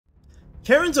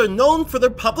Karens are known for their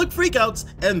public freakouts,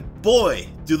 and boy,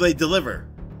 do they deliver.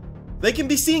 They can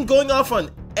be seen going off on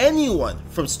anyone,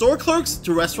 from store clerks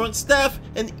to restaurant staff,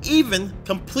 and even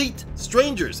complete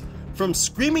strangers. From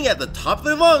screaming at the top of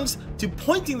their lungs to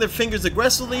pointing their fingers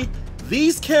aggressively,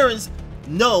 these Karens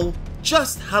know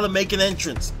just how to make an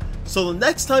entrance. So the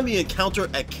next time you encounter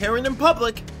a Karen in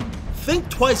public, think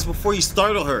twice before you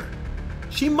startle her.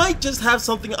 She might just have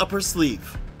something up her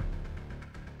sleeve.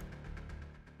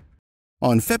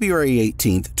 On February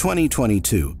 18,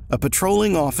 2022, a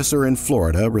patrolling officer in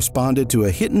Florida responded to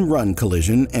a hit-and-run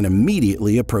collision and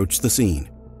immediately approached the scene.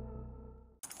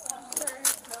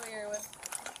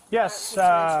 Yes,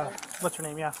 what's her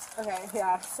name? Yeah. Okay,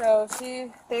 yeah. So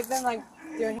they've been like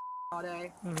doing all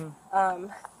day.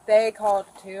 They called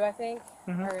too, I think,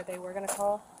 or they were gonna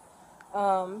call.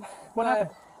 What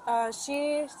happened?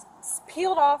 She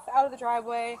peeled off out of the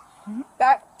driveway,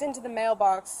 backed into the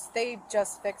mailbox. They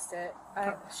just fixed it.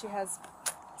 She has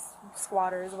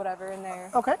squatters, whatever, in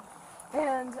there. Okay.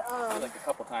 And like a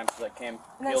couple times she like came,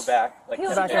 peeled back, like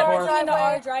peeled back and forth. into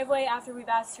our driveway after we've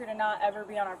asked her to not ever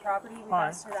be on our property. We've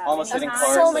asked her that almost hitting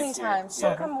cars. so like, many times.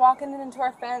 She'll come walking into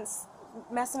our fence,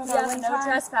 messing with our wind no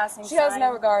trespassing. She has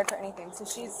no regard for anything, so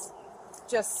she's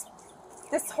just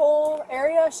this whole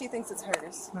area. She thinks it's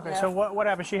hers. Okay. You know? So what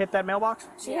happened? She hit that mailbox?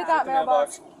 She hit that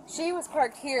mailbox. She was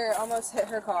parked here, almost hit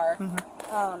her car.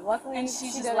 Luckily, And she's she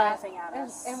just didn't. laughing at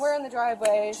us. And we're in the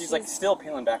driveway. She's like still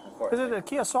peeling back and forth. Is it a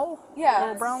Kia Soul? Yeah,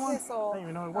 Little brown one? Kia Soul. I don't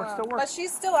even know it still But works.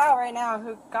 she's still out right now.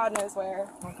 Who God knows where.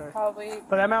 Okay. Probably.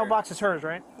 But that mailbox is hers,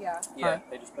 right? Yeah. Yeah,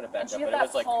 they just put it back She up, hit but it that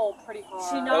was like pole pretty hard.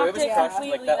 She it knocked was it crushed.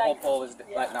 completely. Like that whole like, pole was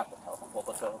not the telephone pole,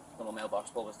 but the little mailbox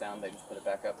pole was down. They just put it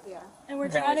back up. Yeah. And we're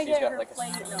Apparently trying to she's get got, her like, a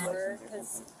plate secret number license or because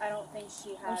something. I don't think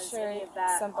she has sure any of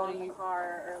that on somebody- the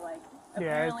car or like. Yeah.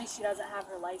 Apparently she doesn't have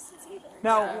her license either.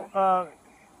 Now, I'm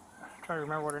trying to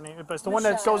remember what her name is, but it's the one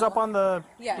that Michelle. goes up on the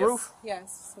Yes. roof?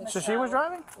 Yes. So she was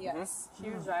driving? Yes. She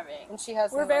was driving. And she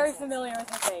has We're no very license. familiar with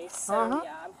her face, so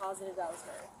yeah, I'm positive that was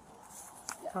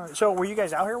her. All right. So were you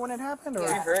guys out here when it happened? Or?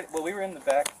 We heard. Well, we were in the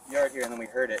backyard here, and then we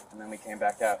heard it, and then we came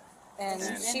back out. And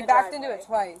And- she In the backed driveway. into it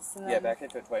twice. And then Yeah, back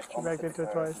into it twice. She backed into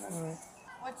it twice. All right.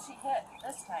 What'd she hit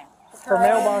this time? Her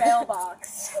mailbox.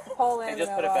 Mailbox. Pole in They the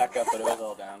just put it mailbox. back up, but it was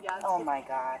all down. Yeah. Oh my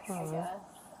God.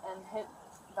 And hit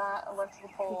that electrical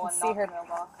You pole can and see knocked her the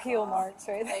mailbox. peel marks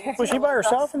right there. Was she by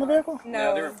herself in the vehicle?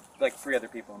 No. there were like 3 other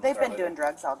people. In the They've car been with doing her.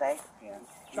 drugs all day.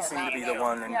 You seem to be the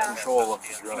one in control of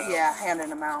the drugs. Yeah, handing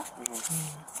them out.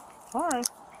 All right.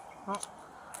 Well,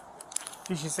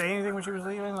 did she say anything when she was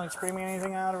leaving? Like screaming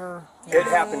anything out of her? It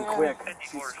happened quick.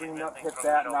 She screamed up, hit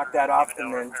that, knocked that off,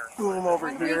 and then boom over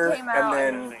here, and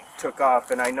then took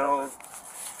off. And I know,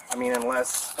 I mean,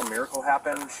 unless a miracle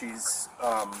happened, she's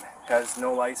has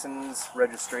no license,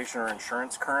 registration, or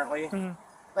insurance currently.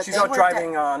 But She's they out were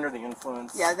driving under the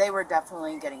influence. Yeah, they were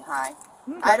definitely getting high.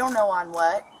 I don't know on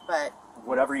what, but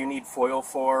Whatever you need foil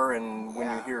for, and when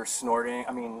you hear snorting,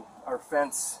 I mean, our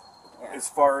fence, as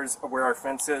far as where our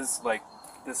fence is, like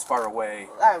this far away,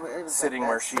 it was sitting like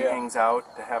where this. she hangs out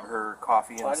to have her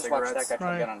coffee and Well, I just watched cigarettes. that guy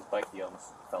try to get on his bike. He almost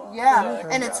fell off. Yeah,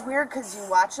 and it's weird because you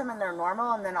watch them and they're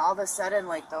normal, and then all of a sudden,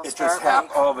 like they'll It start. just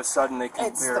happened. All of a sudden, they can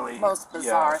It's barely. the most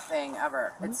bizarre Yeah. thing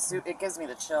ever. It gives me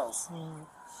the chills.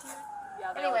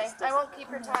 Anyway, I won't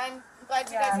keep your time. I'm glad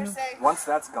you guys are safe. Once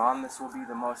that's gone, this will be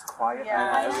the most quiet.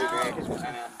 Yeah, that would be great.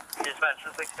 I know. Dispatch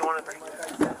 61 and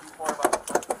 3.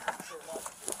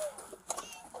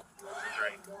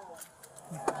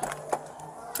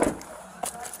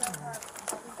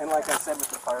 And like I said with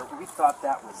the fire, we thought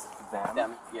that was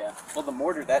them. Yeah. Well, the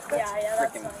mortar, that's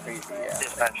freaking crazy. Yeah.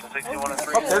 Dispatch 61 and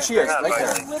 3. Oh, there she is, right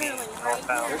there.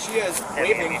 Northbound. There she is,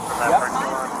 Any waving. from that front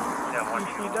door. Yeah, 1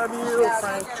 PW,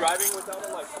 Frank. Driving without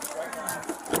a license,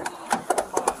 right?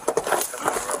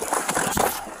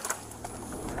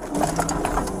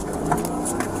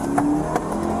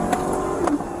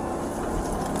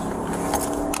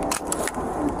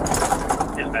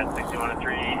 Dispatch 61 and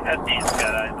 3. FD's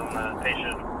got eyes on the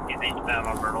patient. He's eastbound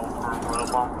on Myrtle for Royal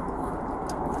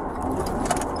Palm.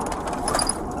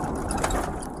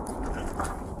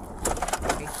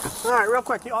 All right, real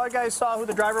quick. All you guys saw who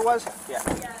the driver was? Yeah.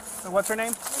 Yes. What's her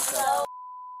name?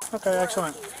 Okay,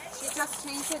 excellent. She just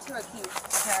changed it to a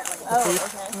Keith, apparently.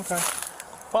 Oh, okay.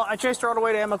 Well, I chased her all the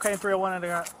way to MLK 301 and it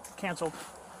got canceled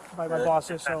by my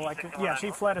bosses. So, like, yeah, she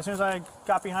fled as soon as I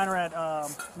got behind her at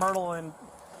Myrtle and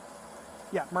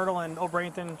Yeah, Myrtle and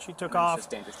O'Brainton, she took It's off. just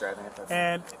dangerous driving.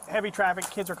 And heavy traffic,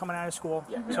 kids are coming out of school.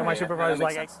 Yeah. So my supervisor's that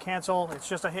like, makes sense. cancel, it's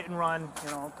just a hit and run,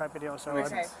 you know, type of deal. So That makes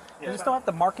sense. does it still have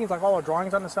the markings, like all the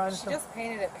drawings on the side and She stuff? just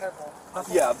painted it purple.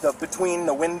 Yeah, between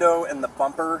the window and the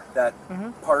bumper, that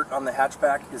part on the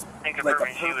hatchback is like a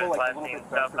purple, like a little bit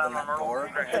darker than that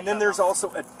door. And then there's also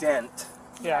a dent.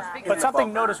 Yeah, in but the something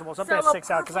bumper. noticeable, something that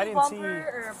sticks out, because I didn't see...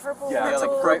 Or a purple Yeah, bumper.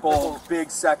 like purple, big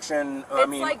section. I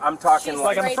mean, like I'm talking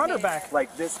Like on the right front or there. back?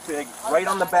 like this big, right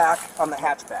on the back, on the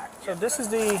hatchback. So this is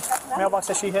the mailbox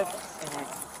that she hit.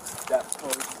 That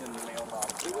post in the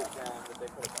mailbox.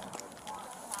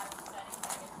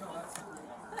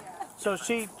 So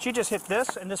she just hit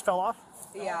this and this fell off?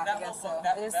 Yeah, I guess so.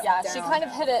 Yeah, she kind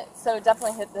of hit it, so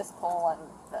definitely hit this pole and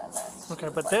then this. Okay,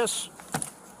 but this...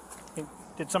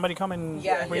 Did somebody come and...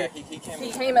 Yeah, He came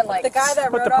He came in like The guy that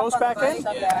Put rode the up post on back the in?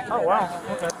 bike. Yeah. Oh, wow.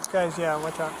 Okay. Guys, yeah,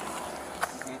 watch out.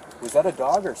 Was that a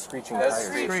dog or screeching That's tires?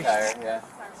 screech Screech. tire, yeah.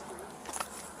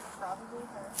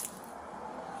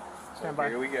 Stand by.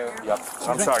 Here we go. Yep.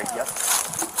 I'm sorry. Yep.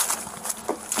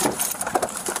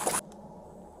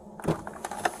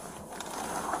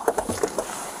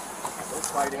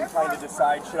 Fighting, trying to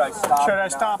decide, should I stop? Should I or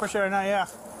not? stop or should I not? Yeah.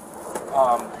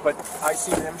 But I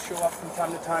see them show up from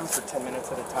time to time for 10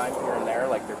 minutes at a time here and there,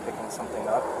 like they're picking something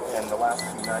up. And the last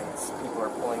few nights, people are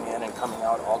pulling in and coming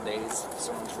out all days.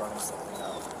 Someone's running something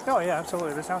out. Oh, yeah,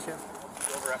 absolutely. This house, yeah.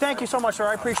 Thank you so much, sir.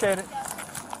 I appreciate it.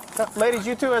 Ladies,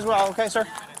 you too as well. Okay, sir?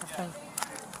 Okay.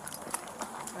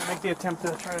 I'll make the attempt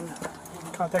to try and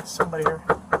contact somebody here.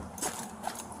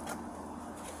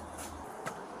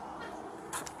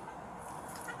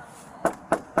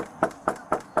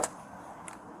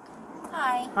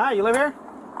 Hi. Hi, you live here?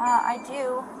 I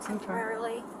do,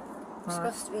 temporarily. I'm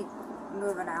supposed to be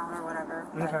moving out or whatever.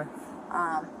 But,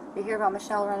 Okay. you hear about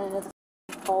Michelle running into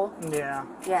the pole? Yeah.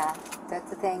 Yeah, that's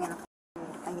the thing, and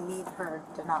I need her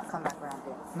to not come back around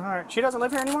here. All right. She doesn't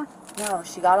live here anymore? No,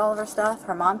 she got all of her stuff.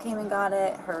 Her mom came and got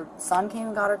it. Her son came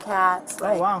and got her cats.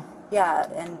 Oh, wow. Yeah,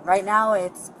 and right now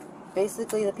it's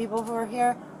basically the people who are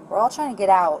here, we're all trying to get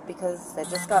out because they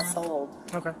just got sold.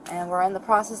 Okay. And we're in the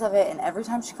process of it, and every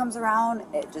time she comes around,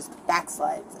 it just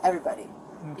backslides everybody.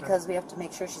 Okay. Because we have to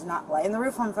make sure she's not lighting the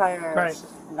roof on fire, Right. she's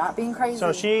not being crazy.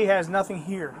 So she has nothing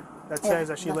here that says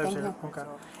that she lives nothing here. here.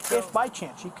 Okay. If by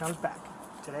chance she comes back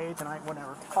today, tonight,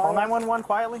 whatever, call 911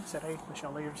 quietly. Said, hey,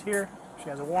 Michelle lives here. She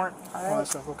has a warrant. All that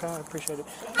stuff. Okay, I appreciate it.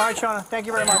 All right, Shauna, thank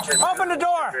you very much. Open the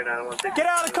door. Get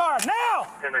out of the car now.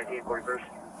 1019 41st.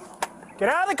 Get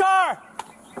out of the car.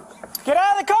 Get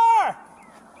out of the car.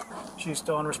 She's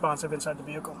still unresponsive inside the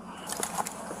vehicle.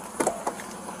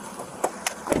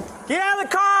 Get out of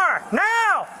the car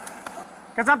now.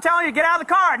 Because I'm telling you, get out of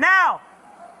the car now.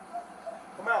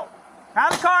 Come out.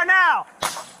 Out of the car now.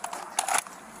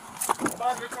 Come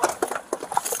on, your car.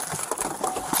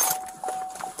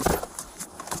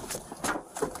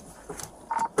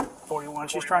 41.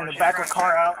 She's trying to back her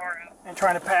car out and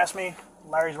trying to pass me.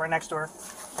 Larry's right next to her.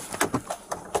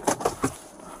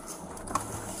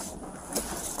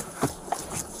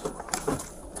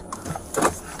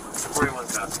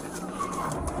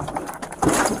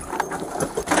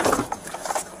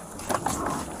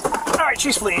 All right,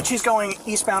 she's fleeing. She's going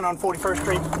eastbound on 41st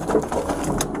Street.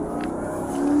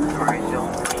 Alright,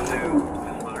 don't pursue.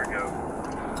 Just let her go.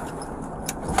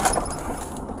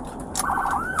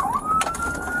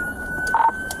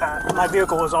 My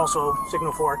vehicle was also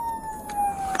signal for it.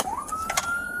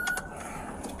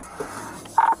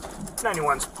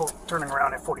 91's turning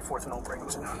around at 44th and Old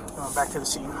Bradenton, going back to the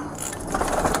scene.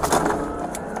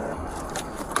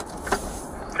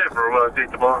 10-4,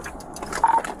 take the block.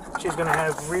 She's going to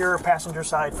have rear passenger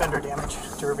side fender damage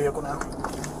to her vehicle now.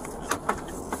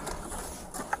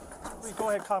 Go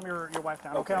ahead, calm your wife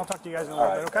down. Okay, I'll talk to you guys in a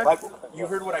little bit, okay? You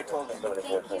heard what I told you. Thank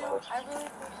you. I really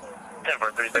appreciate it.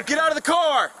 10-4, 36. Get out of the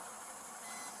car!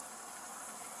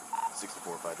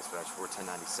 64 by dispatch,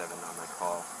 41097 on my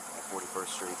call at 41st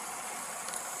Street.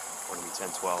 Order me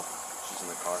 1012. She's in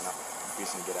the car, not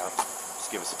refusing to get out. Just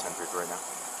give us a 10-3 for right now.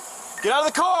 Get out of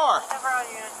the car!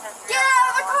 Get out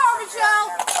of the car, Michelle!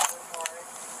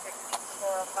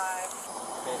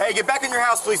 Hey, get back in your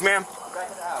house, please, ma'am.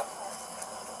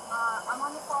 I'm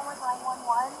on the phone with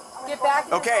 911. Get back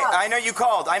in the Okay, house. I know you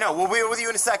called. I know. We'll be with you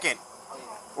in a second.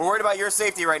 We're worried about your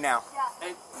safety right now. Yeah.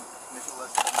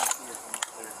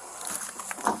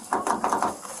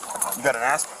 You got an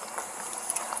asp?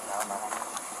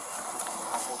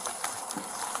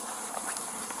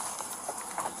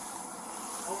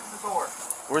 Open the door.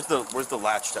 Where's the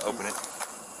latch to open it?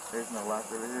 There's no latch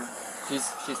over here.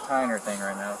 She's tying her thing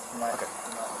right now. Okay.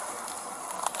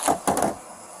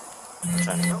 I'm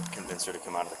trying to convince her to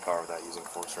come out of the car without using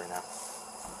force right now.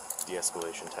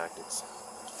 De-escalation tactics.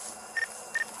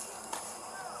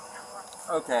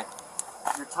 Okay.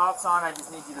 Your top's on, I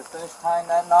just need you to finish tying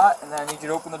that knot, and then I need you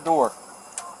to open the door.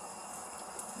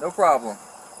 No problem.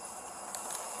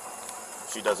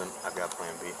 If she doesn't, I've got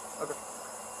plan B. Okay.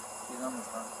 She's on this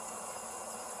one.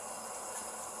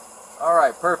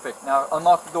 Alright, perfect. Now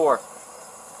unlock the door.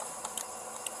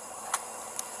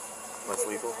 Less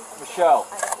lethal? Michelle.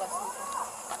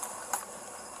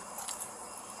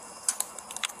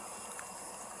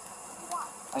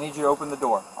 I need you to open the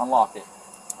door. Unlock it.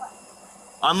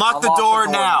 Unlock the door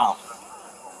now!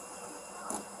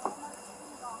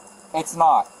 It's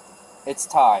not. It's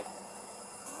tied.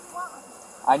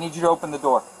 I need you to open the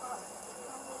door.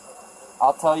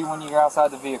 I'll tell you when you're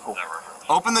outside the vehicle.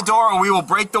 Open the door or we will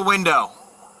break the window.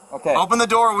 Okay. Open the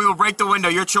door or we will break the window.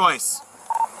 Your choice.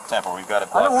 Temple, we've got it.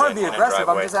 I don't want to be aggressive.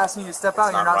 I'm just asking you to step out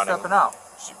and you're not stepping out.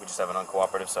 We just have an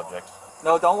uncooperative subject.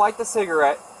 No, don't light the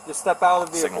cigarette. Just step out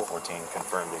of the vehicle. Signal 14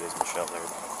 confirmed it is Michelle there.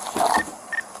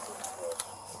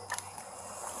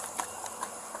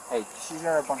 Hey, she's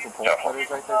got a bunch of bolt cutters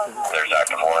right there. There's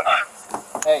active one.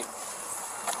 Hey.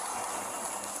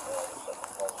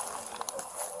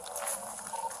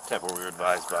 Temple, we were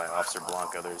advised by Officer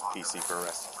Blanco there's PC for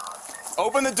arrest.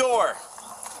 Open the door!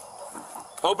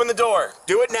 Open the door!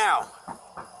 Do it now!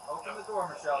 Open the door,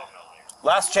 Michelle.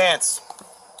 Last chance.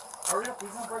 Hurry up,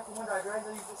 he's gonna break the window. I'd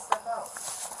rather you just step out.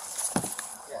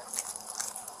 Yeah.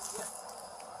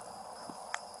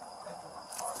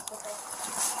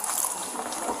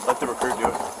 Let the recruit do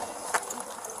it.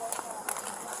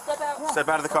 Step out. Step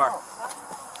out of the car.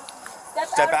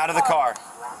 Step out of the car.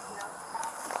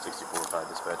 64-5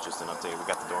 dispatch, just an update. We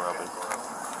got the door open.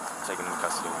 Taking him in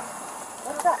custody.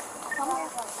 What's that?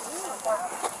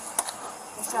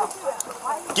 Michelle.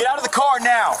 Get out of the car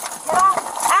now! Get out!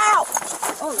 Ow!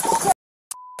 Oh, shit.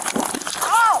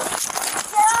 Ow!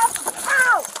 Get off!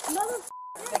 Ow!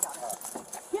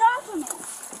 Get off of me!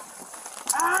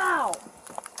 Ow!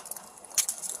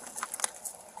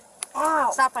 Ow!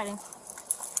 Stop fighting.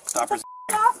 Stop resisting.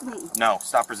 Get off me! No,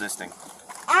 stop resisting.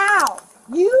 Ow!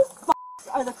 You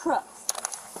are the crooks,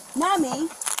 not me.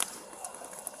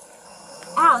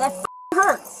 Ow, that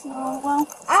hurts. Oh, well.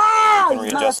 Ow, Can you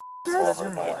readjust.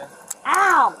 motherfucker.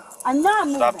 Ow, I'm not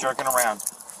moving. Stop jerking around.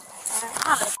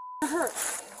 Ow, that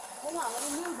hurts. Hold on, let me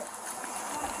move it.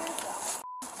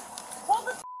 Hold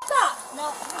the up. No,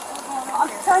 I'm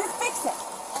trying to fix it.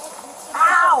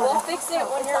 Ow. We'll fix it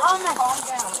when you're on that. Calm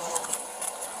down.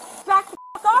 Back the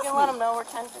off You can let them know we're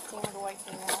 10-15 away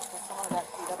from you.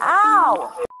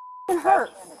 Ow. It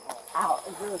hurts. Ow,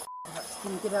 it really hurts.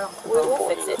 Can you get it out? We'll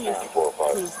fix it.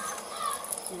 Please.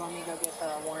 You want me to go get the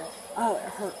warrant? Oh, it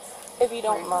hurts. If you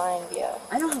don't mind, yeah.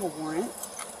 I don't have a warrant.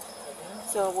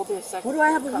 So we'll do a second. What do I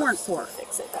have a warrant for?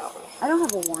 Fix it that way. I don't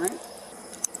have a warrant.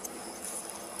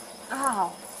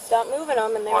 Ow. Stop moving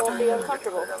them and they won't be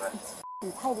uncomfortable.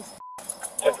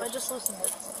 I just loosened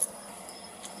it.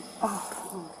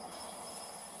 Oh.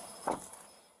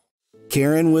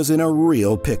 Karen was in a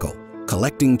real pickle,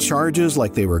 collecting charges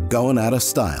like they were going out of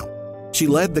style. She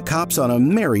led the cops on a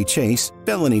merry chase,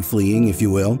 felony fleeing if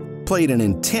you will, played an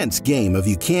intense game of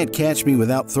you can't catch me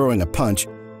without throwing a punch,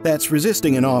 that's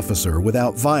resisting an officer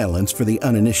without violence for the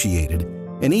uninitiated,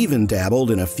 and even dabbled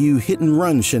in a few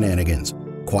hit-and-run shenanigans.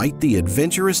 Quite the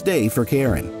adventurous day for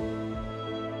Karen.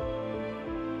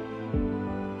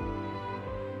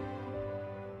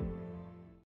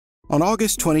 On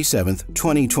August 27,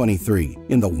 2023,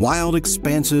 in the wild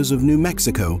expanses of New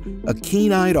Mexico, a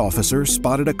keen-eyed officer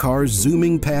spotted a car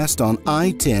zooming past on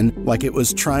I-10 like it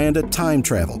was trying to time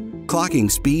travel, clocking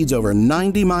speeds over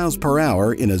 90 miles per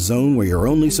hour in a zone where you're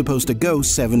only supposed to go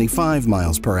 75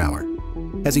 miles per hour.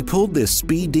 As he pulled this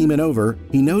speed demon over,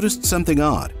 he noticed something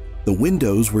odd. The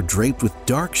windows were draped with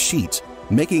dark sheets,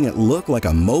 making it look like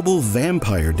a mobile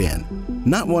vampire den.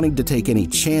 Not wanting to take any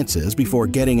chances before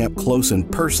getting up close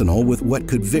and personal with what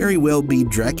could very well be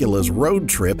Dracula's road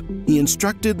trip, he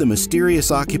instructed the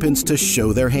mysterious occupants to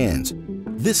show their hands.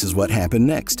 This is what happened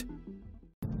next.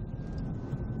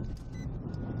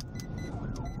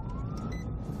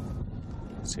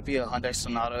 CP Hyundai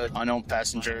Sonata, unknown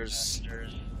passengers.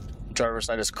 Driver's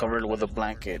side is covered with a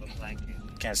blanket.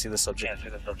 Can't see the subject.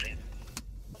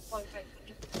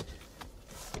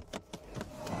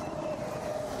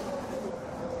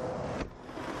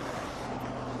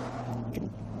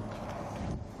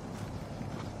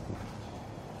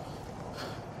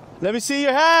 Let me see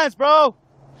your hands, bro.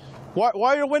 Why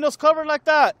are your windows covered like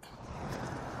that?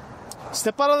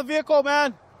 Step out of the vehicle,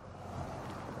 man.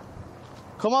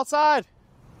 Come outside.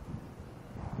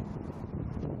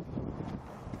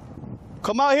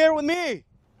 Come out here with me.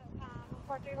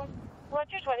 431.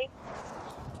 What's your 20?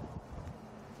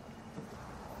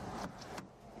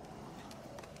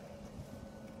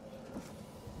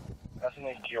 That's a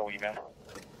nice GOE, man.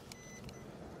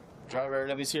 Driver,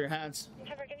 let me see your hands.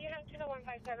 Trevor, can you head to the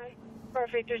 157 for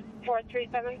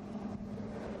 437?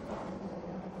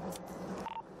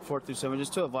 437,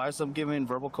 just to advise, I'm giving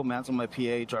verbal commands on my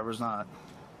PA. Driver's not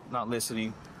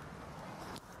listening.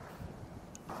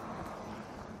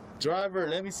 Driver,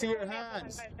 let me see your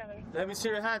hands. Let me see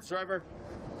your hands, driver.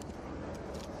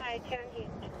 I can hear.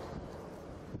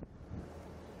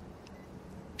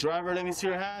 Driver, let me see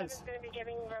your hands. I'm going to be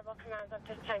giving verbal commands at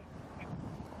this time.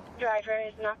 Driver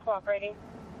is not cooperating.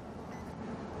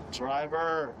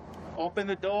 Driver, open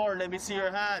the door. Let me see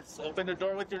your hands. Open the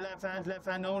door with your left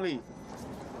hand only.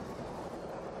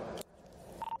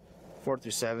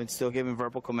 437, still giving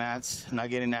verbal commands, not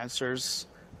getting answers.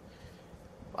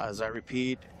 As I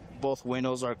repeat, both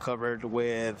windows are covered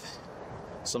with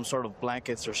some sort of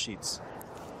blankets or sheets.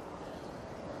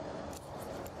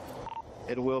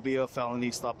 It will be a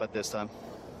felony stop at this time.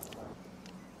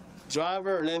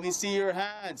 Driver, let me see your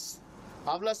hands.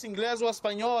 ¿Hablas inglés o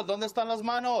español? ¿Dónde están las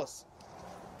manos?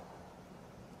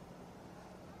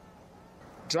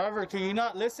 Driver, can you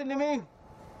not listen to me?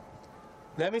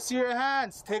 Let me see your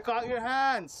hands. Take out your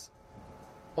hands.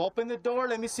 Open the door.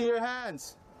 Let me see your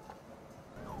hands.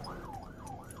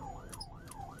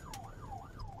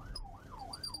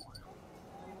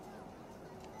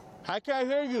 I can't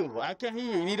hear you. I can't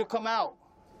hear you. You need to come out.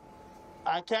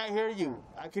 I can't hear you.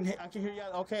 I can hear you.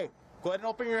 Okay. Go ahead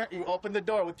and open the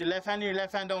door with your left hand and your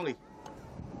left hand only.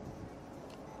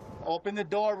 Open the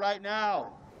door right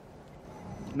now.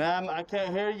 Ma'am, I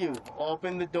can't hear you.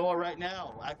 Open the door right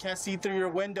now. I can't see through your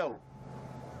window.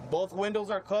 Both windows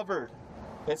are covered.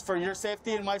 It's for your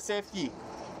safety and my safety.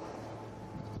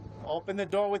 Open the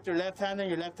door with your left hand and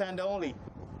your left hand only.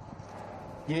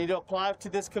 You need to apply to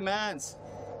these commands.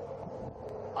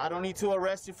 I don't need to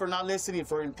arrest you for not listening,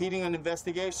 for impeding an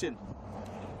investigation.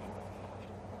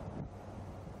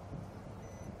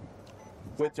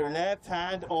 With your left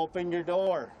hand, open your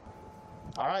door.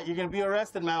 All right, you're going to be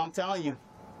arrested, ma'am, I'm telling you.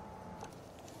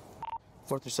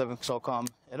 437 SOCOM.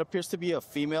 It appears to be a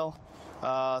female.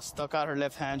 Stuck out her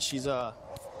left hand.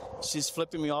 She's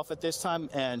flipping me off at this time,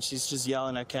 and she's just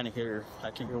yelling. I can't hear her.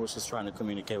 I can hear what she's trying to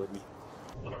communicate with me.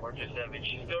 427,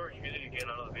 she's still refusing to get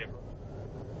out of the vehicle.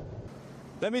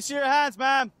 Let me see your hands,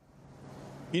 ma'am.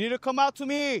 You need to come out to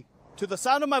me, to the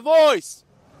sound of my voice.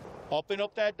 Open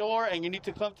up that door, and you need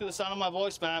to come to the sound of my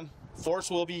voice, ma'am. Force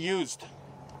will be used.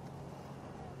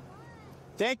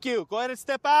 Thank you. Go ahead and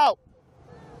step out.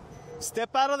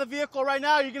 Step out of the vehicle right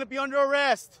now. You're going to be under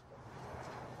arrest.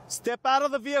 Step out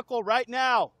of the vehicle right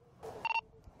now.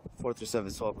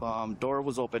 437 SOCOM. Door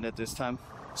was open at this time.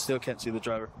 Still can't see the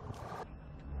driver.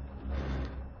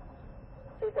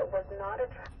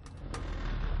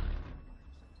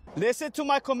 Listen to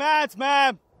my commands,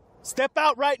 ma'am. Step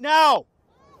out right now.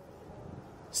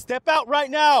 Step out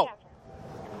right now.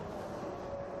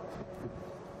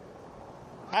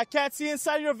 I can't see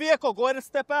inside your vehicle. Go ahead and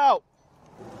step out.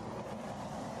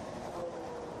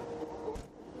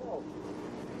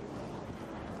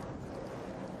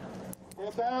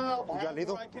 Step out. You got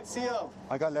lethal? I can see him.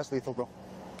 I got less lethal, bro.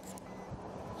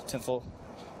 Tenfold.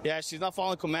 Yeah, she's not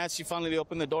following commands. She finally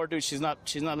opened the door, dude. She's not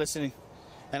listening.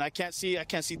 And I can't see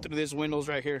through these windows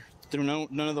right here. Through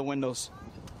none of the windows.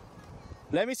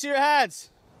 Let me see your hands.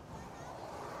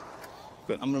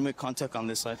 Good. I'm gonna make contact on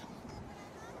this side.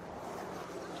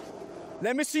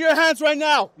 Let me see your hands right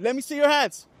now. Let me see your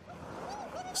hands.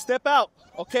 Step out.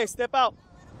 Okay, step out.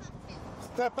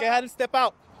 Go ahead and step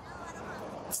out.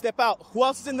 Step out. Who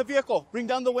else is in the vehicle? Bring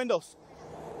down the windows.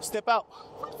 Step out.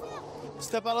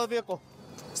 Step out of the vehicle.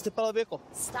 Step out of the vehicle.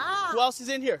 Stop. Who else is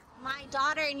in here? My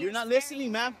daughter and you're not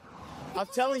listening, ma'am. I'm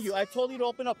telling you. I told you to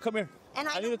open up. Come here. And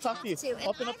I need to talk to you.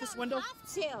 Open up this window.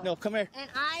 No, come here. And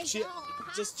I she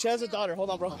has a daughter. Hold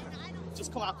on, bro.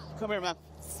 Just come out. Come here, ma'am.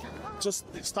 Just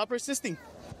stop resisting.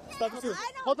 Stop resisting.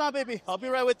 Hold on, baby. I'll be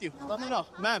right with you. Let me know,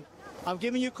 ma'am. I'm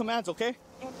giving you commands, okay?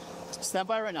 Stand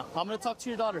by right now. I'm gonna talk to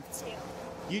your daughter.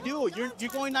 You do. You're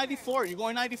going 94. You're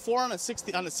going 94 on a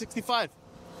 65.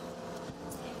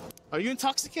 Are you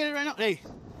intoxicated right now? Hey,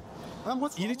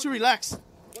 you need to relax.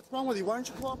 What's wrong with you? Why aren't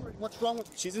you cooperating? What's wrong with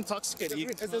you? She's intoxicated.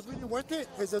 Is this really worth it?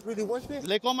 Is this really worth it?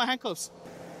 Let go of my handcuffs.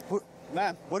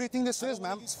 Ma'am, what do you think this is,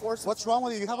 ma'am? What's wrong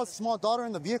with you? You have a small daughter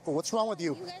in the vehicle. What's wrong with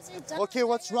you? You guys are dumb. Okay,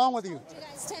 what's wrong with you? I told you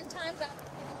guys 10 times.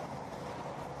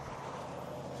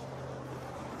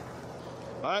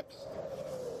 All right.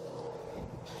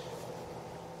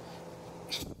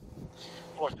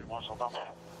 431, hold on.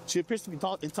 She appears to be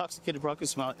intoxicated, bro. I can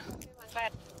smell it.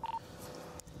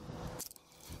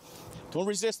 Don't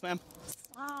resist, ma'am.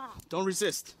 Stop. Don't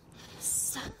resist.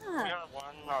 Stop. We got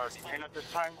one detained at this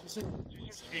time.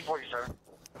 Before you, sir.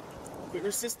 Quit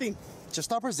resisting. Just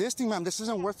stop resisting, ma'am. This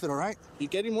isn't worth it, all right? You're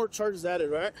getting more charges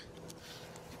added, right?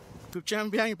 Put your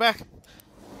hand behind your back.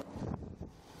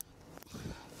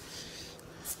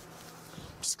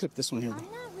 Just clip this one here. I'm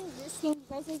not resisting. You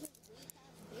guys are just...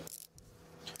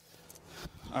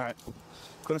 All right.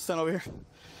 Gonna stand over here.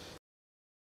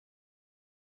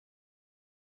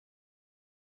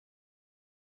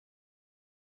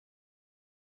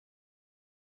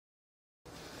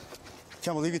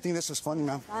 Can't believe you think this is funny,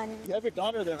 ma'am. You have your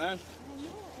daughter there, man.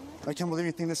 I can't believe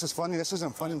you think this is funny. This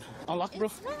isn't funny. Unlock it, bro.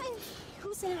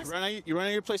 Who said You're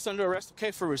running your place under arrest,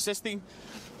 okay, for resisting.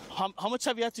 How much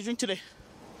have you had to drink today?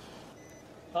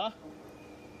 Huh?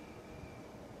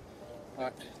 All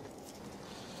right.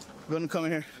 Go ahead and come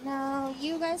in here. No,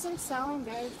 you guys are so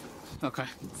embarrassing. Okay.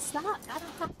 Stop. I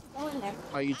don't have to go in there.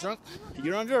 Are you drunk?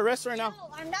 You're under arrest right now. No,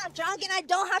 I'm not drunk and I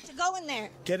don't have to go in there.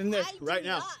 Get in there right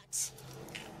now. Not.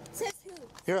 Says who?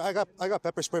 Here, I got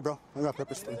pepper spray, bro. I got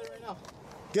pepper spray.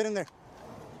 Get in there.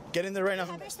 Get in there right now.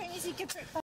 Pepper spray means you can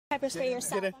pepper spray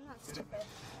yourself. Get in. I'm not stupid.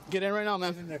 Get in right now,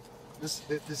 man. Get in there. This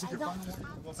is your final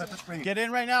one. Pepper spray. Get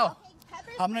in right now.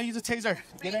 Okay, I'm gonna use a taser.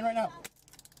 Get in right now.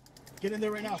 Get in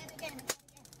there right now.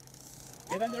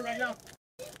 Get in there right now.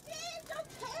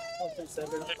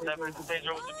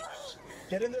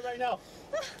 Get in there right now.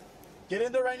 Get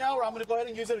in there right now, or I'm gonna go ahead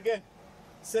and use it again.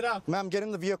 Sit down. Ma'am, get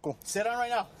in the vehicle. Sit down right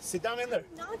now. Sit down in there.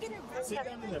 I'm not gonna run. Sit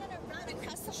down in there. Run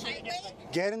across the highway.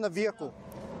 Get in the vehicle.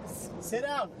 Sit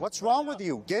down. What's wrong with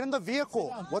you? Get in the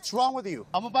vehicle. What's wrong with you?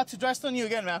 I'm about to dress on you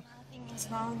again, man. Nothing is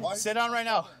wrong. Sit down right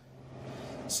now.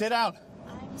 Sit down.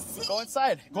 I'm sick. Go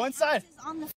inside. Go inside. This is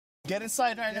on the Get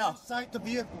inside right now. Inside the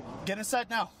vehicle. Get inside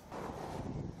now.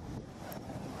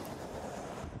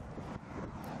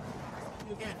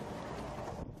 Again.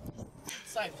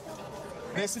 Inside.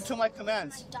 Listen to my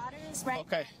commands. My daughter is right.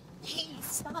 Okay. Hey,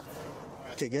 stop.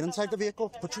 Okay, get inside the vehicle.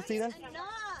 Put your feet in.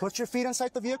 Put your feet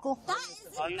inside the vehicle. That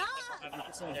is enough. That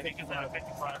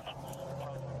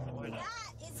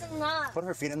is enough. Put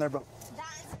her feet in there, bro.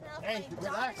 That is enough. Hey, My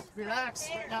relax. daughter's Relax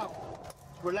right right now.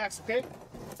 Relax, okay?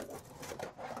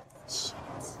 Shit.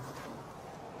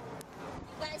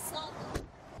 You guys saw the...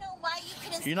 know why you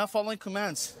couldn't... You're not following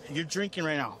commands. You're drinking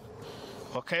right now.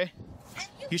 Okay?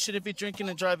 You shouldn't be drinking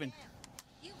and driving.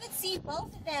 You could see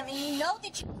both of them, and you know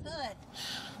that you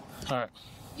could. All right.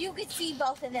 You could see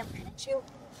both of them, couldn't you?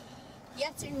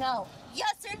 Yes or no?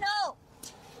 Yes or no?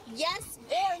 Yes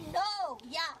or no?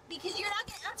 Yeah, because you're not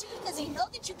going to answer because you know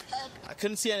that you could. I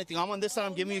couldn't see anything. I'm on this side.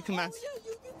 I'm giving you commands.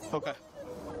 Okay.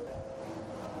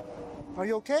 Are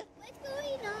you okay? What's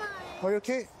going on? Are you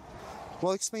okay?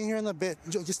 We'll explain here in a bit.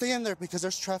 Just stay in there because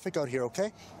there's traffic out here,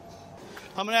 okay?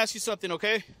 I'm going to ask you something,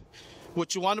 okay?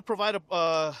 Would you want to provide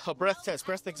a breath test,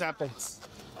 breath example?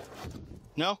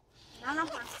 No? I don't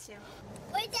have to.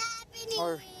 What's happening?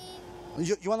 Or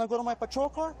you want to go to my patrol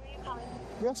car?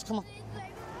 Yes, come on.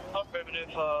 Affirmative,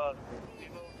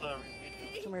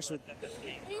 Come here, sweet.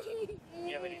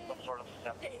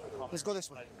 Let's go this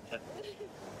way.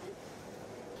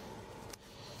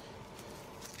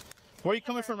 Where are you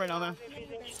coming from right now, man?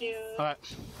 All right.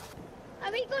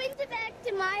 Are we going back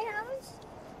to my house?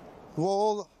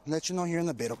 We'll let you know here in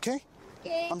a bit, okay?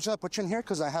 Okay. I'm just gonna put you in here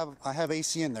because I have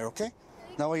AC in there, okay?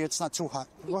 That way it's not too hot.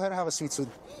 Go ahead and have a seat, sweet.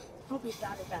 Hope your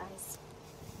daughter dies.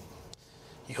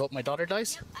 You hope my daughter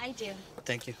dies? I do.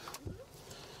 Thank you. You're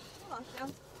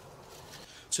welcome.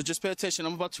 So just pay attention.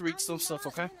 I'm about to read some stuff,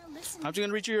 okay? Listen. I'm just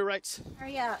gonna read you your rights.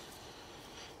 Hurry up.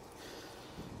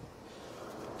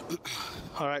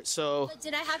 All right, so But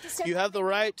did I have to start? you have the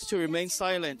right to remain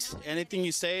silent. Anything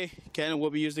you say can and will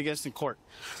be used against in court.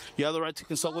 You have the right to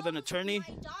consult with an attorney,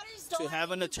 to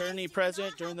have an attorney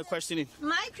present during the questioning.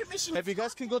 My permission. If you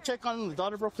guys can go check on the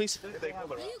daughter, bro, please.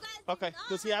 Okay,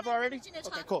 does he have it already?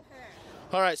 Okay, cool.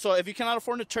 All right, so if you cannot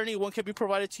afford an attorney, one can be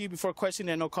provided to you before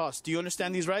questioning at no cost. Do you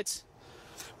understand these rights?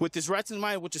 With these rights in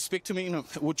mind, would you speak to me?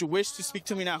 Would you wish to speak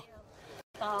to me now?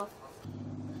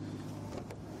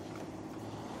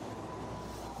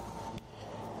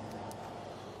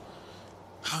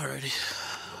 Alrighty.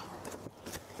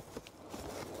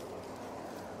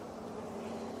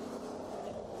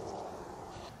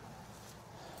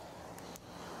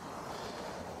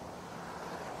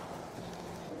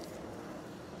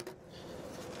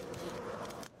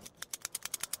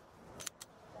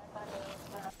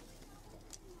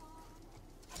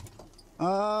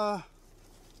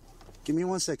 Give me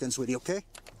 1 second, sweetie, okay?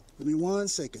 Give me 1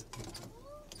 second.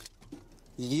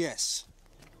 Yes.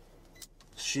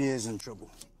 She is in trouble.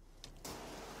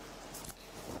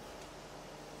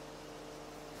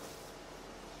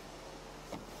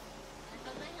 I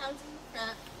have my hands in the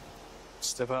front.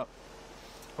 Step out.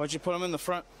 Why'd you put them in the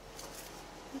front?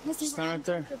 Because it's Stand right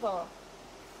there. uncomfortable.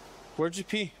 Where'd you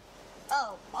pee?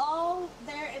 Oh, all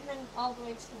there and then all the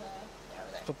way to the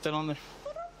over there. Put that on there.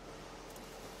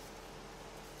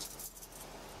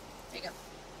 There you go.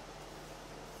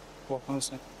 Walk on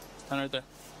this way. Stand right there.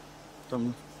 Don't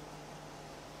move.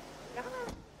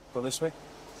 Go this way.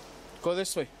 Go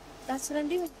this way. That's what I'm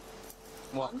doing.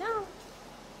 Walk. No.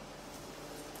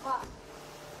 Walk.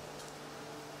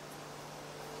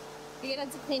 You're gonna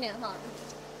have to clean it, huh?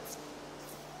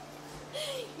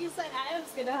 You said I was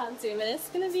gonna hunt you, but it's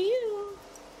gonna be you.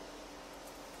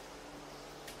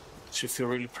 You should feel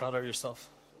really proud of yourself.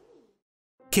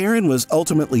 Karen was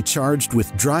ultimately charged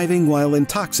with driving while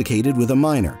intoxicated with a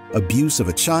minor, abuse of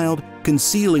a child,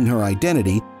 concealing her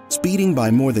identity, speeding by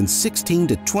more than 16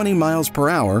 to 20 miles per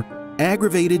hour,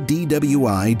 aggravated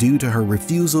DWI due to her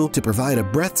refusal to provide a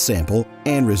breath sample,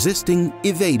 and resisting,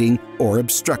 evading, or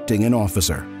obstructing an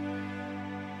officer.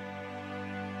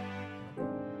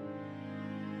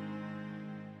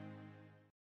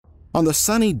 On the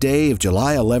sunny day of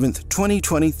July 11,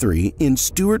 2023, in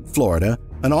Stuart, Florida,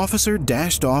 an officer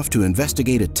dashed off to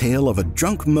investigate a tale of a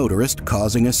drunk motorist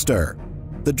causing a stir.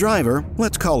 The driver,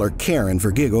 let's call her Karen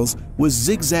for giggles, was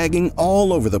zigzagging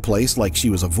all over the place like she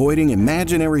was avoiding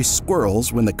imaginary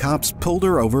squirrels when the cops pulled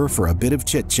her over for a bit of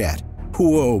chit-chat.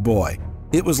 Whoa, boy.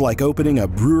 It was like opening a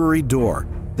brewery door.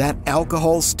 That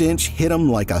alcohol stench hit them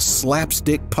like a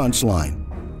slapstick punchline.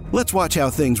 Let's watch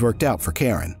how things worked out for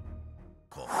Karen.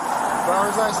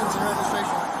 Driver's license and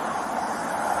registration.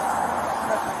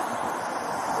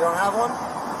 You don't have one?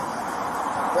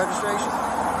 Registration?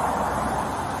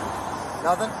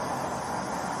 Nothing?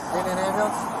 Getting an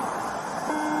ambulance?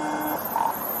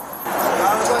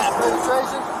 Driver's license,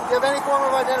 registration? Do you have any form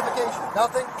of identification?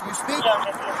 Nothing? You speak? Then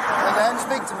go ahead and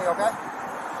speak to me, okay?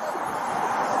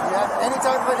 Do you have any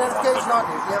type of identification on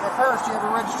you? Do you have a purse? Do you have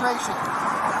a registration?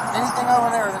 Anything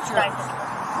over there that's yours?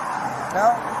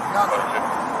 No? Nothing.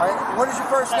 All right, what is your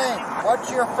first name? What's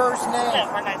your first name?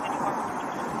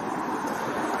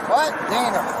 What?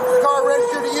 Dana. Is the car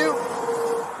registered to you?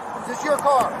 Is this your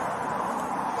car?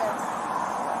 Yes.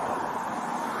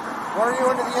 What are you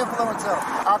under the influence of?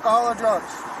 Alcohol or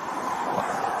drugs?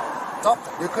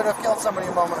 Something. You could have killed somebody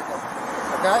a moment ago.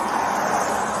 Okay?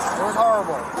 It was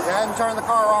horrible. You hadn't turned the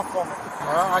car off for me.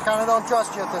 I kind of don't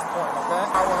trust you at this point, okay?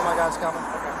 One of my guys coming.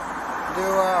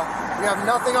 You have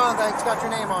nothing on that. It's got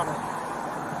your name on it.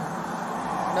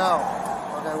 No.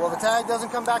 Okay, well the tag doesn't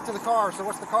come back to the car, so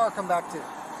what's the car come back to?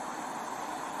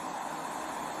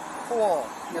 Cool.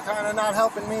 You're kind of not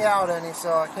helping me out any,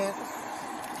 so I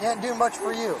can't do much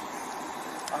for you.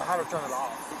 I don't know how to turn it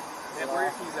off. Yeah, where are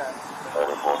your keys at?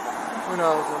 Who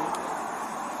knows?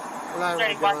 We're not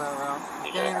even going that route.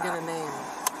 Can't even get a name.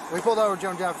 We pulled over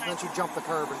Joan Jefferson, then she jumped the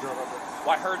curb and drove over.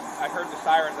 Well, I heard the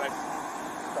sirens and I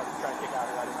started trying to kick out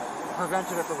here. I didn't know.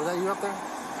 Preventative, was that you up there?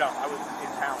 No, I was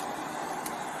in town.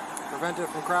 Prevented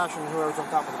from crashing whoever's on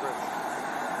top of the bridge.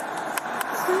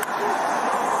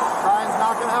 Trying's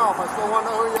not going to help. I still want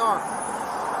to know who you are.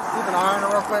 Keep an eye on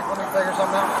it real quick. Let me figure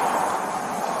something out.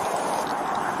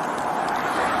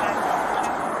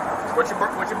 What's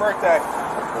your birthday?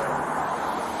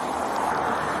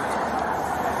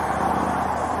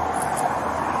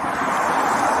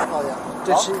 Oh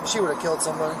yeah. She would have killed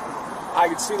somebody.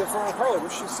 I could see the front of her,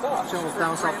 but she stopped. She almost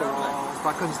bounced off the wall.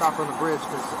 I couldn't stop her on the bridge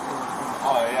because.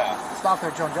 Oh yeah. Stopped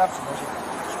there at Joan Jefferson. Then she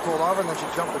pulled over and then she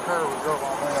jumped the curb and drove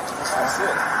all the way up to this side. That's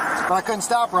it. But I couldn't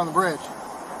stop her on the bridge.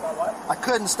 What? I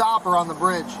couldn't stop her on the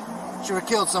bridge. She would have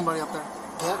killed somebody up there.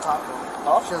 Can't talk to her.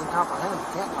 Oh? She doesn't comprehend.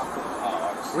 Can't talk to her.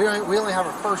 Oh, We only have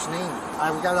her first name.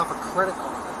 We got it off a credit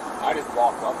card. I just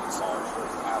walked up and saw her. She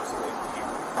was absolutely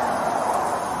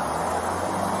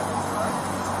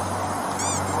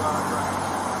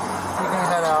You can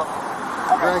head out.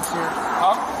 Okay. Greg's here.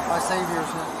 Huh? My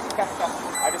savior's here.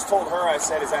 I just told her, I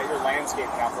said, is that your landscape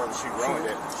camper? She ruined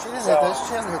it. She didn't hit this.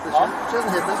 She hasn't hit this yet. She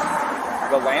hasn't hit this.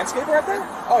 The landscape right there?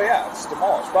 Oh yeah, it's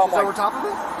demolished. But Is over top of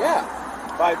it? Yeah.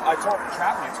 But I told the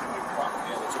trapman it's going to be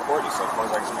property. Yeah, the security said it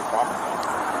was like going to be property.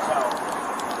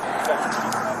 So,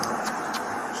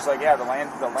 she's like, yeah, the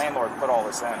landlord put all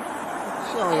this in.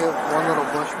 She only hit one little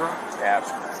bush, bro. Yeah.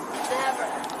 Never.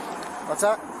 What's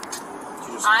that?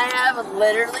 I have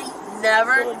literally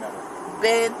never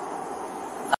been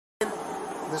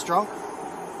this drunk?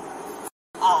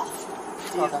 Off.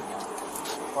 Dude. Okay.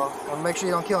 Well, make sure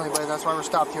you don't kill anybody. That's why we're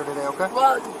stopped here today, okay?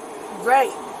 Well,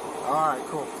 great. Alright,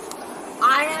 cool.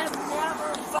 I have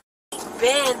never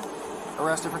been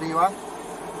arrested for DUI?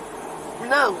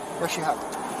 No. Yes, you have.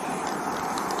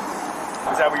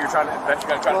 Is that what you're trying to do?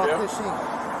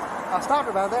 I stopped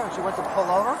her about there, and she went to pull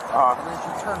over, and then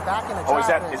she turned back in the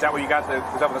traffic. Oh, is that what you got?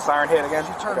 Was that when the siren hit again?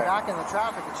 She turned back in the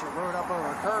traffic, and she rode up over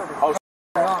the curb and cut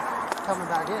me off coming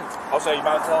back in. Oh, so you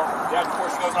might as well. Yeah, before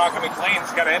she goes not going to be clean,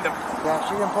 she's got to end him. Yeah,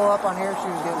 she didn't pull up on here. She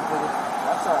was getting fitted.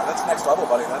 That's next level,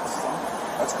 buddy.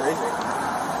 That's crazy.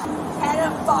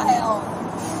 Pedophile.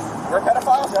 You're a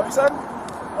pedophile? Is that what you said?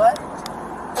 What?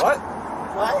 What?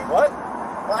 What? What?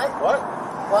 What? What?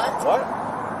 What? What?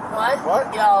 What?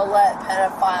 What? Y'all let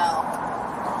pedophile.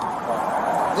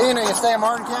 Dina, you stay in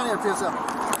Martin County or PSL?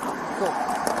 Cool.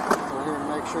 We're here to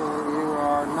make sure that you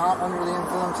are not under the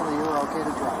influence and that you are okay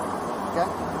to drive. Okay?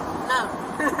 No.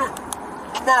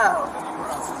 No.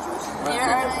 You're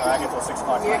under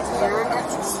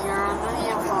the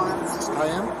influence. I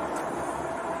am?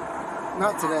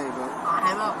 Not today, but...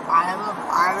 I'm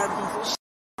a piece of shit.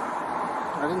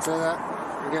 I didn't say that.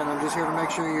 Again, I'm just here to make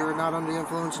sure you're not under the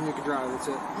influence and you can drive. That's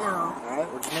it. No. Alright?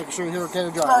 We're just making sure you're okay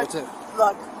to drive. That's it.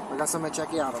 Look. I got somebody to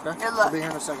check you out, okay? Here, look. I'll be here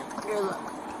in a second. Here, look.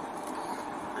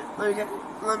 Let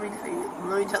me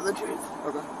tell the truth.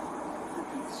 Okay.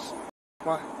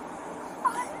 Why?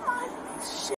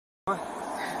 Shit. Why?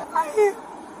 I am.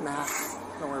 Nah.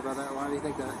 Don't worry about that. Why do you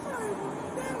think that?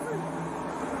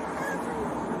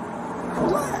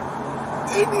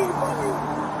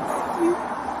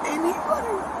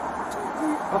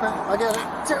 Okay, I get it.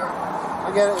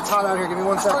 I get it. It's hot out here. Give me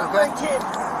 1 second, okay?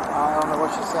 I don't know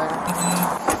what she's saying.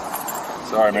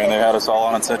 Sorry, man. They had us all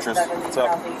on citrus. What's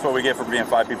up? That's what we get for being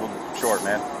 5 people short,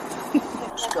 man.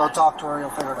 Just go talk to her. You'll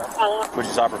figure it out. What'd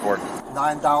you stop her for?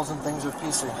 9,000 things of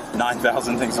PC.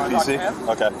 9,000 things of PC?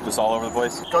 Okay, just all over the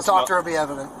place? Go talk to her. Be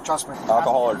evident. Trust me.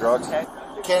 Alcohol or drugs? Can't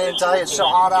even tell you. It's so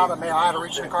hot out. I had to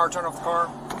reach in the car, turn off the car.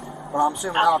 But I'm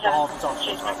assuming alcohol if it's off.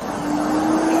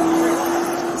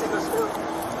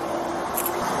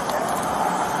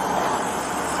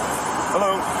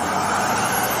 Hello.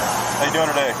 How you doing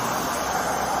today?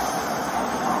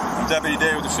 I'm Deputy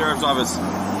Dave with the Sheriff's Office.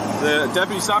 The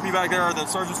deputy stopped you back there, or the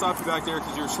sergeant stopped you back there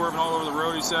because you were swerving all over the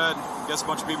road, he said. I guess a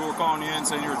bunch of people were calling you in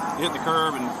saying you were hitting the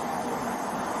curb. And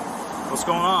what's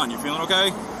going on? You feeling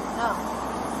okay? No.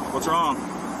 What's wrong? Do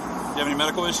you have any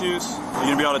medical issues? Are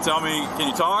you going to be able to tell me, can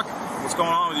you talk? What's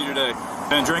going on with you today?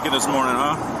 Been drinking this morning,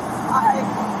 huh?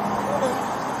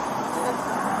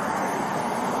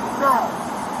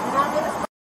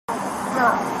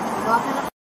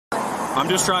 I'm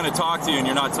just trying to talk to you and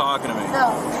you're not talking to me. No.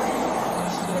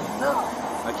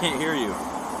 I can't hear you.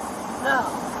 No.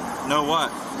 No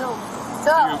what? No.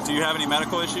 Do you have any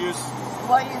medical issues?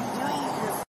 What you're doing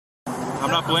is... I'm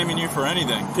not blaming you for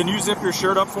anything. Can you zip your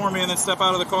shirt up for me and then step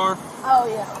out of the car? Oh,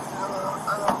 yeah.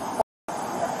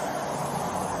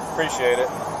 Appreciate it.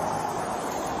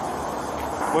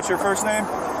 What's your first name?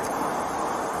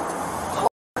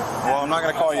 Well, I'm not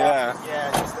going to call you that.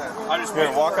 I'm just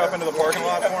going to walk up into the parking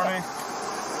lot for me.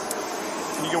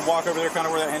 Can you walk over there kind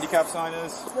of where that handicap sign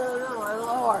is? No, I'm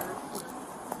lower.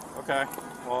 Okay.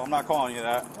 Well, I'm not calling you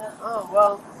that. Oh,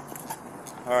 well.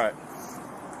 All right.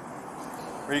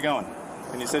 Where are you going?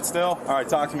 Can you sit still? All right,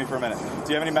 talk to me for a minute. Do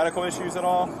you have any medical issues at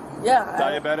all? Yeah.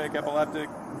 Diabetic, epileptic?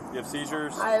 You have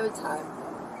seizures? I have a ton.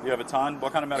 You have a ton?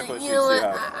 What kind of medical issues do you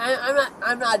have?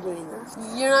 I'm not doing this.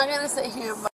 You're not going to sit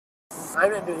here and...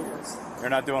 I'm not doing this. You're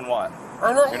not doing what?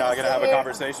 You're not going to have a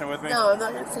conversation with me? No, I'm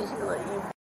not going to sit here like you.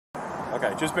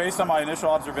 Okay, just based on my initial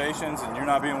observations and you're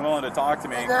not being willing to talk to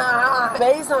me. No,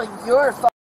 based on your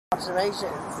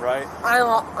observations. Right?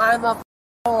 I'm a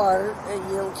whore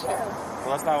and you don't care.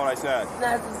 Well, that's not what I said.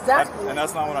 That's exactly And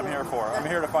that's not what I'm here for. I'm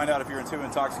here to find out if you're too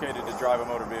intoxicated to drive a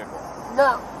motor vehicle.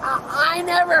 No, I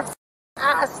never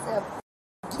asked him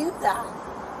to do that.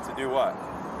 To do what?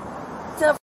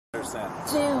 To understand.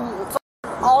 To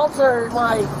alter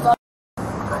my...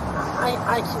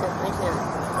 I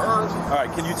can't. All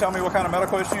right, can you tell me what kind of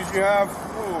medical issues you have?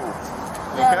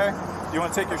 Ooh. Yeah. Okay. Do you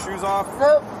want to take your shoes off?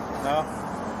 Nope. No?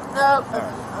 Nope.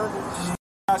 Right.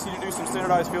 I ask you to do some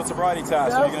standardized field sobriety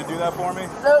tests. Nope. Are you going to do that for me?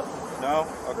 Nope. No?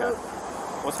 Okay. Nope.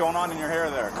 What's going on in your hair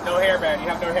there? No hair, man. You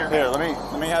have no hair. Here, let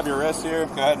me have your wrists here.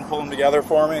 Go ahead and pull them together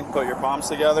for me. Put your palms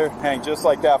together. Hang just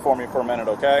like that for me for a minute,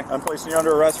 okay? I'm placing you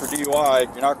under arrest for DUI.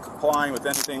 You're not complying with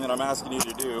anything that I'm asking you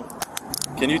to do.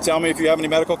 Can you tell me if you have any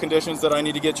medical conditions that I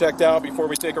need to get checked out before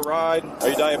we take a ride? Are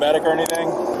you diabetic or anything?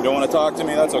 You don't want to talk to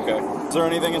me? That's okay. Is there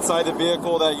anything inside the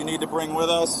vehicle that you need to bring with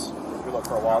us? We look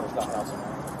for a while. There's nothing else in there.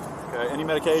 Okay. Any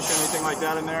medication, anything like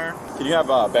that in there? Can you have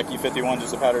Becky 51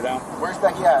 just to pat her down? Where's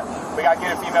Becky at? We got to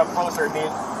get a female closer,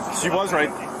 dude. She was right.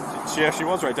 She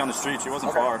was right down the street. She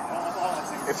wasn't far.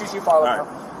 If she's too far, All right.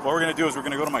 What we're going to do is we're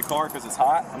going to go to my car because it's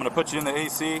hot. I'm going to put you in the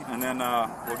AC, and then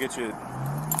we'll get you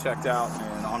checked out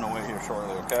and on the way here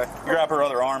shortly, okay? You grab her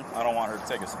other arm. I don't want her to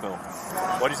take a spill.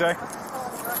 What'd you say?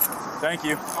 Thank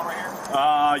you.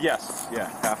 Yes. Yeah,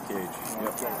 half cage.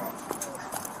 Yep.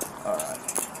 All right.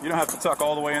 You don't have to tuck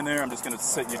all the way in there. I'm just going to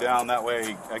sit you down. That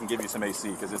way I can give you some AC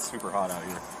because it's super hot out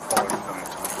here.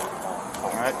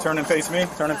 All right, turn and face me.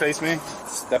 Turn and face me.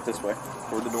 Step this way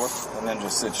toward the door, and then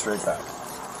just sit straight back.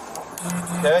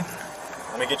 Okay?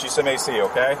 Let me get you some AC,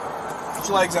 okay? Put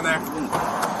your legs in there.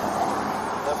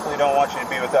 Definitely don't want you to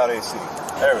be without AC.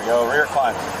 There we go, rear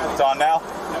climb. It's on now?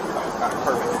 All right,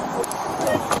 perfect.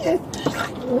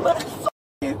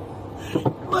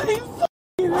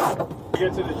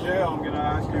 Get to the jail, I'm going to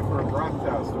ask you for a breath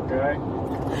test, okay? I'm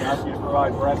going to ask you to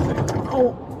provide breath safety.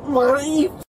 Oh, why don't you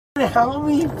help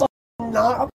me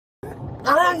not? I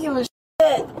don't give a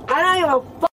shit. I don't give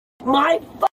a fuck. My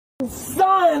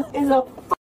son is a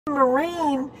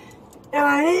Marine, and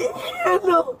I didn't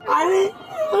handle it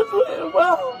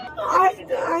well. I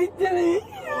didn't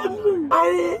handle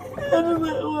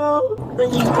it well.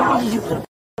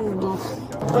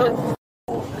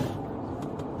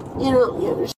 You don't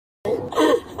give a shit.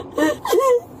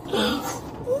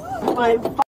 My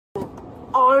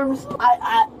arms,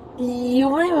 you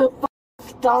wouldn't even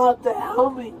stop to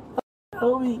help me.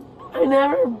 I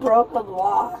never broke the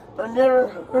law. I never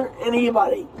hurt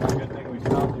anybody. Good thing we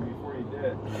stopped you before you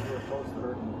did. You were close to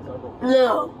hurting several people.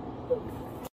 No.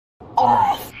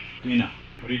 Off. Dina,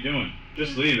 what are you doing?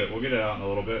 Just leave it. We'll get it out in a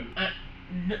little bit.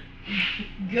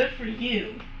 Good for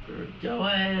you. Go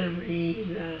ahead and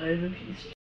read. I'm a piece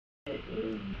of shit.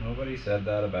 Nobody said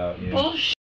that about you.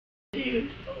 Bullshit,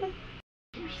 dude.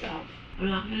 Yourself. I'm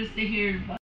not gonna sit here.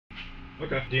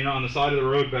 Okay. Dina, on the side of the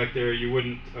road back there, you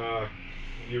wouldn't,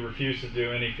 you refuse to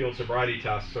do any field sobriety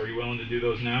tests. Are you willing to do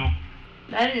those now?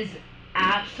 That is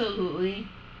absolutely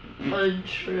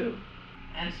untrue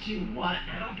as to what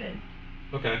happened.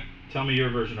 Okay. Tell me your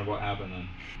version of what happened then.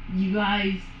 You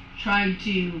guys tried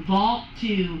to vault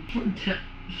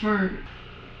for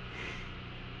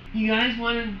you guys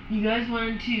wanted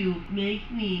to make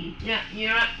me. Yeah,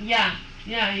 you're right.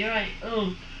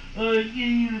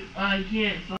 I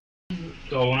can't.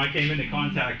 So when I came into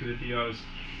contact with you, I was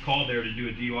called there to do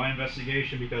a DUI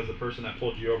investigation because the person that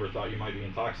pulled you over thought you might be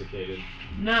intoxicated.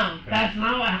 No, that's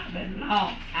not what happened at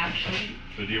all, actually.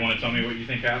 So do you want to tell me what you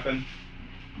think happened?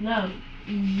 No,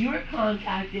 you were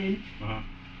contacted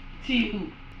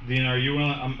to... Dina, are you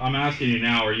willing? I'm asking you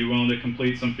now. Are you willing to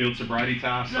complete some field sobriety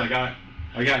tasks? No.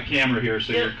 I got camera here,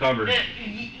 so you're covered.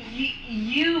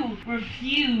 You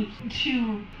refuse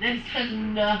to. This has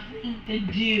nothing to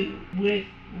do with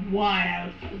why I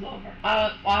was pulled over.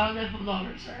 Why was I pulled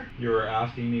over, sir? You were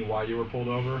asking me why you were pulled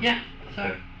over? Yeah,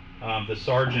 sir. Okay. The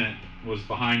sergeant was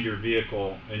behind your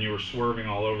vehicle, and you were swerving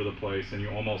all over the place, and you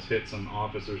almost hit some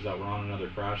officers that were on another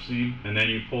crash scene. And then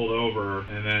you pulled over,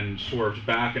 and then swerved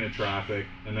back into traffic.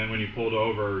 And then when you pulled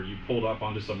over, you pulled up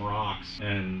onto some rocks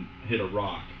and hit a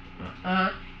rock.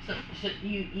 So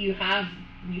you have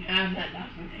that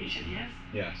documentation, yes?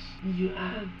 Yes. You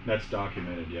have. That's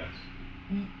documented, yes.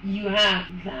 You have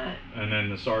that. And then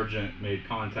the sergeant made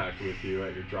contact with you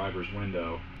at your driver's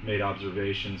window, made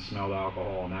observations, smelled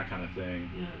alcohol and that kind of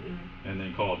thing, and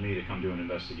then called me to come do an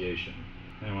investigation.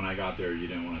 And when I got there, you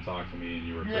didn't want to talk to me, and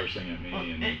you were cursing at me.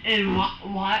 And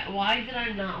why did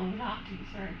I not want to talk to you,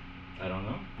 sir? I don't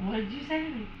know. What did you say to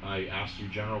me? I asked you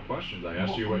general questions. I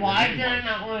asked you what why your name did I was.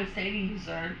 not want to say to you,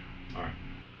 sir? All right.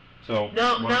 So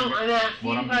I'm asking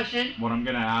you a question. What I'm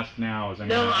going to ask now is I'm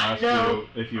going to ask you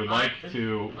if you'd like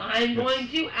to. I'm going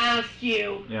to ask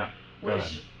you. Yeah.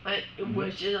 Which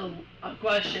is a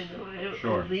question that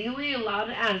I'm legally allowed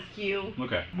to ask you.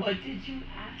 Okay. What did you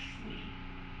ask me?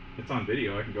 It's on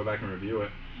video. I can go back and review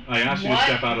it. I asked you to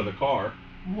step out of the car.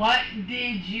 What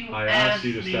did you ask me? I asked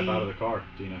you to step out of the car,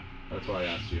 Dina. That's why I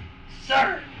asked you.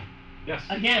 Sir. Yes.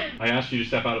 Again. I asked you to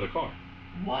step out of the car.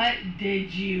 What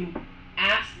did you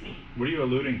ask me? What are you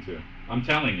alluding to? I'm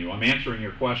telling you. I'm answering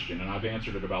your question, and I've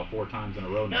answered it about 4 times in a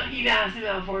row now. No, you've asked me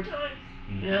about 4 times.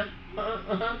 Mm-hmm. Yeah.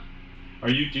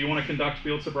 Do you want to conduct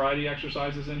field sobriety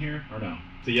exercises in here, or no?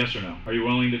 It's a yes or no. Are you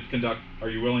willing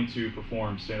to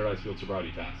perform standardized field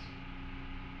sobriety tests?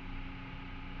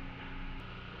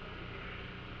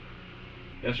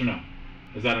 Yes or no?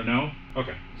 Is that a no?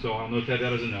 Okay, so I'll note that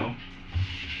as a no.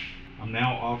 I'm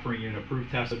now offering you an approved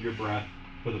test of your breath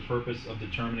for the purpose of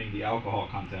determining the alcohol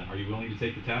content. Are you willing to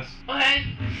take the test? Okay,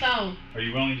 so. Are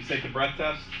you willing to take the breath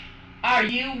test? Are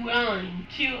you willing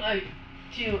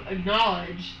to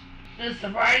acknowledge the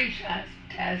sobriety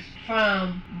test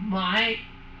from my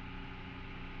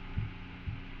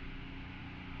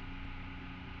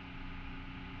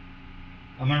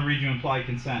I'm going to read you implied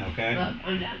consent, okay?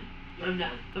 I'm done. I'm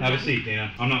done. Have a seat,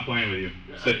 Dina. I'm not playing with you.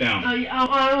 Sit down.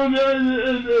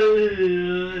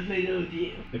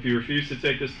 If you refuse to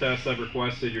take this test I've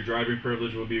requested, your driving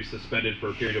privilege will be suspended for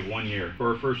a period of 1 year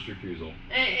for a first refusal.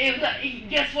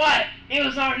 Guess what? It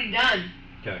was already done.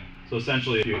 Okay. So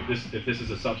essentially, if this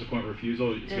is a subsequent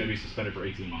refusal, it's going to be suspended for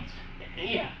 18 months.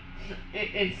 Yeah.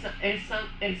 It's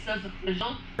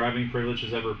official. Driving privilege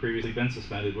has ever previously been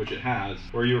suspended, which it has,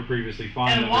 or you were previously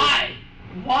fined. And why?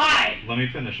 Why? Let me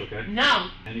finish, okay? No.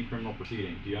 Any criminal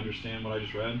proceeding. Do you understand what I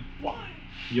just read? Why?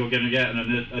 You're going to get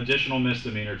an additional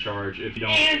misdemeanor charge if you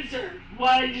don't... Answer.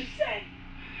 What did you say?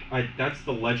 That's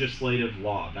the legislative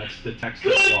law. That's the text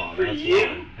of the law. That's you.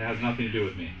 law. It has nothing to do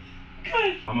with me.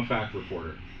 Good. I'm a fact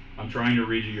reporter. I'm trying to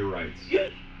read you your rights.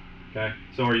 Good. Okay?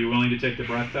 So are you willing to take the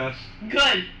breath test?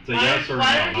 Good. It's a yes or no.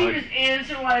 Why don't you just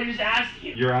answer what I just asked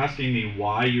you? You're asking me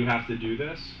why you have to do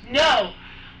this? No.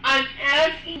 I'm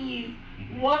asking you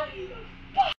why the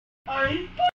fuck I'm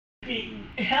being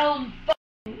held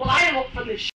liable for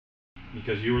this shit.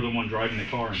 Because you were the one driving the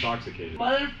car intoxicated.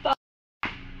 Motherfucker.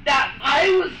 That I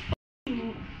was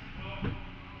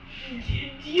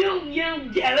you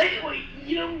don't get it? Wait,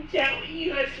 you don't get what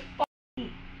you guys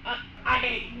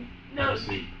fucking no.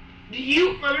 Do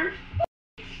you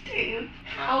understand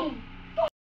how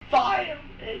vile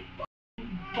and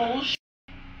bullshit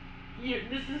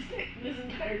this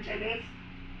entire time is?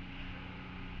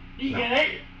 Do you get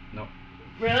it? No.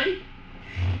 Really?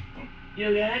 You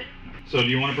don't get it? So do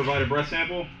you want to provide a breath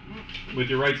sample? With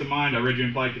your rights in mind, I read you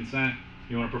implied consent.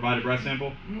 You want to provide a breath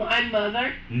sample? My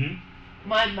mother? Mm-hmm.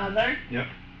 My mother? Yep.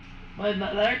 My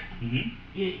mother? Mm-hmm.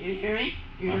 You hear me?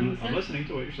 I'm listening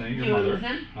to what you're saying. Your you mother.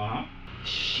 Listen? Uh-huh.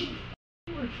 She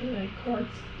works for the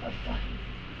courts of fucking...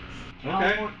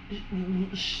 Okay.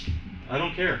 I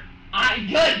don't care.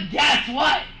 Good, guess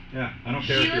what? Yeah, I don't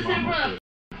care if your mom works for it.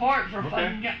 Court for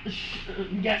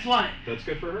fucking guess what? That's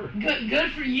good for her.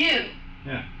 Good for you.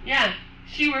 Yeah. Yeah.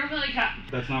 She worked for the cop.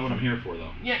 That's not what I'm here for,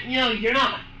 though. Yeah, you're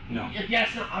not. No.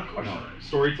 Yes, no, of course not.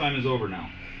 Story time is over now.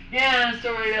 Yeah,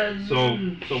 story is. So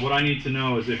what I need to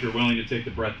know is if you're willing to take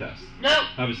the breath test. No.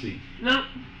 Have a seat. No.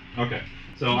 Okay.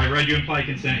 So I read you implied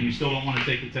consent. You still don't want to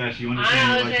take the test. You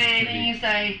understand? I don't understand anything you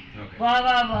say. Okay. Blah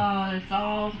blah blah.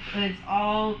 It's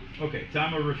all. Okay.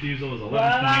 Time of refusal is 11:29.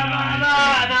 Blah blah blah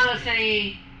blah. I'm not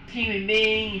saying human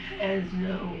being has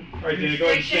no. All right, Dana, go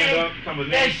ahead and stand up. Come with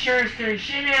me. This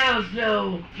jurisdiction has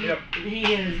no. Yep. He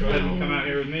has go no. ahead and come out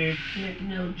here with me. He has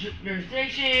no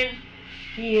jurisdiction.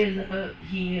 He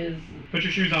is. Put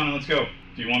your shoes on and let's go.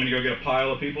 Do you want me to go get a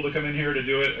pile of people to come in here to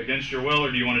do it against your will,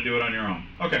 or do you want to do it on your own?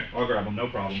 Okay, I'll grab them, no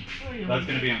problem. That's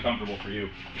going to be uncomfortable for you.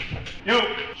 Yo!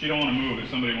 She don't want to move. If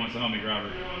somebody wants to help me grab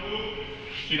her.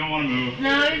 She don't want to move.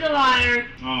 No, he's a liar.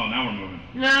 Oh, now we're moving.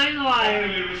 No, he's a liar.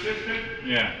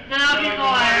 Yeah. No, he's a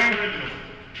liar.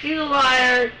 He's a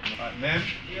liar. Ma'am?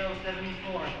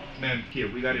 074. Ma'am, here,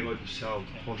 we got to go to cell,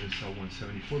 holding cell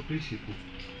 174. Please,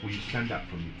 will you stand up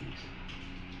for me, please?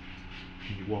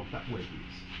 Can you walk that way,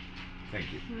 please? Thank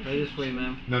you. Right this way,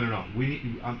 ma'am. No. We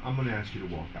need. I'm going to ask you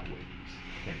to walk that way, please.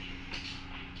 Thank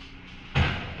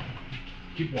you.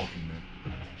 Keep walking, man.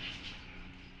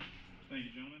 Thank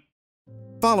you, gentlemen.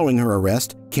 Following her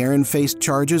arrest, Karen faced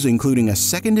charges including a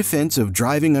second offense of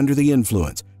driving under the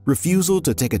influence, refusal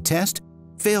to take a test,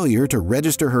 failure to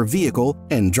register her vehicle,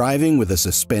 and driving with a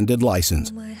suspended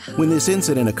license. When this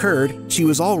incident occurred, she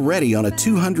was already on a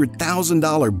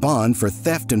 $200,000 bond for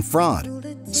theft and fraud.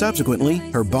 Subsequently,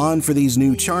 her bond for these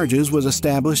new charges was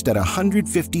established at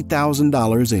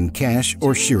 $150,000 in cash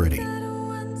or surety.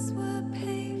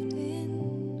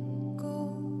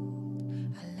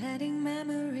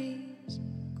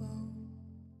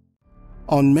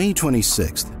 On May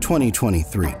 26,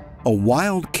 2023, a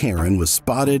wild Karen was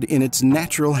spotted in its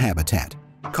natural habitat,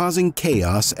 causing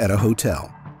chaos at a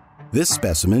hotel. This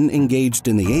specimen engaged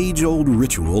in the age-old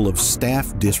ritual of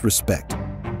staff disrespect,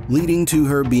 leading to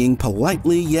her being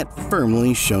politely yet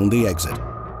firmly shown the exit.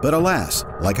 But alas,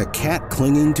 like a cat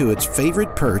clinging to its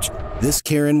favorite perch, this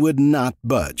Karen would not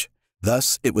budge.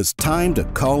 Thus, it was time to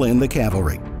call in the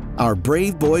cavalry, our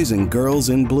brave boys and girls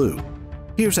in blue.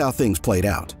 Here's how things played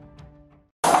out.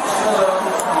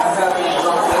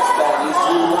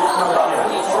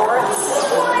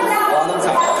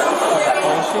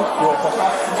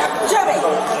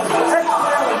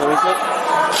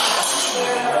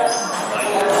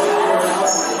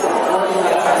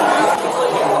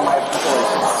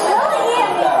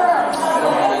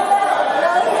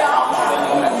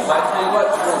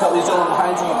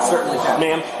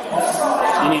 Ma'am,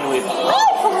 you need to leave. Hi,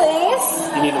 police!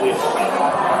 You need to leave.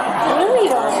 What are we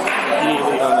doing? You need to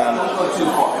leave.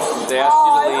 They asked you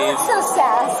to leave. That's so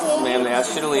sad.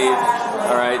 asked you to leave.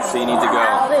 All right, so you need to go.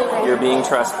 You're being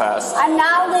trespassed. I'm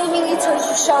not leaving until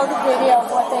you show the video of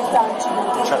what they've done to me.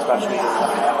 Trespassing.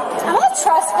 I'm not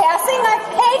trespassing. I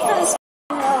paid for this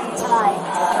room tonight.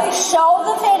 Show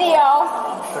the video.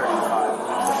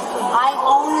 I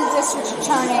own the district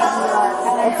attorney in New York,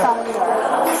 and I'm from New York.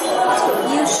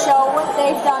 You show what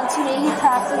they've done to me. He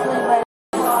practically raped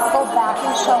me. Go back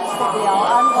and show the video.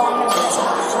 I'm going to the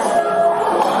district attorney.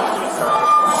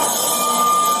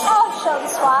 I'll show the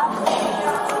SWAT.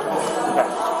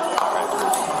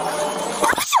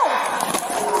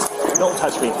 Don't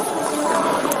touch me.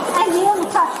 And you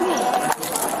don't touch me.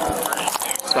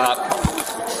 Stop.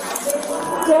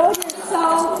 Dude, you're so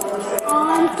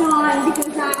on time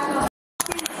because I have a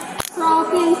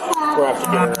broken cat. We're after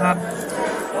dinner.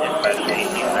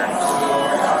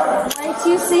 Wait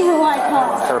till you see who I call.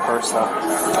 Her purse, though.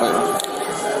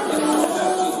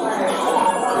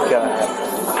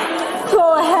 Go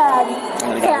ahead.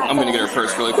 I'm gonna get her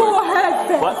purse really quick. Go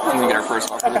ahead, What? I'm gonna get her purse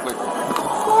off really quick. Go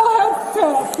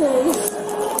ahead, face.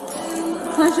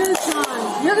 Pleasure is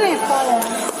gone. You're gonna get fired.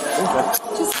 Okay.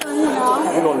 Just so you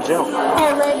know. You're going to jail. Hey,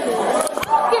 right here.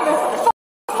 Give a f***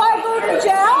 if I go to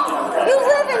jail. You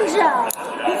live in jail.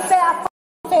 You fat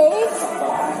face.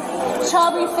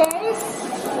 Chubby face.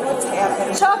 What's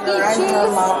happening? Chuck E. Cheese.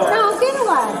 No, get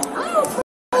away. I don't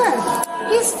care.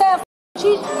 He's fat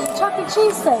Chuck E.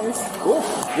 Cheese face. Cool.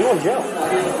 You're in jail.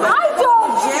 I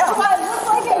don't care. Do I look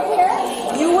like I care?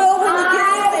 You will when you get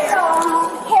in there. I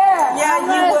don't care. Yeah, I'm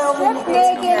you will when you strip get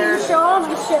in naked and there. show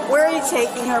them shit. Where are you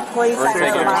taking her, please? We're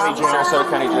taking her to Sarasota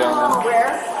County Jail now.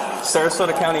 Where?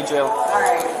 Sarasota County Jail. All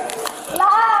right. La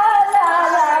la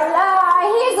la la.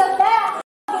 He's a fat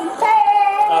f***ing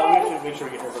face. We have to make sure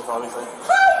we get her before obviously.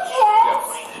 Hi, kids.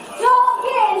 Don't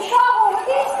get in trouble with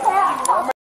these fat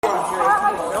f***ing.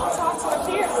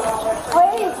 Wait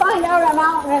till you find out I'm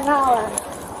out in an hour.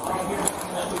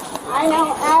 I know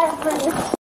every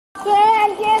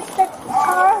can't get the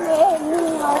car made me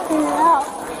working out.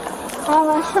 I'm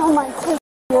gonna show my kids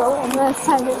you and then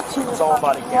send it to you. It's all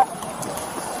body cam.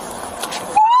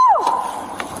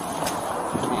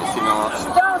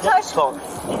 Don't touch me.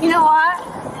 You know what?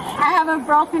 I have a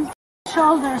broken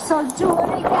shoulder, so do it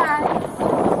again.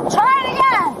 Try it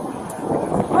again.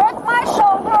 Break my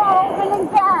shoulder open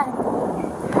again.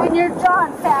 And you're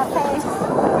done, fat face.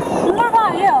 What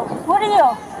about you? What are you?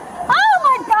 Oh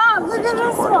my God! Look at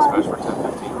this one.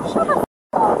 Shut the f***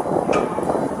 up.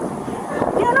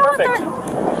 You know what they're?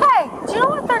 Hey, do you know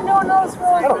what they're doing to those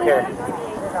boys? I don't care.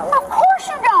 Of course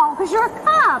you don't, because you're a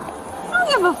cop. I don't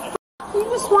give a f***. You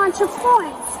just want your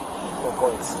points. What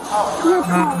points? Your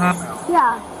points.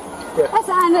 Yeah. That's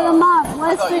the end of the month.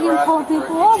 Let's freaking pull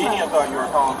people over. I thought you were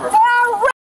calling for.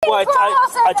 Well,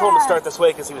 I told him to start this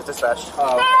way because he was dispatched. There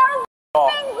are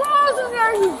f***ing girls in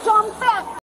there, you dumb fat.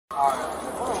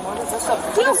 What is this?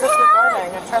 Do you care?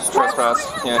 Trespass.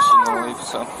 Yeah, she didn't leave,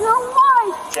 so. Your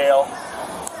wife. Jail.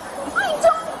 I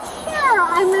don't care.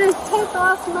 I'm going to take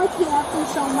off my cap and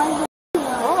show my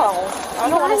video. Oh, I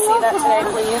don't want to see that today,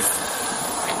 please.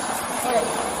 Here.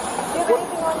 Do you have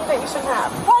anything on you that you shouldn't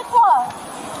have? Like what?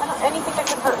 Anything that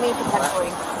could hurt me potentially.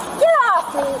 Get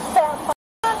off me, fat f***.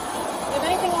 Do you have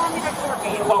anything on you that could hurt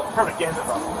me? Well, perfect. Get hands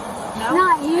up. No?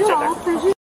 Not you, because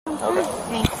you. Okay.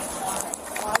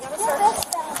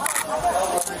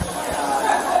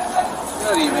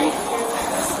 Good evening.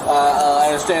 I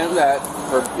understand that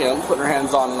for putting her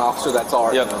hands on an officer, that's all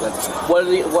right. Yep.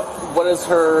 What is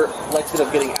her likelihood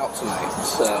of getting out tonight?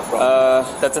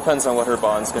 That depends on what her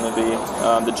bond's going to be.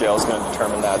 The jail's going to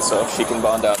determine that. So if she can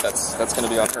bond out, that's going to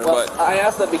be on her. Well, but I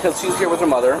asked that because she's here with her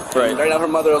mother. Right. Right now, her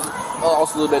mother is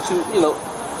also a little bit.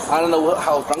 I don't know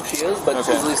how drunk she is, but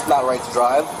she's at least not right to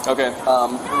drive. Okay.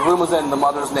 The room was in the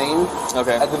mother's name.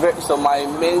 Okay. So my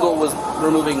main goal was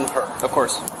removing her. Of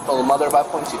course. So the mother, by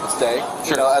point, she could stay.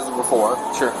 Sure. As before.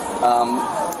 Sure.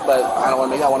 But I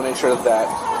want to make sure that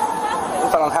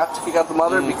if I don't have to kick out the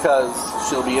mother because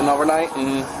she'll be in overnight,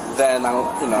 then I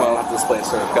don't have to displace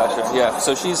her. Gotcha. Yeah.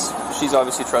 So she's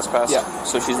obviously trespassed. Yeah.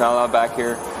 So she's not allowed back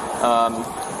here.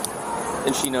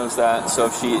 And she knows that, so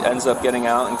if she ends up getting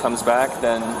out and comes back,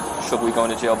 then she'll be going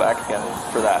to jail back again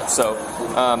for that. So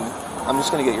I'm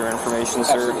just going to get your information,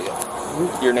 sir.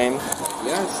 Absolutely. Your name?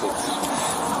 Yes.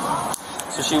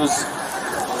 So she was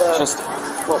just...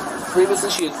 Well,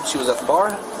 previously she was at the bar,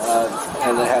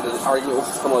 and they had an argument with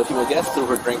some other female guests, threw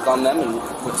her drink on them, and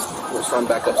was thrown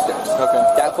back upstairs. Okay.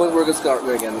 At that point, we're just going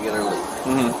to get her leave.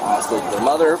 Spoke to her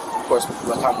mother. Of course,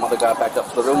 by the time mother got back up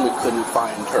to the room, we couldn't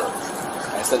find her.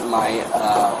 I sent my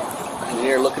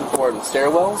engineer looking for her in the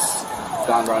stairwells.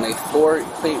 Found her on 8th floor.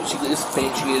 She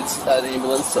needs an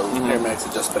ambulance, so paramedics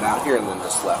had just been out here and then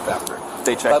just left after.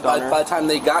 They checked on her? By the time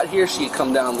they got here, she had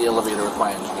come down the elevator with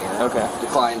my engineer. Okay.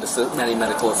 Declined any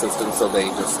medical assistance, so they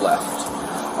just left.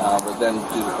 But then,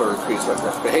 due to her increased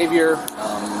reckless behavior,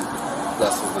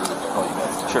 that's what we need to call you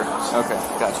guys. Sure. Okay.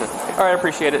 Gotcha. All right. I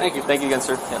appreciate it. Thank you. Thank you again,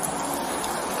 sir. Yeah.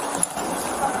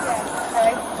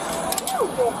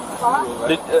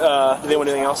 Did they want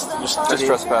anything else? Just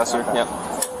trespasser. Yeah.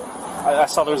 I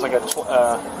saw there was like a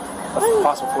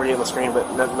possible 48 on the screen, but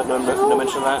no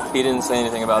mention of that. He didn't say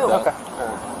anything about that. Okay.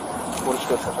 We'll just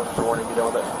go for warning. Be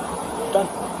done with it. Done.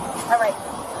 All right.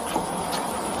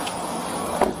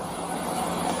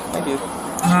 Thank you.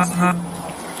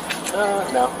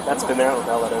 No, that's been there. I don't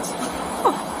know what that is.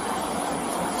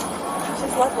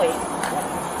 She's lovely.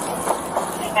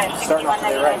 Starting off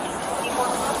today, right?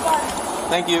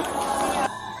 Thank you.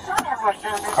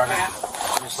 Carter,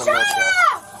 just let me know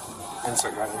and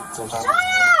start driving at the same time.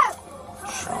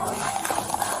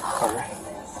 Carter.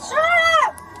 Shut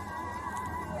up!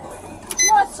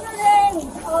 What's your name,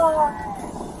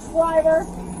 driver?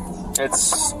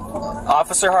 It's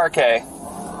Officer Harkey. Hey,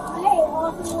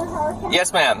 Officer Harkey.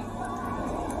 Yes, ma'am.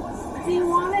 Do you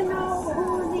want to know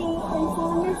who the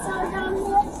informants are down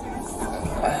here?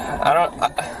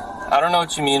 I don't know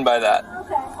what you mean by that.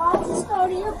 Okay, I'll just go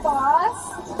to your boss.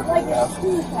 Like,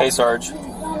 Hey, Sarge. Hey,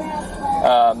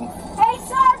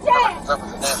 Sergeant!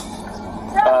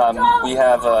 We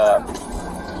have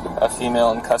a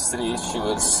female in custody. She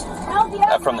was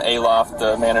from the A-loft.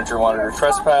 The manager wanted her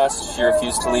trespassed. She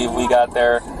refused to leave. We got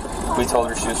there. We told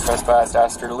her she was trespassed,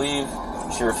 asked her to leave.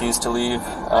 She refused to leave.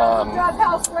 And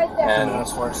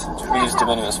we used de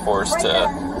minimis force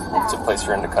to place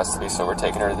her into custody, so we're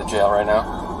taking her to the jail right now.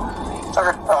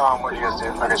 Okay, what do you guys do?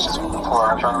 I guess just pull her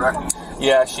arms around her neck?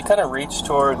 Yeah, she kind of reached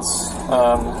towards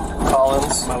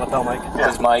Collins. My lapel mic.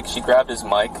 His mic. She grabbed his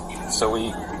mic, so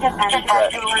we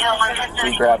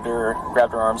grabbed her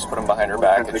arms, put them behind her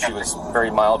back, and she was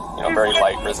very mild, very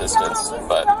light resistance.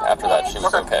 But after that, she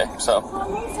was okay. So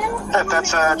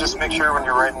that's just make sure when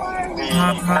you're writing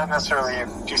not necessarily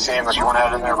if you see him, but you want to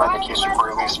have in there write the case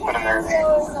report, at least put in there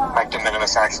the de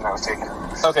minimis action that was taken.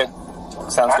 Okay,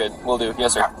 sounds good. We'll do.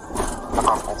 Yes, sir.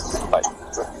 Bye.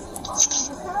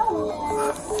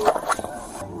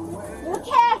 You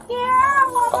can't hear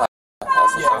her?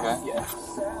 Okay. Yeah.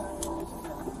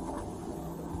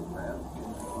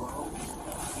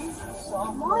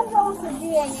 I'm going for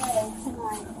DNA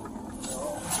tonight.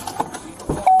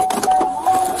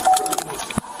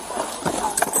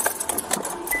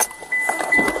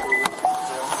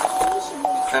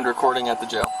 And recording at the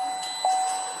jail.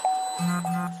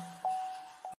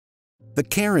 The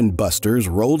Karen Busters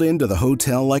rolled into the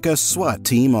hotel like a SWAT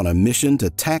team on a mission to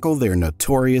tackle their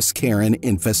notorious Karen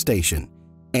infestation.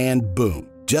 And boom,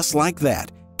 just like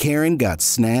that, Karen got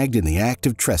snagged in the act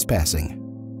of trespassing.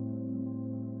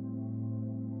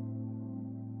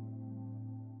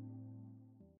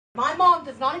 My mom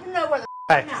does not even know where the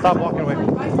Hey, stop walking away.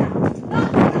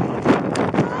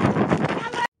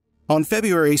 On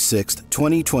February 6,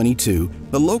 2022,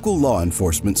 the local law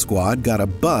enforcement squad got a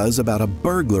buzz about a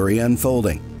burglary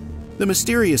unfolding. The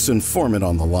mysterious informant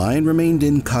on the line remained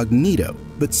incognito,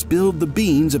 but spilled the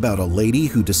beans about a lady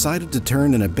who decided to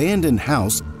turn an abandoned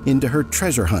house into her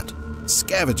treasure hunt,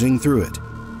 scavenging through it.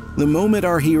 The moment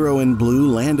our hero in blue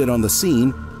landed on the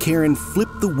scene, Karen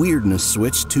flipped the weirdness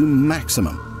switch to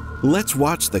maximum. Let's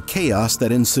watch the chaos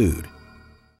that ensued.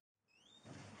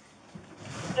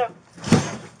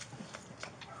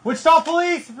 Wichita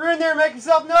Police, if you're in there, make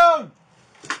yourself known.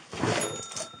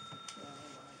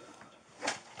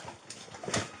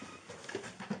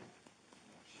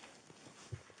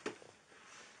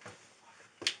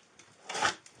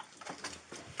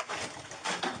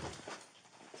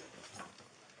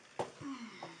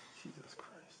 Jesus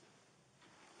Christ.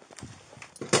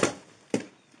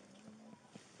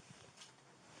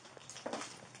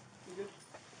 You good?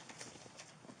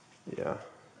 Yeah.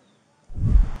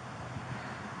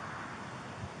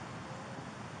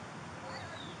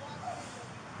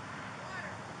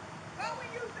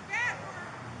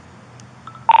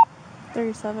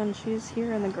 She's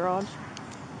here in the garage.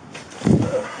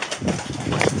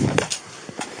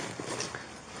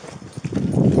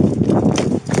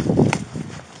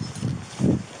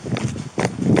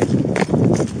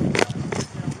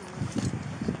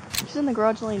 She's in the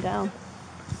garage laying down.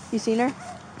 You seen her?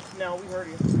 No, we heard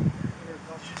you.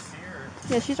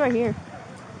 Yeah, she's right here.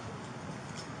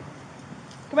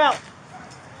 Come out.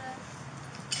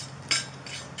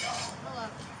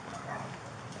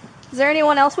 Is there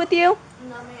anyone else with you?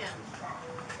 No, man.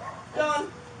 Dylan.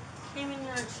 Came in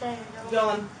your chain.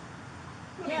 Dylan.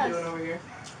 What are Yes. you doing over here?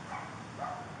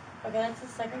 Okay, that's the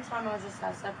second time I was just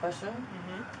asked that question.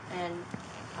 And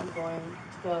I'm going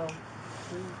to go.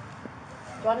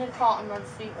 Do I need to call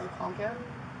emergency or calm care?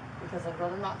 Because I'd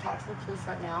rather not talk to the police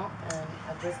right now, and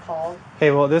I just called.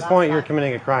 Okay, well, at this point, you're night.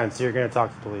 committing a crime, so you're going to talk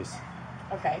to the police.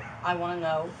 Okay, I want to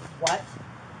know what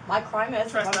my crime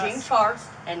is, if I'm being charged,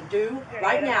 and do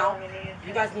right now.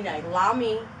 You guys need to allow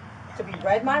me to be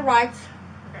read my rights.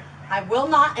 I will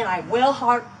not, and I will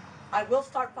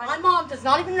start fighting. My mom does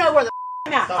not even know where the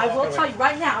I'm at. I will tell you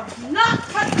right now. Do not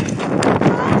touch me.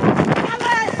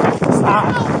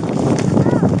 Stop.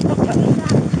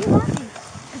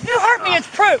 If you hurt me, it's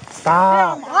proof.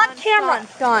 Stop. On camera.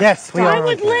 Don. Yes, we are. I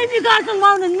would leave you guys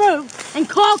alone and move and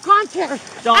call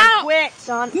contact. Don, quit.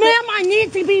 Don, ma'am, I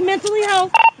need to be mentally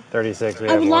health. 36.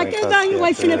 I would like an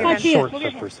evaluation if I can.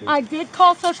 I did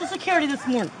call Social Security this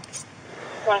morning.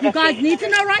 You guys need to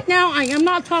know right now, I am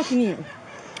not talking to you.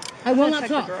 I will not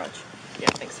talk.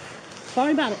 Yeah, thanks.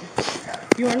 Sorry about it.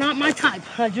 You are not my type.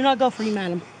 I do not go for you,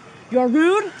 madam. You're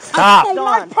rude. Stop. I paid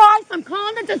my price. I'm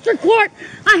calling the district court.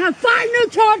 I have 5 new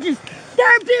charges.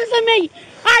 They're abusing me.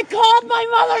 I called my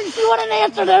mother and she wouldn't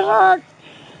answer this hurt.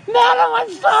 Madam, I'm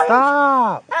sorry.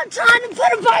 Stop. I'm trying to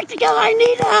put a bike together. I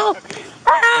need help.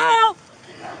 Help.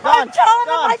 I'm telling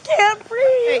them I can't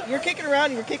breathe. Hey, you're kicking around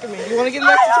and you're kicking me. You want to get an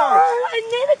extra charge? I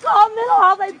need to call mental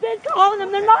health. I've been calling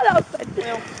them. They're not open.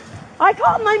 I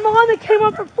called my mom that came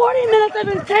up for 40 minutes. I've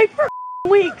been taped for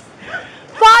weeks.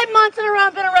 5 months in a row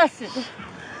I've been arrested.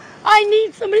 I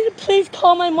need somebody to please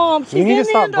call my mom. She's you need to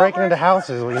stop Andover. breaking into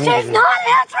houses. What you need to She's do. not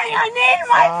answering. I need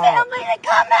my family to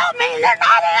come help me. They're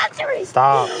not answering.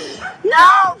 Stop.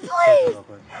 No, please.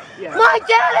 My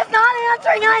dad is not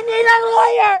answering. I need a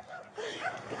lawyer.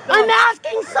 I'm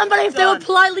asking somebody if they would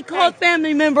politely call a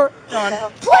family member.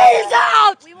 Please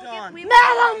help.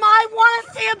 Madam, I want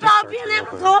to see about being able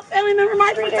to call a family member.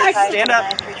 My protection. Stand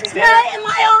up. In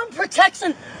my own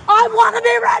protection. I want to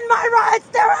be read my rights.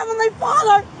 Dear Heavenly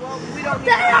Father.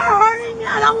 They are hurting me.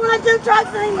 I don't want to do drugs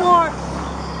anymore.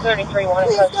 33-1.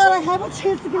 Please, God, I have a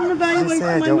chance to get an evaluation.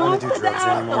 I don't want to do drugs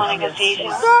anymore.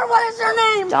 Sir, what is your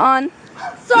name? Don.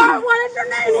 Sir, what is your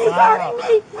name? He's hurting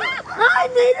me. I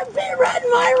need to be read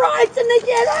my rights and to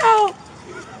get out.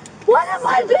 What am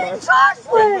I being charged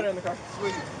with?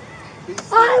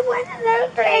 I went in there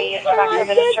and thanked her. I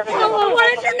did tell her, what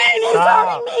is your name? He's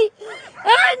hurting me.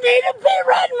 I need to be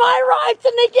read my rights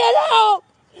and to get out.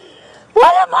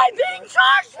 What am I being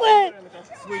charged with?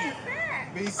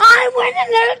 I went in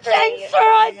there and thanked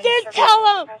her. I did tell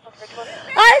him.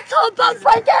 I told both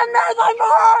my dad and I'm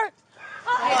hurt.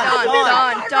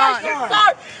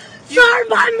 Don. Sir,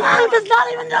 my mom does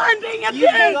not even know I'm being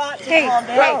abused. Hey,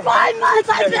 for 5 months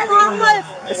I've been homeless.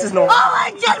 This is normal. All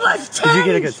I did was change. Did you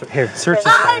get a good... Here, search this.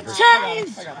 I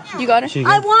changed. You got it?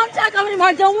 I won't take them anymore.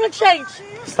 I don't want to change.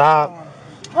 Stop.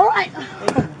 All right.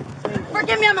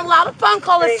 Forgive me, I'm allowed a phone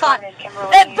call this time.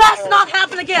 It best not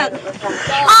happen again.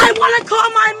 I want to call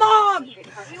my mom. You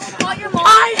will call your mom.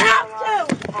 I have to.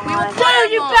 Do,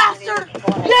 you bastard.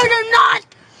 You do not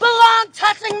belong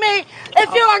touching me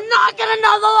if you are not going to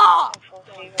know the law.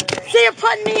 See, you're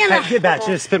putting me in a... Hey, get back.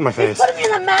 Just spit in my face. He put me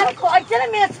in a medical... I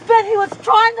didn't mean to spit. He was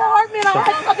trying to hurt me and I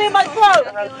had something in my throat.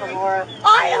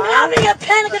 I am having a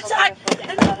panic attack.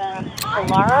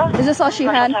 Is this all she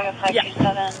had?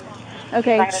 Yeah.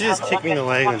 Okay. She just kicked me in the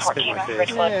leg and spit in my face.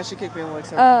 Yeah, she kicked me in the leg.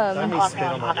 Let me spit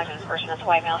on my...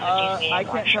 I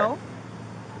can't tell.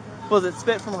 Was it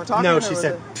spit from her talking? No, she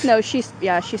said... No, she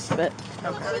spit.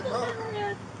 Okay.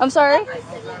 I'm sorry?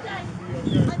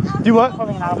 Do what?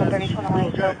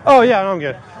 Oh, yeah, no, I'm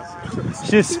good.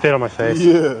 She just spit on my face.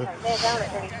 Yeah.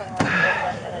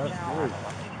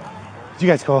 Did you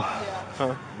guys call?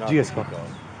 Huh? Did you guys call? Okay.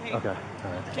 All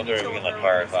right. We'll do everything like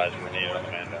fire advisory when needed on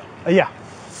the man down. Yeah.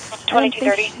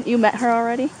 2230. You met her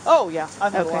already? Oh, yeah.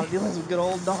 I've had a lot of dealings with good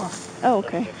old Dawn. Oh,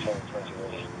 okay.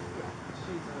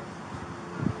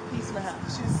 Piece and a half.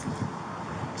 She's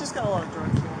just got a lot of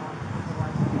drugs going on.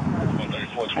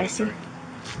 I see.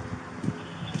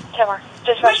 Timmer.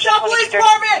 Push up, police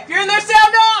department! You're in there,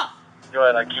 sound off! Go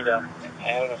ahead, I keyed up.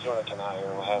 I don't know if you want to tonight here.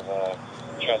 We'll have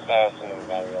trespass and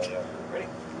battery on you. Ready?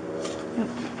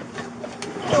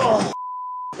 Oh.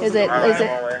 Is it?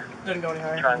 Didn't go any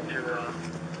higher. Trying to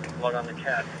log on the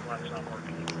cat when it's not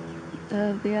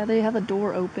working. Yeah, they have a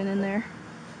door open in there.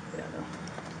 Yeah, I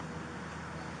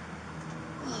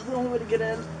know. The only way to get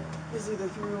in is either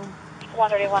through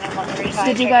 131 and 135.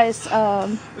 Did you guys,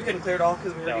 We couldn't clear it all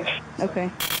because we were here. Okay.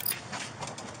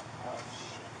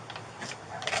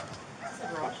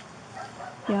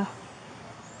 Yeah.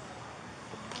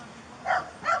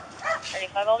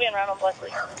 35, I'll be in round on Blackley.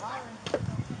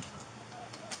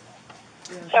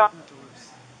 So.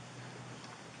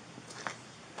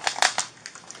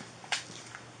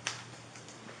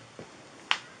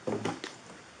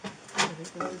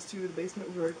 This to the basement.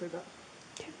 We've already cleared that.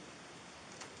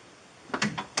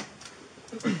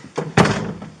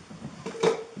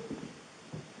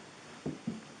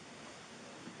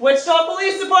 Wichita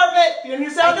Police Department, you hear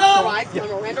sound up? Right, I'm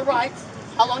Miranda Rights.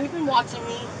 How long you been watching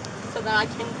me so that I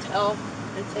can tell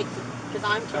and take, because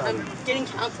I'm getting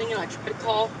counseling and I try to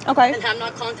call and have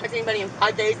not contacted anybody in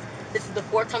 5 days. This is the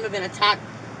 4th time I've been attacked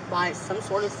by some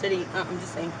sort of city, I'm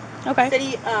just saying,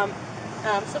 city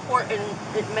support, and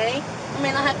it may or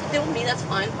may not have to deal with me, that's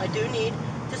fine. I do need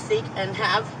to seek and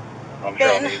have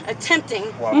been attempting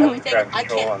everything I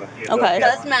can. It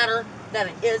does matter that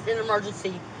it is an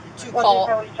emergency to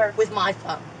call with my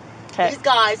phone. These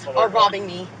guys are robbing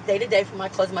me day to day for my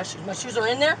clothes and my shoes. My shoes are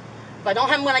in there. If I don't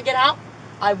have them when I get out,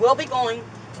 I will be going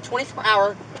to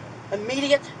 24-hour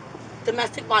immediate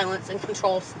domestic violence and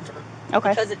control center.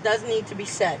 Because it does need to be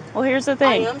said. Well, here's the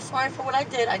thing. I am sorry for what I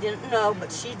did. I didn't know,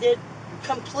 but she did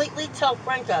completely tell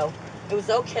Franco it was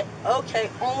okay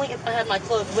only if I had my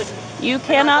clothes with me. You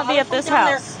cannot be at this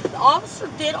house. The officer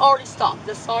did already stop.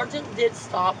 The sergeant did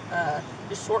stop,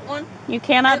 the short one. You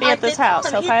cannot be at this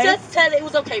house, okay? He just said it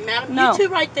was okay, madam. No. You two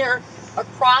right there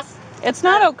across. It's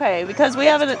not okay because we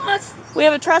have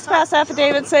a trespass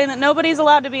affidavit saying that nobody's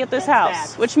allowed to be at this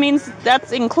house, which means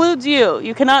that includes you.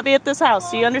 You cannot be at this house.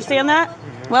 Do you understand that?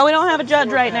 Well, we don't have a judge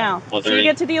right now, so you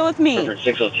get to deal with me.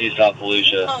 602 South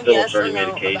Fallujah. Phillips already made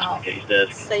a case on the case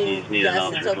desk. He's needed an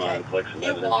officer to come out and collect some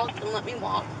evidence. You walked and let me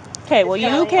walk. Okay, well,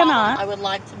 you cannot. I would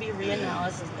like to be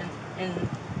reanalyzed and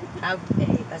have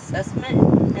a assessment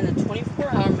and a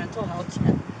 24-hour mental health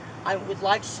check. I would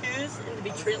like shoes and to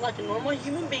be treated like a normal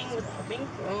human being without being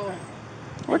thrown away.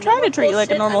 We're trying to treat you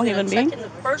like a normal human being. I'm in the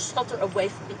first shelter away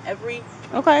from every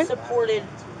supported,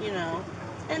 you know.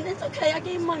 And it's okay. I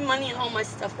gave my money and all my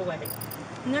stuff away.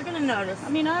 And they're going to notice. I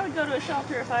mean, I would go to a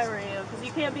shelter if I were you, because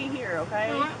you can't be here, okay?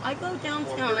 No, I go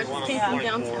downtown. I just came from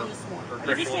downtown this morning.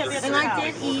 You just can't be at and this I house.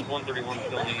 did eat.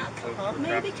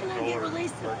 Maybe can I get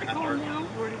released to calm down?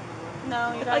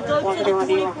 No, you if I go to the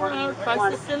 24-hour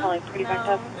crisis center?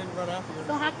 No.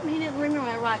 So how come he didn't ring me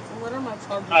my rights and what are my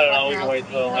charges? I don't know. We can wait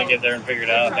till I get there and figure it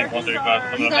out. I think 135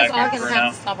 coming you up guys back are here going for to now.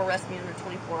 have to stop arresting me under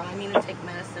 24. I need to take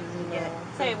medicine and get.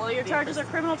 Okay, well, your charges are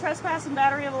criminal trespass and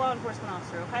battery of a law enforcement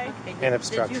officer, okay? And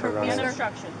obstruction. And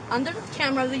obstruction. Under the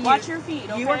camera, watch your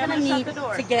feet, okay? You are going to need the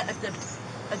door. to get a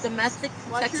domestic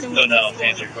protection. No, to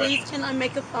answer your question. Please, can I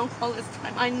make a phone call this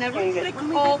time? I never get a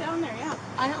call. Down there, yeah.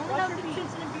 I only have the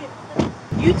kids in the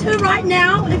You two right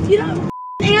now, if you don't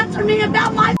answer me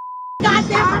about my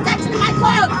goddamn protection of my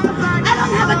clothes, I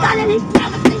don't have a gun any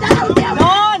damn thing that I don't give.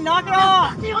 Dawn, knock it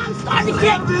off! I'm starting to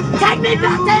get. Take me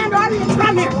back to Antarctica and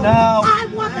from here. No. I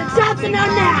want the job to know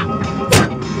now.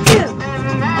 You.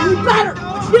 And you better.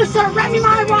 You surrender me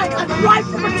my rights. I have a right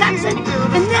for protection.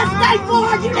 And this day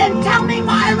forward, you didn't tell me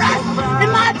my arrest and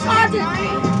my charges.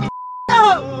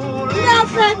 No. No,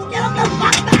 friends, get the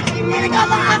fuck back. You need to go to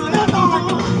the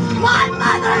hospital. My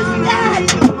mother's dead!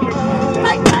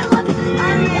 My grandmother's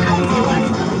dead!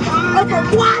 Over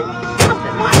what?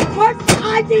 My personal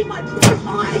ID, my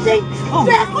personal ID!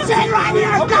 This shit right here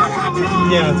is not happening!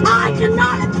 Yeah. I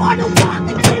cannot afford to walk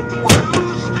and keep walking!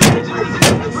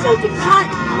 I'm shooting cut!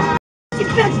 You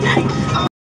bitch daddy!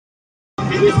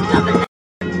 You stupid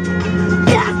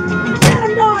yes! Get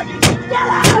him, Lord! Get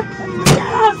him! Get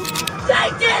him! They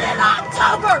did it in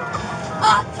October!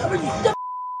 October, you stupid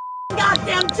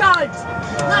goddamn judge!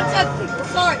 Not judge people,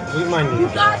 sorry. You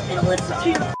guys need to listen to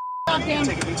your goddamn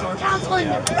counseling,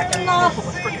 your freaking law.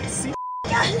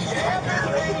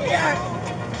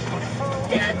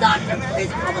 Get a doctor,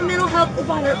 please call the mental health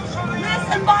provider.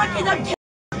 Listen, Marky, the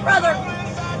brother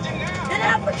in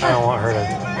Africa. I don't want her to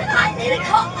and I need to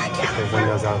call my take the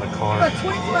windows out of the car. For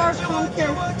 24-hour calm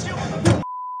care.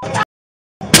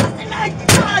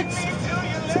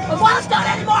 I won't start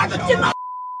anymore, but you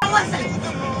listen.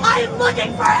 I am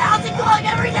looking for a housing, calling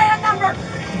every day a number,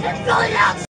 and filling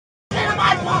out in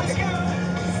my pocket.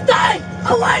 Stay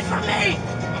away from me!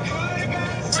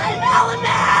 I'm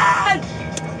Element!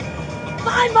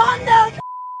 My mom knows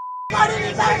I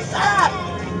didn't better shut up!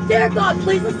 Dear God,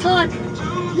 please, this time,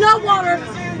 no water,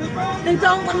 and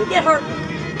don't let me get hurt.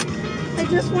 I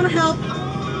just want to help.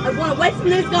 I want to wait from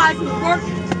these guys who work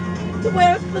the way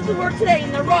I was supposed to work today,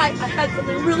 and they're right. I had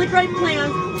something really great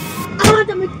planned.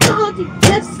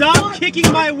 Stop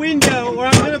kicking my window or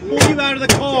I'm going to pull you out of the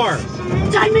car.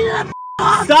 Take me to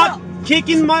the Stop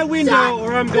kicking my window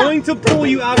or I'm going to pull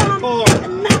you out of the car.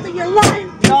 You're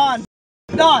lying. Dawn.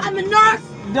 I'm a nurse.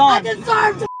 I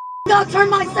deserve to go turn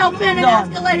myself in and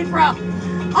escalated, bro.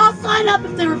 I'll sign up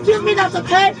if they refuse me, that's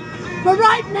okay. But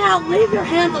right now, leave your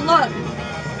hands alone.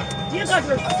 You guys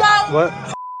are so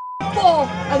full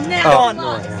of now. Done.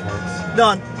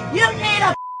 Done. You need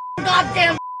a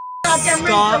goddamn reason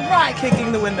Stop right.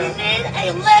 kicking the window. You need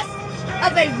a list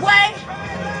of a way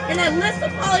and a list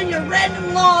of following your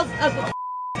random laws of the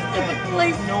stupid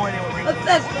police. No idea what of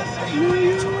this.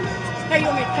 Hey, you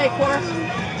want me to pay for it?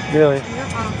 Really?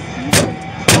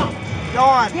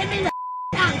 Dawn. Give me the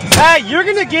Hey, you're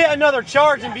gonna get another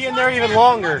charge and be in there even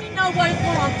longer. Let me know what is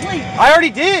going on, please. I already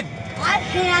did.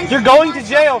 You're going to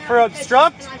jail for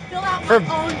obstruct, for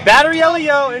battery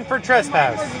LEO, and for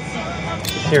trespass.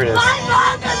 Here it is.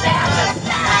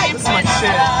 This is my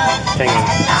shit. Dang it.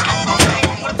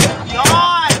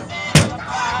 Dawn.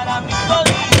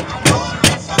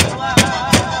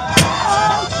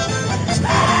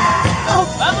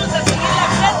 Vamos a seguir la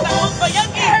fiesta junto a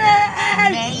Yankee.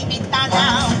 Me invitan a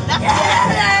una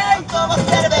fiesta como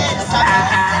cerveza.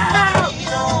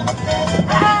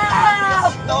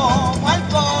 Tomo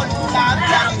alcohol,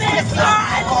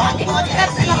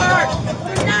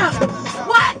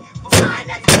 What?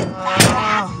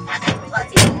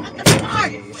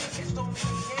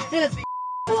 It's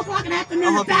 2 o'clock in the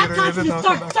afternoon. The back time to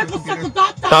start circle,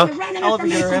 dot, dot, and random I'll be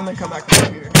information. and then come back to the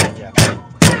computer.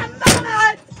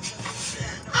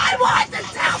 I want to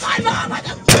tell my mom what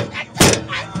the fuck I did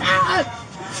myself.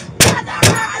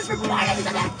 I'm reporting to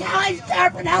the county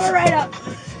sheriff and Alvarado.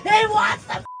 He wants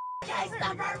the case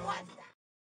number.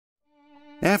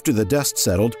 After the dust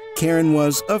settled, Karen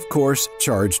was, of course,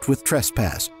 charged with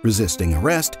trespass, resisting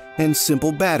arrest, and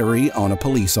simple battery on a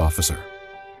police officer.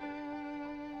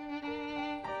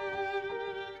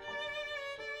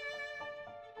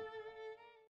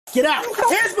 Get out!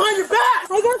 Hands behind your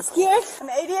back! I got scared. I'm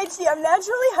ADHD. I'm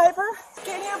naturally hyper.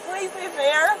 Can you please be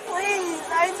fair? Please.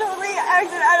 I totally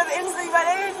acted out of instinct, but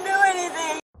I didn't do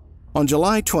anything. On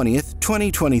July 20th,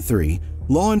 2023,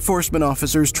 law enforcement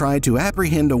officers tried to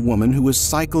apprehend a woman who was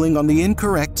cycling on the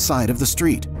incorrect side of the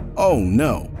street. Oh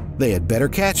no, they had better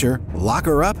catch her, lock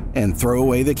her up, and throw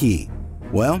away the key.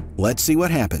 Well, let's see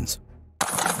what happens.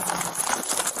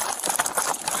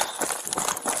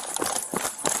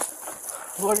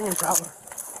 What are you problem?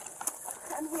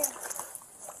 I'm here.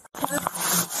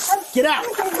 Get out!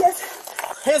 Yes.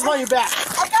 Hands behind your back!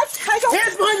 I got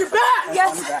Hands behind your back!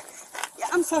 Yes. Yeah,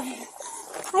 I'm sorry.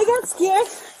 I got scared.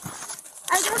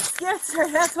 Sir.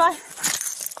 That's why.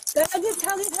 Then I did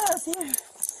tell you that I was here.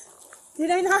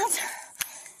 Did I not?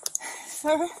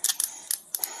 Sir,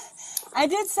 I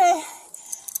did say,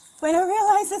 when I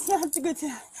realized it's not good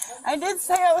to, I did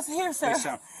say I was here, sir. Face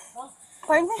down.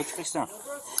 Pardon me? Put your face down.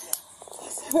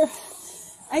 Sir,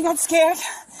 I got scared.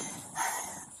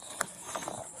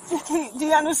 Do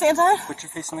you understand that? Put your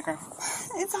face on the ground.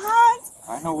 It's hot.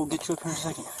 I know, we'll get you up in a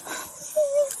second.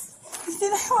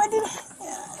 What did I?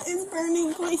 Yeah, it's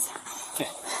burning, please. Okay.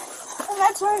 I'm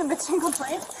not trying to bitch and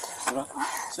complain. Sit up.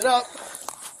 Sit up.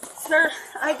 Sir,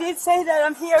 I did say that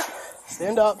I'm here.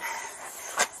 Stand up.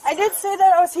 I did say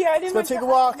that I was here. I didn't Let's go take a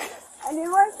walk. I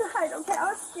didn't want to hide, okay? I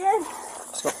was scared.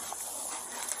 Let's go.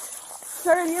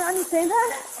 Sir, do you understand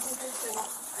that?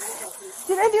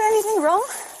 Did I do anything wrong?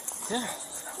 Yeah.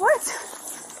 What?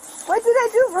 What did I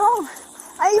do wrong?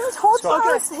 I even told you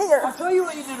I was here. I'll tell you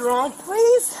what you did wrong.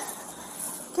 Please.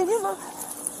 Can you look?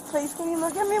 Please, can you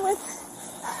look at me with...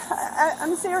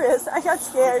 I'm serious. I got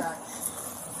scared.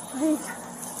 Please.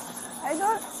 I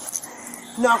don't...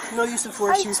 No use of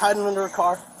force. She was hiding under a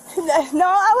car. No,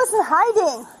 I wasn't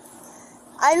hiding.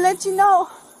 I let you know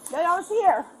that I was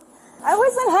here. I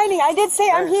wasn't hiding. I did say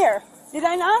I'm here. Did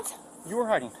I not? You were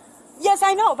hiding. Yes,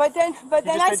 I know, but then You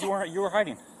just said you were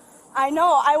hiding. I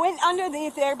know. I went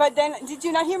underneath there, but then did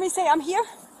you not hear me say I'm here?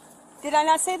 Did I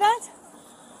not say that?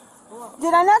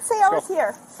 Did I not say I was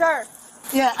here, sir?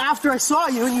 Yeah, after I saw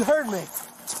you and you heard me.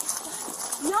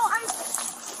 No,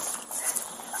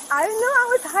 I knew I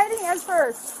was hiding at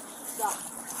first.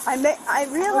 I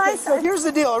realized. Okay, so here's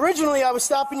the deal. Originally, I was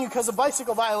stopping you because of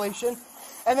bicycle violation,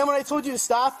 and then when I told you to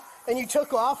stop, and you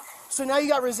took off, so now you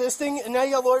got resisting, and now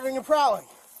you got loitering and prowling.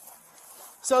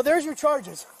 So there's your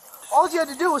charges. All you had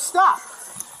to do was stop.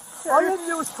 Sir. All you had to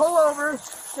do was pull over,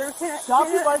 Sir, stop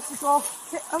your bicycle.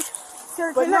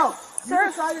 Sir, But no, sir,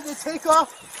 you decided to take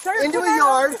off into can a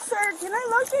yard. Sir, can I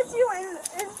look at you and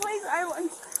please, I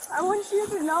want you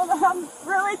to know that I'm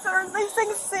really thoroughly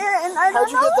sincere and I don't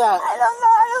How'd you get that? I don't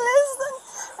know how to listen.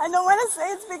 I don't want to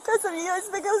say it's because of you. It's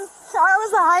because I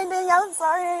was hiding. I'm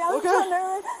sorry. I'm so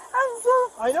nervous.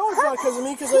 I know it's not because of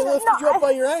me because I lifted you up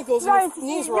by your ankles and your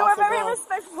knees were off the ground. You were very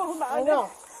respectful about it. I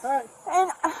know. All right. And,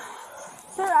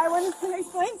 sir, I wanted to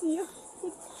explain to you.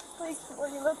 Please, will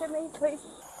you look at me? Please.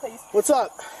 What's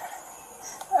up?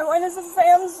 I wanted to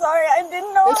say I'm sorry. I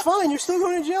didn't know. It's fine. You're still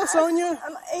going to jail, Sonia.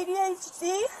 I'm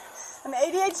ADHD. I'm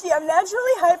ADHD. I'm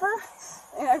naturally hyper,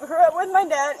 and I grew up with my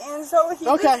dad, and so he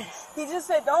just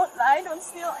said, don't lie, don't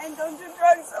steal, and don't do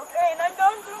drugs, okay? And I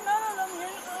don't do none of them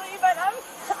usually, but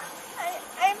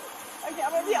okay,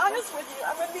 I'm gonna be honest with you.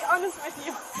 I'm gonna be honest with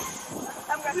you.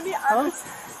 I'm gonna be honest.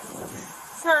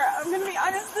 Sir, I'm gonna be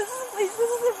honest. This is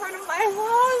in front of my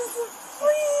house.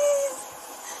 Please.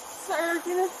 Sir,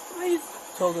 can I please?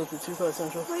 Told her to 25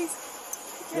 Central. Please.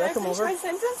 Can I come finish over? my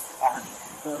sentence?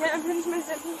 Can I finish my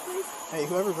sentence, please? Hey,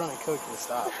 whoever's running coke can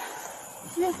stop.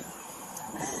 Yeah.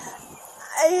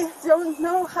 I don't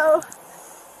know how.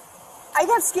 I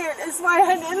got scared. That's why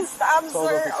I didn't stop,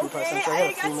 sir. Okay,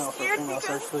 I got scared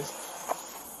because. Please.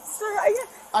 Sir,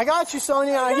 I got you,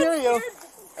 Sonia. I hear you.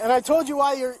 And I told you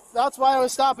why that's why I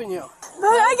was stopping you. But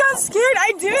I got scared.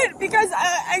 I did it because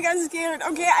I got scared.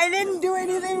 Okay, I didn't do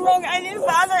anything wrong. I didn't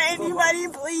bother anybody.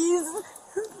 Please.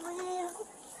 Please.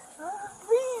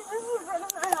 Please. This is in front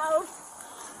of my house.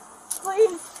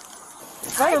 Please.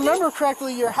 If I remember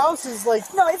correctly, your house is like...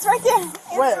 No, it's right there.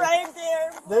 It's where? right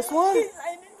there. This one?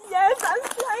 Yes, I'm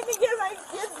trying to get my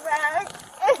kids back.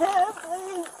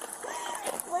 Please.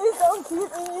 Please don't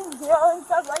keep me in jail and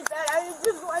stuff like that. I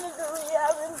just wanted to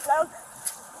rehab and stuff.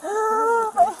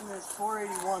 This is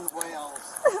 481 Wales.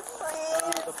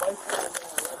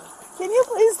 Can you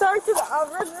please talk to the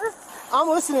officer? I'm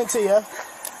listening to you.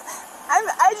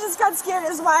 I just got scared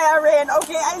is why I ran.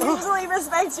 Okay, I usually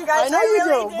respect you guys. I know you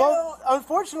really do. Well,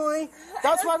 unfortunately,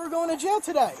 that's why we're going to jail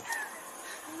today.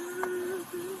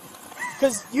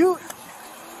 Because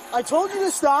I told you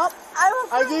to stop.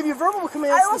 I gave you verbal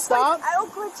commands to stop. I will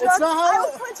quit trucks. I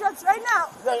will quit trucks right now.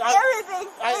 Everything.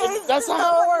 That's not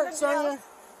how it works, Sonia.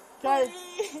 Okay.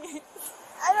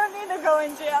 I don't need to go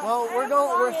in jail. Well,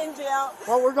 we're in jail.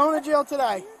 Well, we're going to jail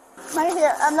today. My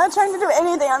hair. I'm not trying to do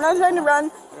anything. I'm not trying to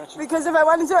run because if I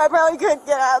wanted to, I probably could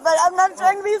get out. But I'm not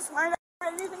trying to be smart or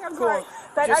anything. I'm sorry.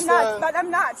 But I'm not. But I'm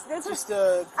not. I'm just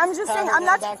saying. I'm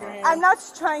not. I'm not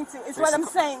trying to. It's what I'm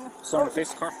saying. Someone to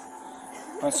face the car.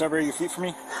 Want to separate your feet from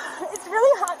me? It's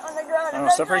really hot on the ground. I don't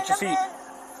know, separate your feet.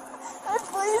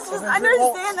 Please just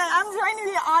understand that I'm trying to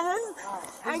be honest.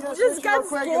 I just got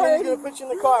scared. And then he's going to put you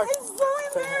in the car. It's so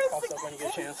embarrassing. When you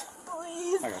get a chance.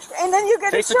 Please. I got you. And then you're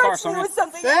going to charge me with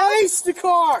something else. Face the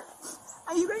car!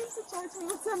 Are you going to charge me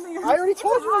with something else? I already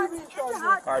told you you were going to charge me.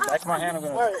 All right, back to my hand. I'm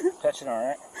going to touch it, all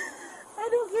right? I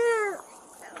don't care.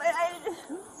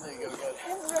 There you go, good.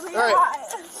 It's really all right.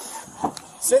 hot.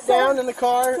 Sit down in the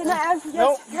car. Can I ask you?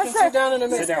 Nope, you yes, can sir. sit down in a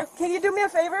minute. Sit down. Can you do me a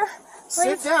favor? Please?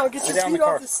 Sit down, get your feet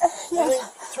off the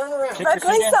Yes. Turn around. Kick your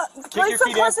feet in. Kick your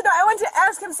feet in. I want to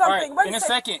ask him something. All right, in a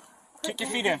second. Kick your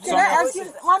feet in. Can I ask you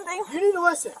one thing? You need to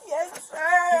listen. Yes, sir.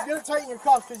 You're going to tighten your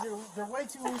cuffs because they're way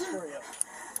too loose for you.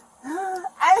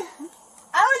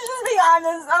 I was just being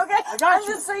honest, okay? I'm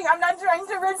just saying I'm not trying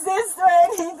to resist or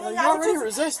anything. Well, you already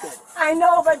resisted. I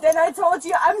know, but then I told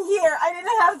you I'm here. I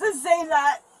didn't have to say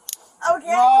that.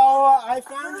 Okay? No, I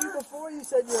found you before you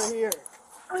said you were here.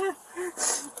 I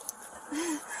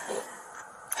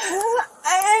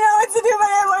didn't know what to do,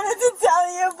 but I wanted to tell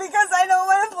you because I don't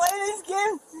want to play these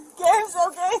games,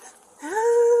 okay?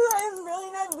 I'm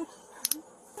really not...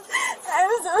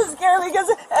 I'm so scared because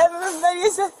everybody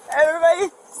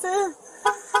said...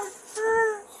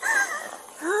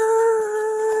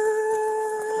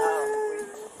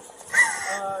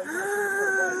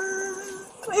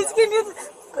 Please can you...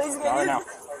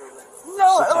 No,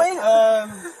 wait.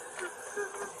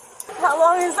 How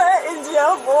long is that in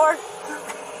jail for?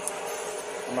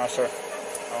 I'm not sure. I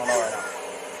don't know right now.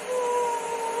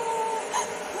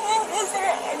 Is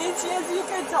there any chance you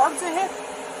could talk to him?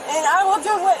 And I will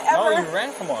do whatever. No, you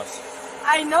ran from us.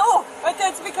 I know, but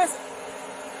that's because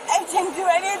I didn't do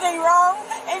anything wrong,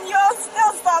 and you all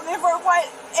still stop me for what?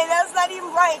 And that's not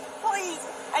even right. Please,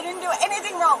 I didn't do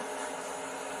anything wrong.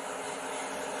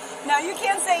 Now you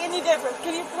can't say any different.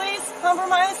 Can you please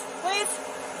compromise, please?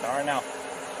 Not right now.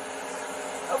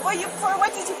 For what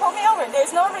did you pull me over?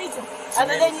 There's no reason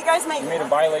other than you guys make. You made a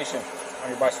violation on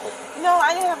your bicycle. No,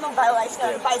 I didn't have no violation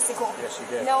on a bicycle. Yes, you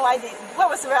did. No, I didn't. What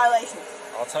was the violation?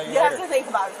 I'll tell you You later. have to think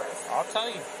about it first. I'll tell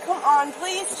you. Come on,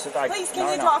 please. Please, can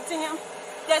you talk to him?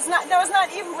 That was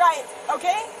not even right,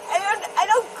 okay? I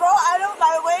don't go out of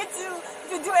my way to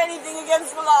do anything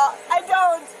against the law. I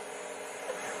don't.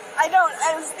 I don't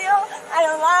steal, I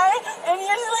don't lie, and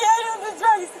usually I don't do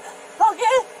drugs,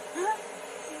 okay?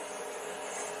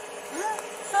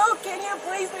 So can you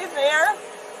please be fair?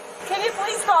 Can you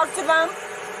please talk to them?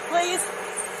 Please?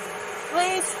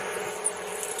 Please?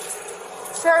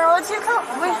 Sir, what'd you come?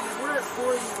 We're at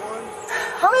 41.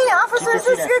 How many officers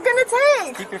is it gonna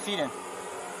take? Keep your feet in.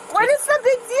 What is the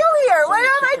big deal here? What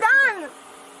have I done?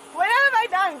 What have I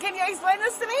done? Can you explain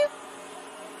this to me?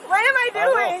 What am I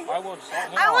doing? I will just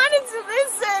let him I off. wanted to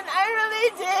listen. I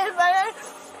really did, but I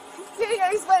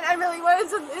can't explain. I really wanted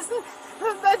to listen,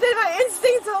 but then my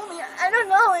instinct told me I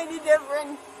don't know any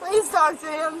different. Please talk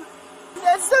to him.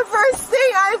 That's the first thing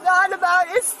I thought about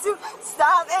is to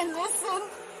stop and listen.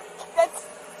 That's,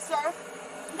 sir,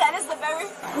 that is my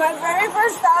very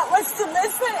first thought was to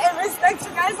listen and respect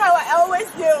you guys how I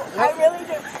always do. I really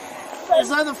do. It's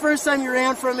not the first time you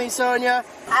ran from me, Sonia.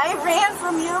 I ran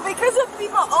from you because of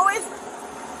people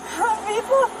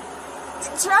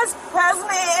trespass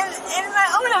me in my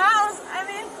own house. I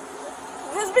mean,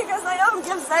 just because I don't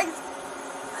give sex.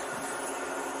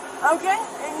 Okay?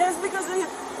 And just because the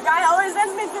guy always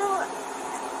sends me to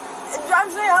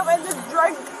drops me off at the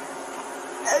drug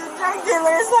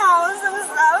dealer's house and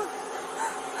stuff.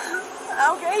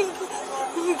 Okay?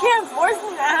 You can't force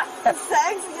me to have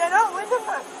sex, you know? What the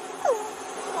fuck?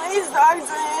 Please talk to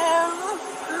him.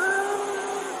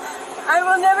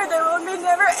 There will be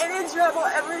never any trouble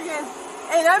ever again.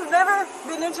 And I've never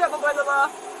been in trouble by the law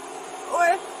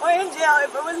or in jail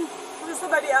if it was with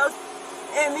somebody else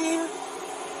and me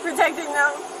protecting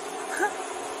them.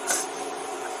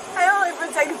 I only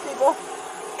protect people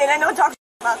and I don't talk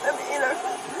about them either.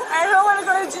 I don't want to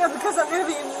go to jail because I'm going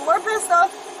to be more pissed off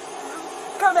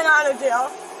coming out of jail.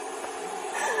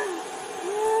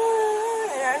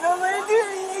 I don't want to do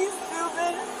anything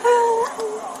stupid.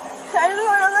 I just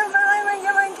want to live my life and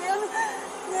get my kids.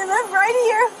 They live right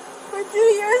here for 2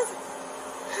 years.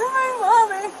 My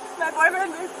mom and my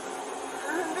boyfriend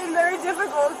have been very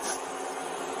difficult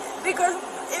because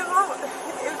if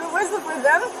it wasn't for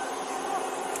them,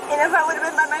 and if I would have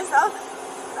been by myself,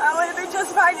 I would have been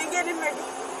just fine in getting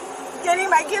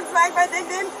my kids back, but they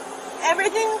did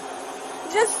everything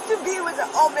just to be with the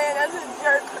old man as a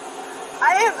jerk.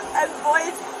 I have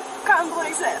avoid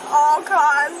conflicts at all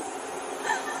costs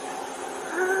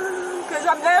because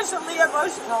I'm naturally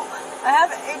emotional. I have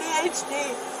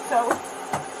ADHD, so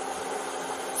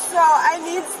I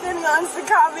need stimulants to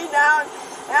calm me down.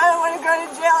 And I don't want to go to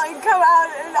jail and come out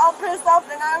and all pissed off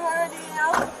and I'm already,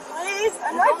 please,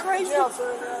 I'm not crazy.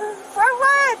 For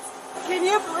what? Can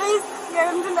you please get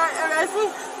him to not arrest me?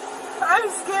 I'm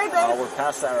scared that... we're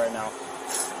past that right now.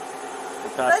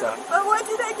 We're past that. But what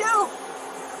did I do?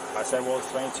 I said we'll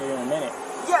explain it to you in a minute.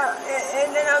 Yeah,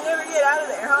 and then I'll never get out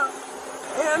of there, huh?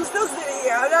 And I'm still sitting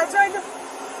here. I'm not trying to...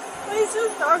 Please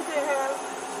just talk to him.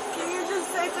 Can you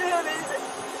just say to him,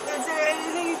 is there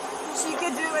anything she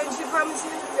could do, and she promised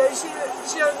you that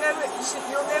you'll never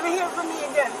hear from me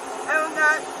again.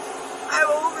 I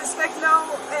will respect no,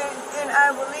 and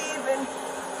I will leave, and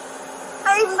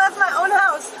I even left my own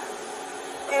house.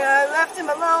 And I left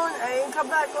him alone. I didn't come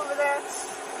back over there.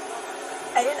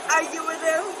 I didn't argue with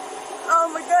him. Oh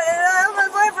my God, and my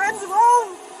boyfriend's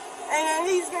home. And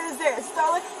he's gonna say it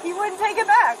stolen. He wouldn't take it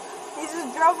back. He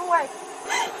just drove away.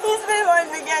 He's been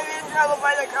wanting to get me in trouble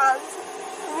by the cops.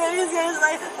 And then he's gonna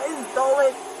say, I stole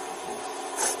it.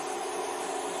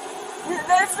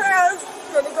 That's where I was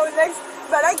gonna go next,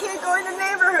 but I can't go in the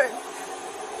neighborhood.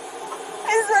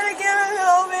 I just want to get him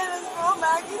home and his girl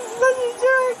back. He's such a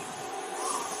jerk.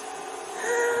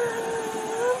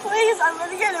 Please, I'm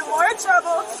gonna get in more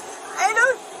trouble.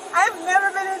 I've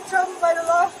never been in trouble by the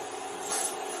law.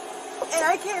 And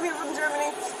I can't be from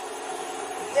Germany.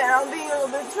 Yeah, I'm being a little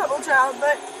bit of a trouble child,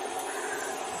 but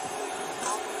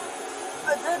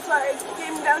that's why I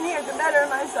came down here to better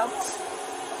myself.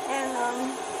 And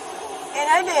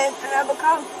I did, and I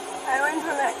went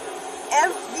from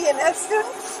being an F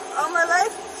student all my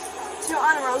life to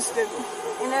honor roll student,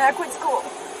 and then I quit school.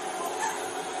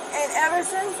 And ever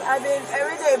since, I've been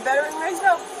every day bettering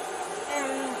myself,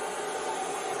 and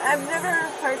I've never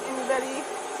hurt anybody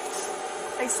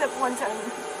except one time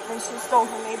when she stole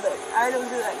from me, but I don't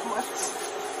do that anymore.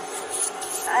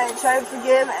 I try to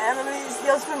forgive everybody who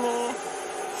steals from me.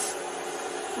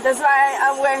 That's why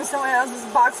I'm wearing someone else's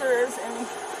boxers, and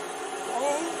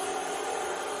please,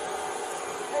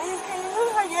 can you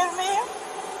forgive me?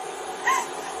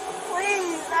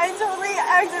 Please, I totally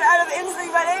acted out of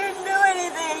instinct, but I didn't do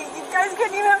anything. You guys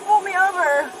couldn't even pull me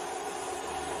over.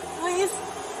 Please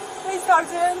talk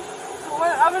to him. From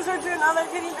one officer to another,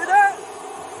 can you do that?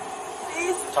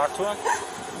 Please. Talk to him?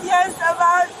 Yes,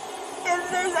 about if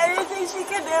there's anything she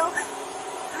can do.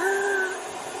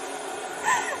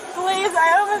 Please, I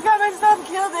almost got myself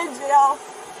killed in jail.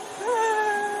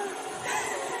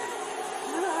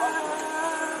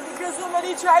 Because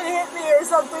somebody tried to hit me or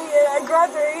something and I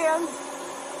grabbed their hand.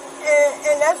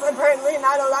 And that's apparently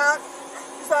not allowed.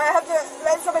 So I have to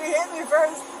let somebody hit me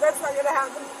first. That's not going to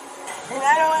happen. And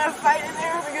I don't want to fight in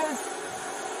there because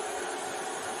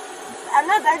I'm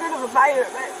not that good of a fighter,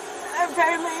 but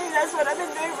Apparently, that's what I've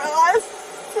been doing for the last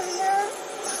 2 years.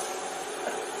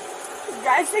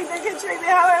 Guys think they can treat me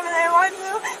however they want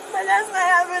to, but that's not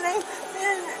happening.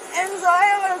 And so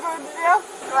I don't want to go to jail.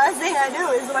 The last thing I do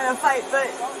is want to fight, but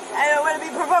I don't want to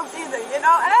be provoked either, you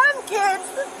know? And I have kids.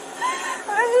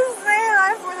 I'm just saying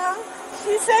life for them.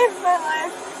 She saved my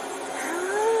life.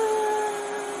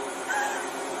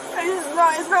 I just know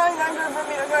it's probably not good for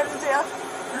me to go to jail.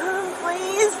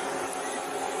 Please.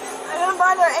 I don't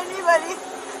bother anybody.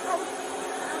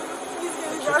 Please get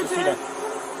me talk to him.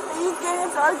 Please get me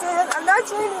talk to him. I'm not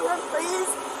treating him, please.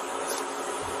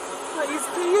 Please,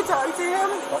 can you talk to him?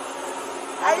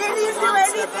 I didn't even do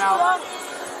anything wrong.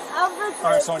 Officer,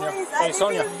 all right, Sonia. Please, Hey,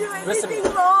 Sonia, listen.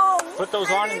 Put those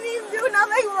on. I didn't even do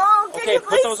nothing wrong. Can Okay, you put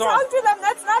please those talk on. to them?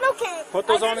 That's not okay. Put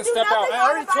those on and step out.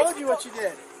 I already told you what you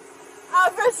did.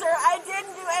 Officer, I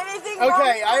didn't do anything wrong.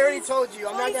 Okay, I already told you.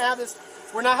 I'm not going to have this.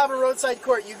 We're not having roadside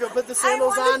court. You go put the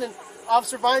sandals on, and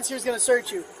Officer Vines here is going to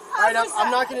search you. All right,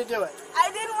 I'm not going to do it.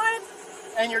 I didn't want to.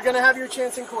 And you're going to have your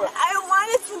chance in court. I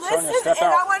wanted to listen, Sonia, step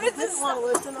and out. I wanted to want to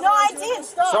listen. No, I didn't.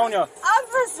 Sonia.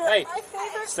 Officer, Hey, my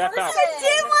favorite step out. I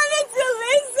did wanted to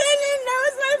listen, and that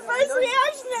was my first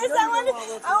reaction. Is I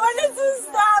wanted to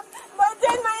stop, but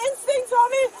then my instinct told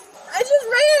me I just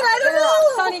ran. I don't know.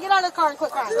 Sonia, get out of the car and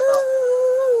quit crying.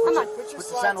 Come on. Put your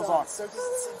sandals on.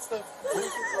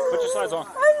 Put your slides on.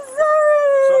 I'm sorry.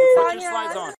 Sonia, put your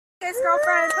slides on. Yes,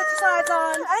 girlfriend, put your slides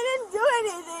on. I didn't do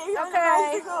anything.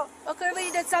 Okay. Well, clearly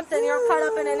you did something. You're caught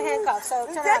up and in handcuffs, so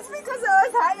turn That's around. because I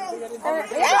was hiding.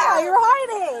 Yeah, you're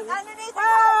hiding. Underneath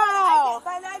Wow.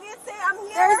 but I did say I'm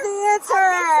here. There's the answer.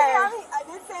 I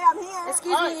did say I'm here.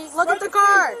 Excuse me, look at the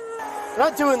car. We're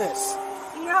not doing this.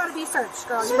 You know how to be searched,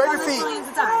 girl. Spread You've your done this feet. millions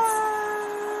of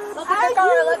times. Look at the car,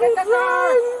 look at the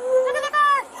car. Look at the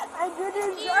car. I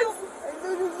didn't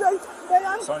drugs, but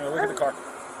I'm Sonia, look at the car.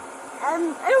 I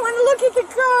don't want to look at the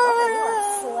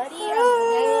car. Sweaty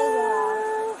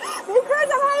because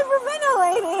I'm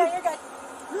hyperventilating. Okay, you're good.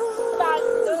 Bye.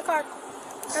 Go to the car.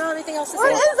 I don't have anything else to say.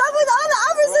 What is up with all the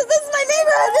officers? This is my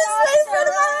neighborhood. This is my friend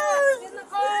of mine. In the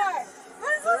car.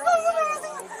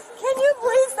 Can you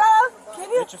please stop? Can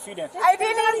you? Get your feet in. I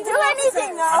didn't even do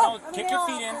anything, I though. know. Kick your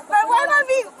feet in. But why am I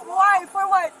being? Why? For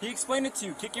what? He explained it to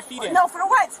you. Kick your feet in. No, for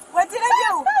what? What did I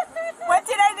do? What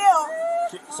did I do?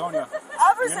 Sonia, you're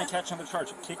Officer. going to catch another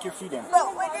charge. Kick your feet in.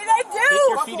 No, what did I do?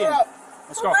 Kick your feet in.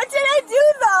 Let's go. What did I do,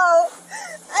 though?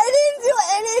 I didn't do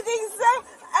anything, sir.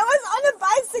 I was on a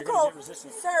bicycle.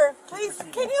 Sir, please,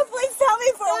 can you please tell me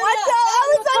for what, though? I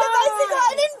was on a bicycle.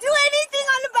 I didn't do anything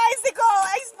on the bicycle.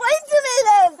 Explain to me,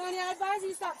 then. Sonia, I advise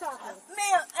you stop talking.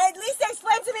 Ma'am, at least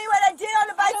explain to me what I did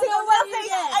on the bicycle.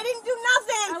 I didn't do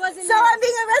nothing. I wasn't So here. I'm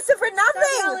being arrested for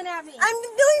nothing. Stop yelling at me. I'm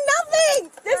doing nothing.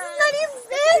 This is not even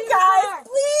fair,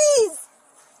 guys. Please.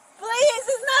 Please,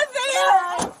 it's not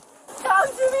fair.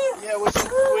 Talk to me. Yeah,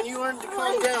 when you learn to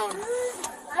calm down.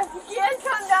 I can't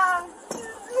calm down.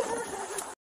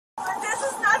 But this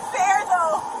is not fair,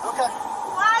 though. Okay.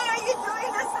 Why are you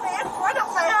doing this to me in front of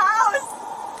my house?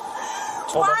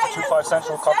 Told them for 25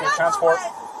 Central, copy of transport.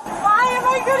 Why am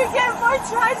I going to get more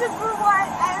charges for what?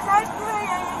 I'm not doing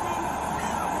anything.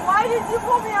 Why did you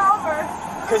pull me over?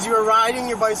 Because you were riding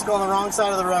your bicycle on the wrong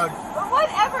side of the road. But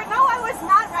whatever. No, I was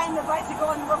not riding the bicycle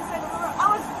on the wrong side of the road.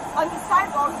 I was on the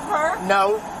sidewalk, sir.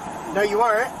 No, you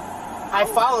weren't. I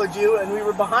followed you, and we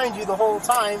were behind you the whole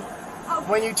time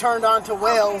when you turned onto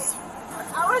Wales.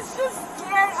 Okay. I was just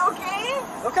scared, okay?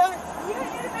 Okay. You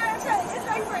in America, it's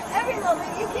like for every little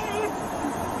thing. You can't even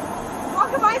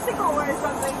walk a bicycle or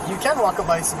something. You can walk a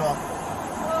bicycle.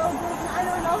 Oh, I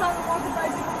don't know how to walk a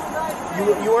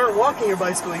bicycle. You weren't walking your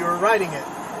bicycle, you were riding it.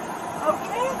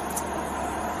 Okay.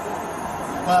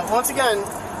 But once again,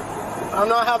 I'm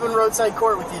not having roadside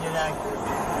court with you today.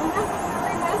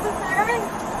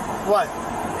 What?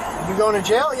 You going to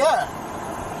jail? Yeah.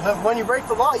 But when you break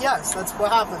the law, yes, that's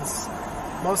what happens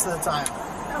most of the time.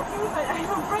 Okay, but I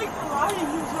don't break the law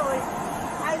usually.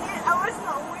 I wasn't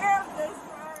aware of this.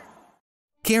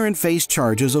 Karen faced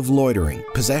charges of loitering,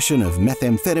 possession of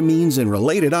methamphetamines and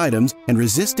related items, and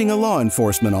resisting a law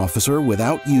enforcement officer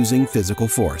without using physical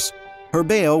force. Her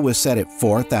bail was set at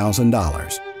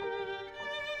 $4,000.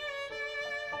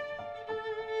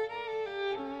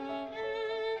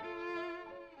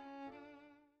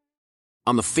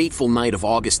 On the fateful night of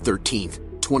August 13th,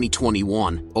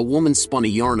 2021, a woman spun a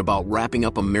yarn about wrapping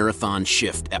up a marathon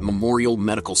shift at Memorial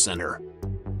Medical Center.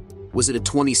 Was it a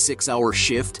 26-hour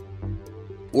shift?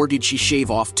 Or did she shave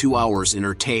off 2 hours in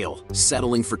her tail,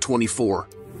 settling for 24?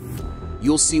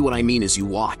 You'll see what I mean as you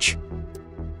watch.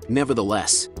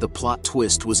 Nevertheless, the plot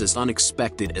twist was as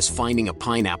unexpected as finding a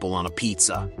pineapple on a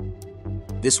pizza.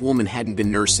 this woman hadn't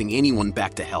been nursing anyone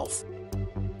back to health.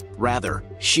 Rather,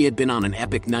 she had been on an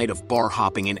epic night of bar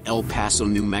hopping in El Paso,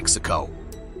 New Mexico.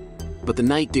 But the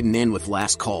night didn't end with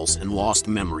last calls and lost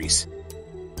memories.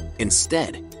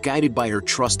 Instead, guided by her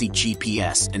trusty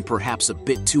GPS and perhaps a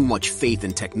bit too much faith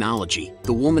in technology,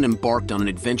 the woman embarked on an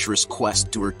adventurous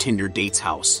quest to her Tinder date's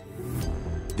house.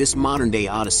 This modern-day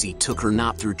odyssey took her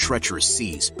not through treacherous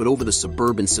seas, but over the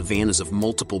suburban savannas of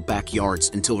multiple backyards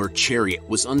until her chariot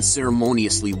was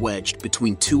unceremoniously wedged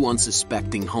between two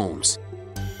unsuspecting homes.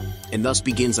 And thus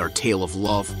begins our tale of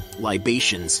love,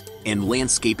 libations, and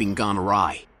landscaping gone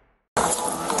awry.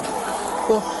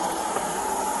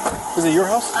 Is it your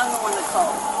house? I'm the one that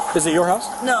called. Is it your house?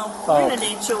 No, we're in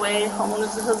an HOA,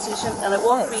 homeowners association, and it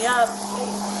woke me up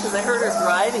because I heard her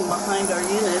driving behind our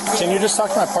unit. Can you just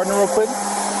talk to my partner real quick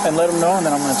and let him know, and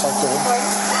then I'm going to talk to her?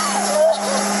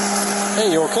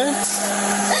 Hey, you okay?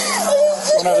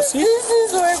 You want to have a seat? This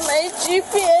is where my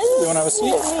GPS. You want to have a seat?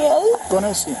 Yes. Go and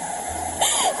have a seat.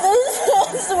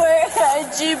 This is where I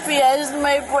GPS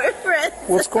my boyfriend.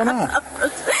 What's going on?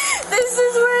 This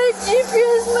is where I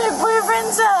GPS my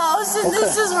boyfriend's house, and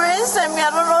this is where he sent me. I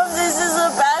don't know if this is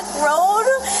a back road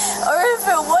or if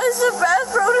it was a back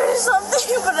road or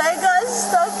something, but I got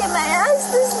stuck and I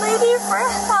asked this lady for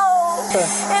help.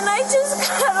 And I just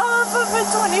got off of a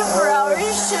 24-hour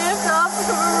shift off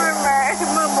of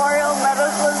Memorial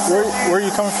Medical Center. Where are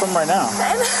you coming from right now?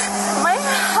 And my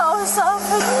house off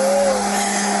of...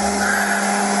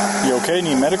 You okay?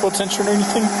 Need medical attention or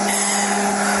anything?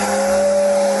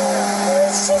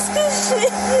 It's just because she's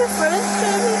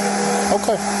frustrated.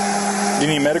 Okay. Do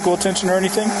you need medical attention or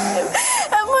anything?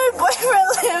 And my boyfriend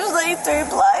lives like 3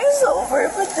 blocks over,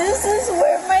 but this is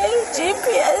where my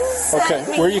GPS sent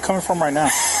me. Where are you coming from right now?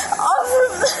 Off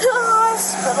of the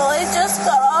hospital. I just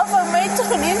got off of my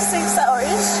 26-hour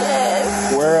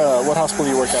shift. What hospital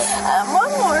do you work at?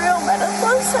 Memorial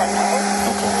Medical Center.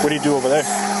 What do you do over there?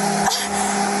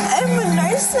 I'm a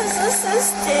nurse's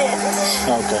assistant.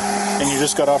 Okay. And you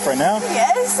just got off right now?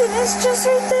 Yes, and it's just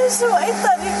right there, so I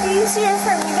thought it'd be easier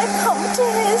for me to come to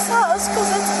his house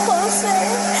because it's closer.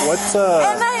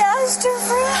 And I asked her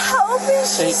for help, and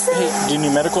she said... Hey, do you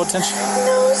need medical attention?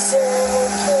 No, sir, I'm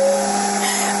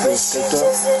okay. But it's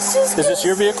just... Is this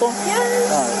your vehicle?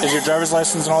 Yes. Is your driver's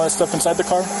license and all that stuff inside the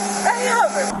car? I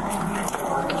have her.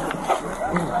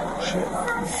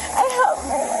 I have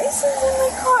my license in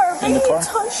the car, but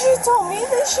she told me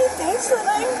that she thinks that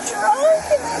I'm drunk,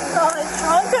 and I'm not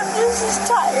drunk. I'm just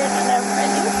tired, and I'm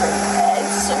ready for bed,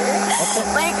 sir.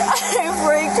 Like, I've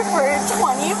worked for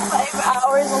 25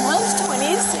 hours, almost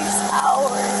 26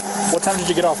 hours. What time did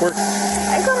you get off work?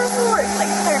 I got off work like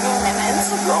 30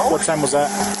 minutes ago. What time was that?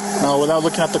 No, without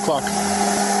looking at the clock.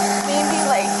 Maybe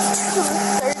like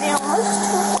 2:30, almost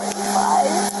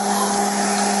 2:45.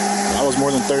 That was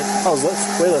more than 30. That was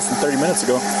way less than 30 minutes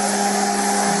ago.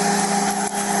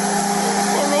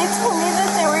 And they told me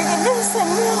that they were going to send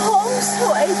me home,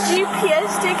 so I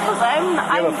GPS'd it because I'm...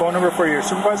 You have a phone number for your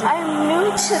supervisor? I'm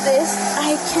new to this.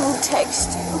 I can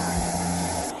text you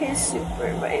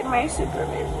my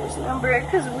supervisor's number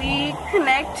because we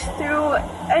connect through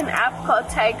an app called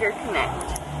Tiger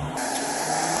Connect.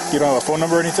 You don't have a phone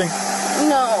number or anything?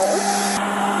 No.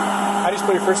 How do you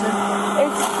spell your first name?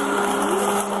 It's...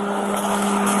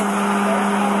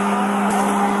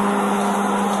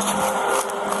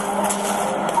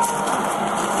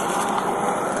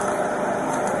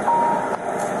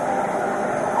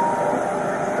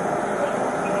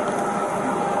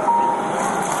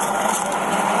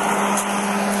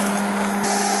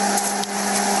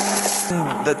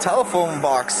 The telephone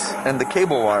box and the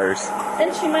cable wires.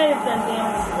 And she might have done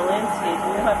damage to the landscape.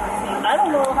 We'll have to see. I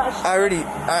don't know how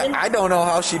she... I don't know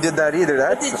how she did that either.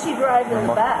 But did she drive in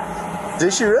the back?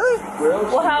 Did she really?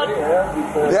 Well, how...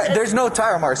 Yeah, there's no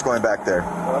tire marks going back there.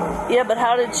 Yeah, but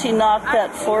how did she knock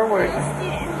that forward?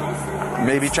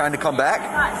 Maybe trying to come back?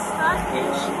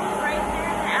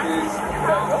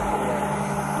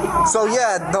 So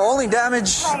yeah, the only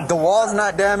damage, the wall's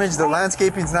not damaged, the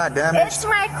landscaping's not damaged. It's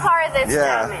my car that's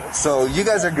damaged. So you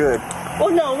guys are good. Well,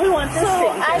 no, we want this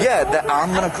thing.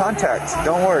 I'm gonna contact.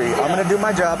 Don't worry, I'm gonna do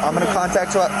my job. I'm gonna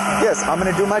contact who I'm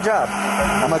gonna do my job.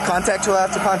 I'm gonna contact who I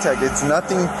have to contact. It's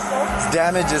nothing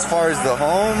damaged as far as the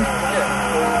home,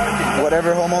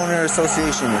 whatever homeowner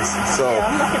association is. So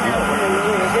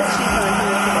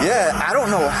yeah, I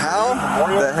don't know how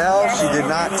the hell she did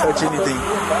not touch anything.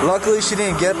 Luckily, she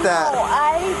didn't get that. No,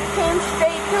 I came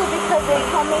straight through because they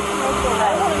told me to make the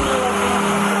right.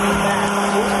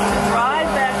 Drive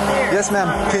back there. Yeah, Yes,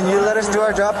 ma'am. Can you let us do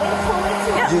our job?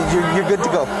 You're good to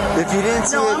go. If you didn't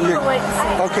see it, you're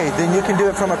okay. Then you can do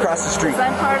it from across the street.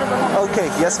 I'm part of the home. Okay,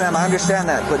 yes, ma'am. I understand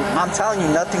that, but I'm telling you,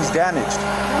 nothing's damaged.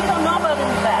 We don't know about in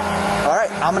the back. All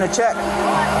right, I'm gonna check.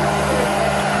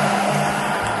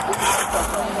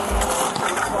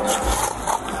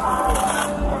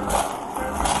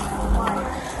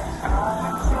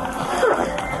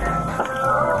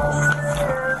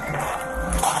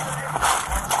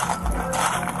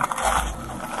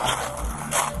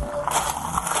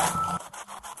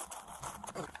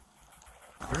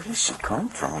 Where did she come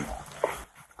from?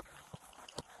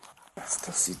 I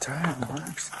still see tire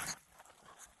marks.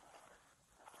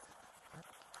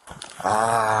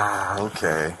 Ah,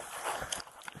 okay.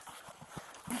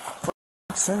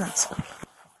 Makes sense.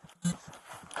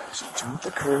 She jumped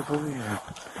the curb over here.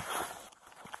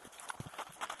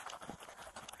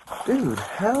 Dude,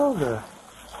 hell the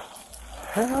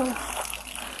hell.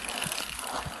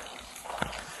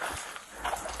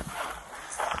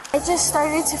 I just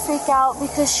started to freak out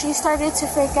because she started to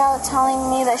freak out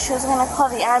telling me that she was going to call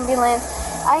the ambulance.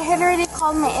 I had already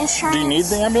called my insurance. Do you need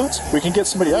the ambulance? We can get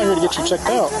somebody out here to get you checked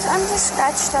out. I'm just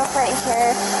scratched up right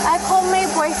here. I called my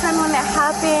boyfriend when it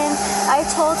happened. I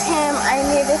told him I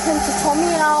needed him to tow me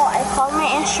out. I called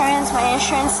my insurance. My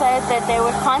insurance said that they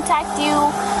would contact you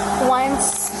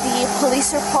once the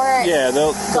police report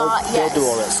they'll do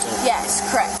all that stuff. Yes,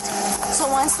 correct. So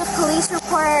once the police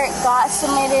report got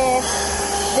submitted,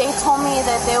 they told me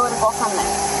that they would go from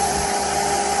there.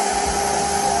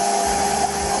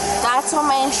 That's what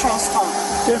my insurance told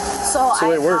me. Yeah. So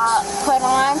I got put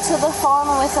on to the phone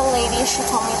with a lady. She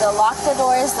told me to lock the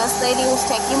doors. This lady was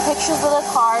taking pictures of the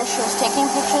car. She was taking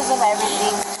pictures of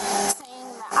everything, saying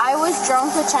that I was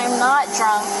drunk, which I'm not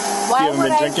drunk. Why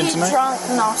would I be drunk?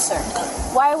 No, sir.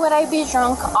 Why would I be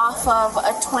drunk off of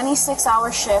a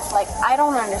 26-hour shift? Like, I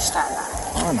don't understand that.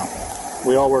 I don't know.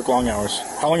 We all work long hours.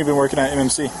 How long have you been working at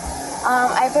MMC?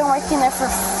 I've been working there for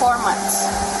 4 months.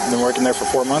 Been working there for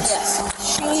 4 months? Yes.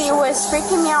 She was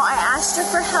freaking me out. I asked her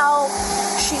for help.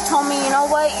 She told me, you know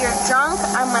what, you're drunk.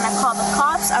 I'm going to call the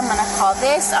cops. I'm going to call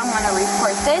this. I'm going to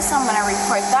report this. I'm going to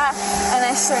report that. And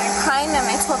I started crying and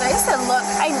I told her, I said, look,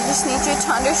 I just need you to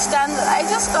understand that I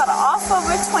just got off of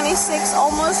a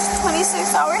almost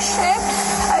 26-hour shift.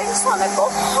 I just want to go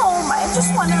home. I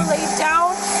just want to lay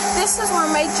down. This is where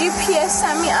my GPS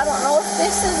sent me. I don't know if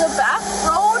this is a back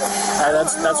road.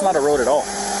 That's not a road at all.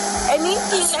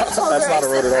 Anything I told That's her, not a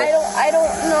road at all. I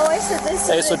don't know. I said this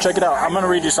Hey, is so check it out. I'm going to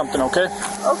read you something, okay?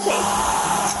 Okay.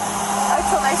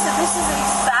 I said this is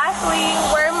exactly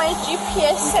where my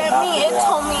GPS sent me. It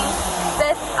told me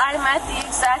that I'm at the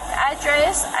exact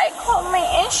address. I called my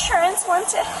insurance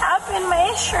once it happened. My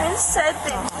insurance said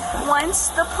that once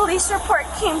the police report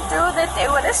came through that they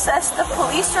would assess the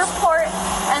police report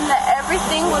and that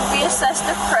everything would be assessed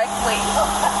the correct way.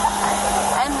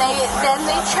 And then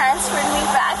they transferred me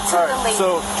back to the lady.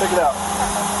 So check it out.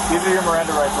 These are your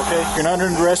Miranda rights, okay? You're not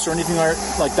under arrest or anything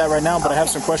like that right now, but I have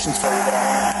some questions for you.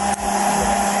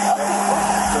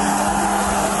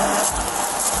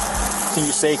 Anything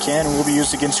you say can and will be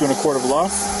used against you in a court of law.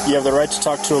 You have the right to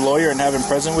talk to a lawyer and have him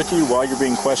present with you while you're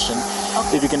being questioned.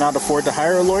 Okay. If you cannot afford to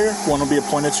hire a lawyer, one will be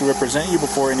appointed to represent you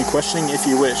before any questioning if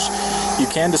you wish. You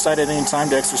can decide at any time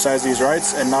to exercise these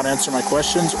rights and not answer my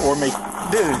questions or make...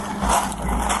 Dude,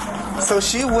 so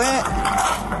she went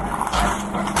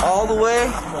all the way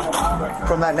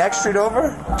from that next street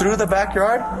over through the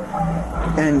backyard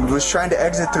and was trying to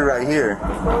exit through right here.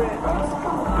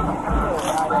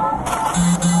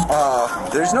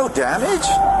 There's no damage,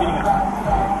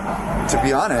 to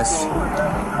be honest.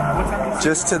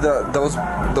 Just to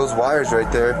those wires right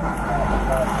there.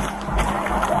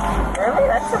 Really?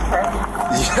 That's surprising.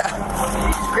 Yeah.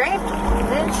 Great.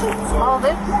 All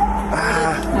this?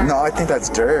 No, I think that's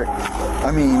dirt.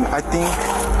 I mean, I think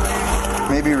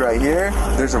maybe right here.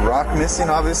 There's a rock missing,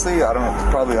 obviously. I don't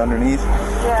know, probably underneath.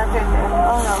 Yeah, okay.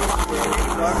 Oh no.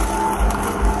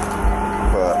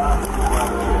 But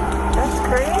that's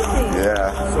crazy.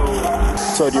 Yeah.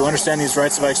 So do you understand these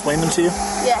rights if I explain them to you?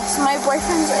 Yes, my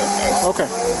boyfriend's right there. Okay.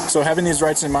 So having these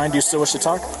rights in mind, do you still wish to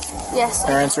talk? Yes.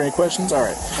 Or answer any questions? All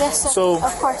right. Yes, sir. So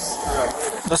of course.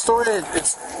 The story,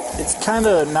 it's kind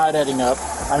of not adding up.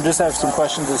 I just have some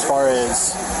questions as far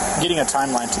as getting a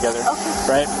timeline together. Okay.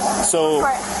 Right? So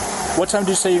what time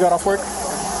did you say you got off work?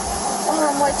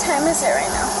 What time is it right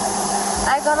now?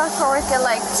 I got off for work at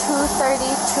like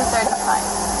 2:30,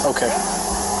 2:35. Okay.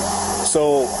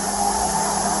 So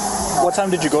what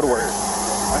time did you go to work?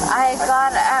 I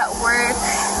got at work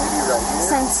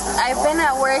I've been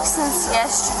at work since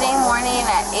yesterday morning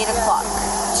at 8 o'clock.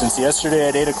 Since yesterday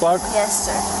at 8 o'clock? Yes,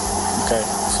 sir. Okay.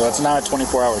 So it's not a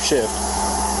 24-hour shift.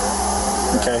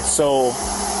 Okay, so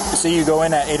you see you go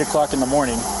in at 8 o'clock in the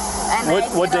morning. And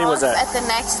what day was that? At the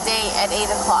next day at 8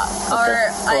 o'clock. Okay.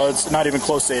 Well, it's not even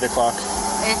close to 8 o'clock.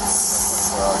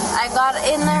 I got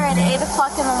in there at 8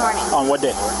 o'clock in the morning. On what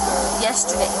day?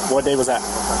 Yesterday. What day was that?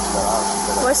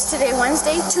 What's today?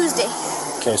 Wednesday? Tuesday.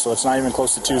 Okay, so it's not even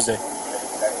close to Tuesday.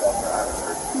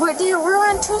 We're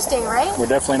on Tuesday, right? We're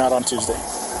definitely not on Tuesday.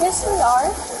 Yes, we are.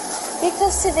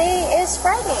 Because today is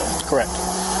Friday. Correct.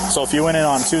 So if you went in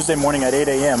on Tuesday morning at 8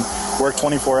 a.m., work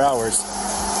 24 hours,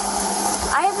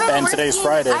 and today's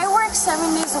Friday. I work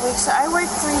 7 days a week, so I work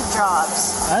 3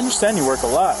 jobs. I understand you work a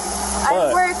lot.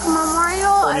 I work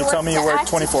Memorial. When you tell me you work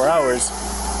 24 hours,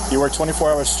 you work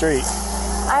 24 hours straight.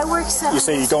 I work 7 You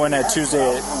say you go in at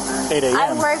Tuesday at 8 a.m.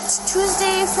 I worked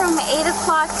Tuesday from 8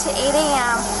 o'clock to 8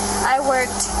 a.m. I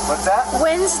worked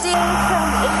Wednesday from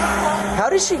 8 o'clock. How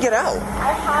did she get out?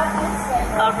 I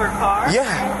have Of her car? Yeah.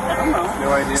 I don't know.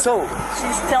 No idea. So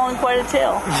she's telling quite a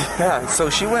tale. Yeah, so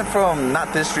she went from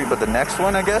not this street but the next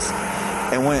one, I guess,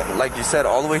 and went, like you said,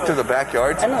 all the way through the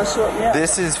backyards. I know, so yeah.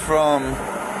 This is from,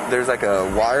 there's like a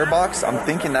wire box. I'm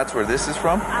thinking that's where this is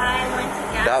from.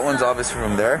 That one's obviously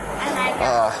from there.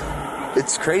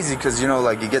 It's crazy because, you know,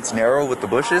 like it gets narrow with the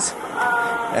bushes,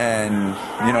 and,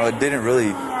 you know, it didn't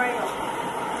really...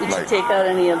 Did you take out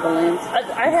any of the lands?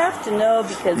 I have to know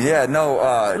because... Yeah, no,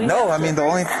 I mean, the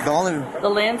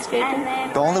landscaping?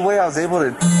 The only way I was able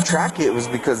to track it was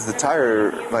because the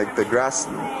tire, like the grass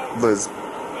was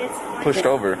pushed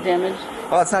over. Damaged?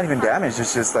 Well, it's not even damaged.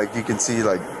 It's just like you can see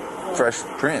like fresh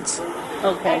prints.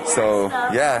 Okay. So,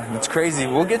 yeah, it's crazy.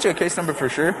 We'll get you a case number for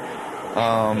sure.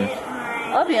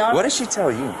 I'll be honest. What did she tell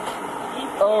you?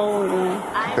 Oh,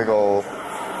 no.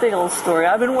 Big old story.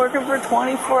 I've been working for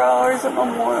 24 hours at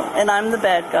Memorial, and I'm the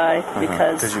bad guy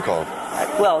because you called.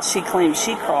 Well, she claimed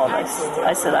she called.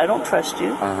 I said, I don't trust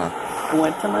you. I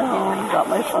went to my home, got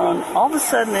my phone. All of a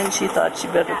sudden, then she thought she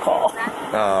better call.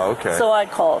 Oh, okay. So I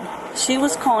called. She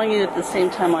was calling you at the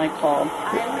same time I called.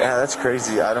 Yeah, that's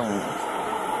crazy. I don't...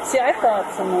 See, I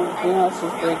thought someone else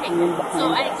was breaking in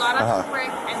behind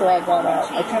us. So I got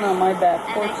out. I turned on my back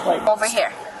porch light. Over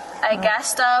here. I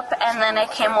gassed up and then I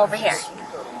came over here.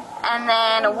 And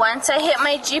then once I hit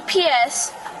my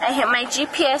GPS,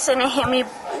 and it hit me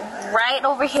right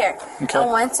over here. Okay. And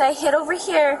once I hit over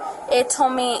here, it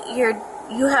told me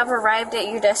you have arrived at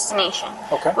your destination.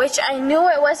 Okay. Which I knew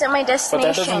it wasn't my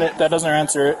destination. But that doesn't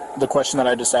answer the question that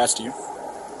I just asked you.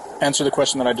 Answer the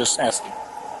question that I just asked you.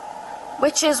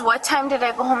 Which is, what time did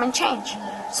I go home and change?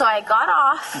 So I got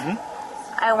off.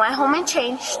 I went home and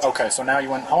changed. Okay, so now you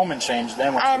went home and changed,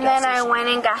 then went to and the gas then station. I went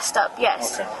and gassed up,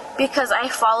 yes. Okay. Because I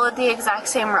followed the exact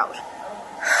same road.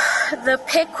 The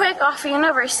Pickwick off of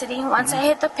University, once I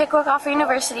hit the Pickwick off of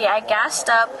University, I gassed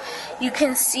up. You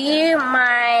can see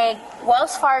my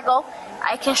Wells Fargo.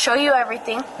 I can show you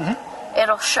everything.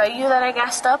 It'll show you that I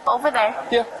gassed up over there.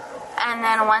 Yeah. And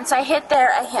then once I hit there,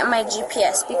 I hit my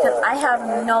GPS because I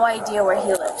have no idea where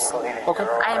he lives. Okay.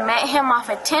 I met him off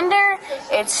of Tinder.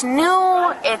 It's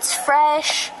new. It's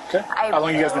fresh. Okay. How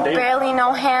long you guys been dating? Barely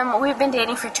know him. We've been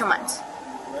dating for 2 months.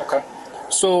 Okay.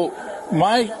 So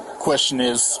my question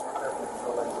is...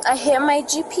 I hit my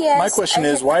GPS. My question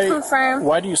is,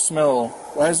 why do you smell...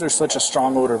 Why is there such a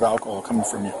strong odor of alcohol coming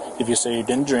from you? If you say you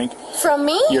didn't drink... From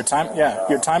me? Your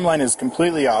timeline is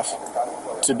completely off.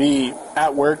 To be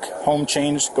at work, home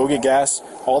changed, go get gas,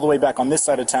 all the way back on this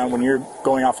side of town when you're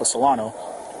going off of Solano,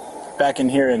 back in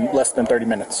here in less than 30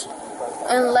 minutes.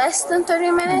 In less than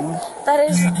 30 minutes? That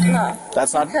is no.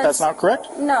 That's not correct?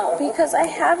 No, because I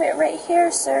have it right here,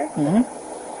 sir.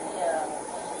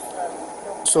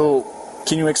 So,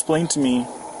 can you explain to me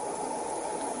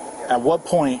at what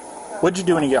point, what did you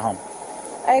do when you get home?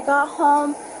 I got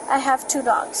home, I have 2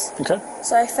 dogs. Okay.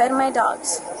 So I fed my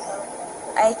dogs.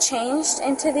 I changed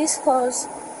into these clothes.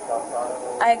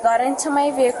 I got into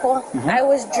my vehicle. I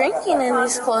was drinking in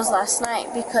these clothes last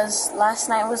night because last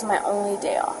night was my only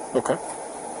day off. Okay.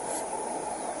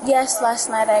 Yes, last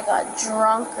night I got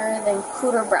drunker than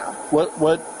Cooter Brown.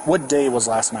 What day was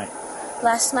last night?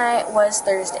 Last night was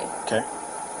Thursday. Okay.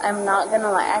 I'm not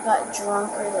gonna lie, I got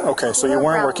drunker than Okay, so you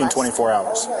weren't working 24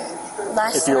 hours.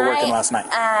 If you were working last night.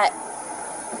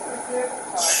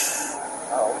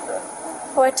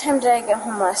 What time did I get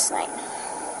home last night?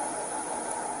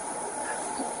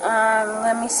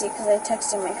 Let me see, because I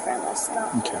texted my friend last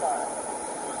night. Okay.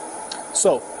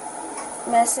 So,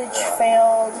 message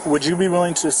failed. Would you be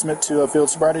willing to submit to a field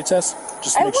sobriety test?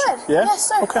 Just to I would. Sure. Yeah? Yes,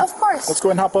 sir. Okay. Of course. Let's go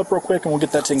ahead and hop up real quick, and we'll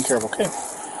get that taken care of. Okay.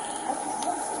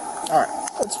 All right.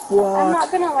 Let's walk. I'm not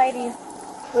gonna lie to you.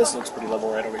 This looks pretty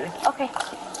level right over here. Okay.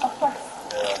 Of course.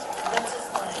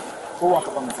 We'll walk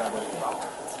up on the driveway.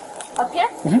 Up here?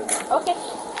 Mm-hmm. Okay.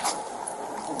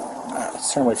 Alright,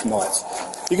 let's turn away from the lights.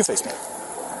 You can face me.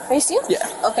 Face you? Yeah.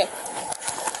 Okay.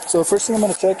 So the first thing I'm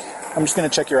going to check, I'm just going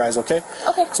to check your eyes, okay?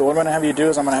 Okay. So what I'm going to have you do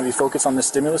is I'm going to have you focus on this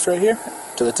stimulus right here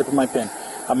to the tip of my pin.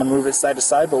 I'm going to move it side to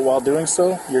side, but while doing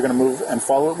so, you're going to move and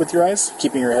follow it with your eyes,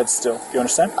 keeping your head still. Do you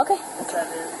understand? Okay.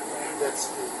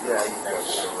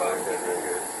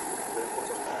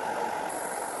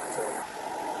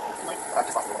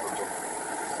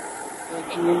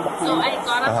 So I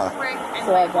got up quick.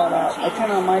 So I got out. I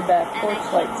turned on my back porch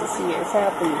light to see what was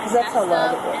happening, because that's how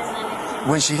loud it was.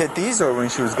 When she hit these, or when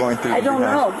she was going through? I don't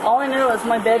know. All I know is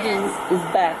my bedroom is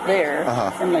back there,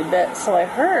 in my bed. So I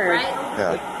heard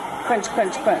like, crunch,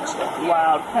 crunch, crunch, like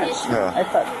loud crunch. Yeah. I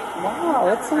thought, wow,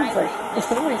 that sounds like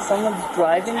literally someone's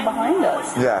driving behind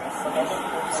us. Yeah.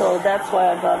 So that's why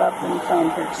I got up and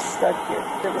found her stuck here.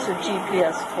 That was her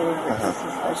GPS for her. This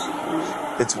is how she came.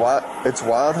 It's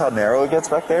wild how narrow it gets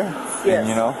back there. Yes. And,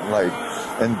 you know, like,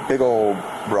 and big old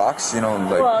rocks, you know,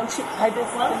 like. Well, I just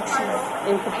think she's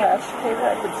incapacitated.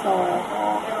 I could smell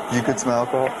alcohol. You could smell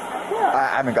alcohol? Yeah.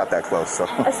 I haven't got that close, so.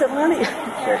 I said, honey,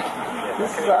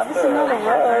 this is obviously not a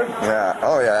road. Yeah.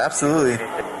 Oh, yeah, absolutely.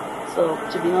 So,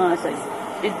 to be honest,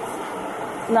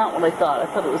 it's not what I thought. I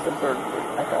thought it was a burglary.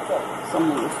 I thought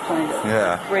someone was trying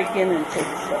to break in and take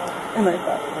stuff. And I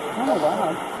thought, oh,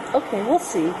 wow. Okay, we'll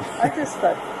see. I just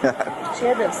thought she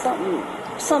had to have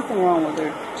something wrong with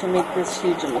her to make this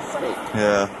huge a mistake.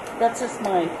 Yeah. That's just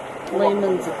my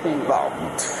layman's opinion. Well,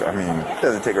 I mean, it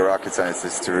doesn't take a rocket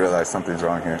scientist to realize something's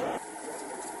wrong here.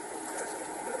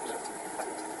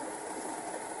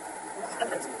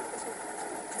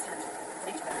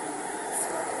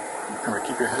 Remember,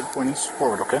 keep your head pointing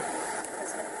forward, okay?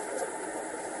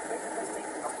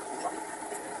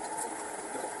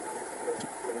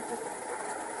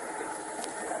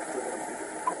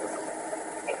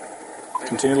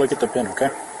 Continue to look at the pin, okay?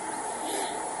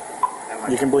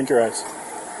 You can blink your eyes.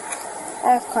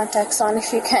 I have contacts on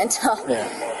if you can't tell. Yeah.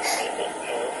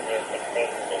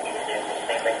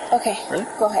 Okay, ready?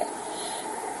 Go ahead.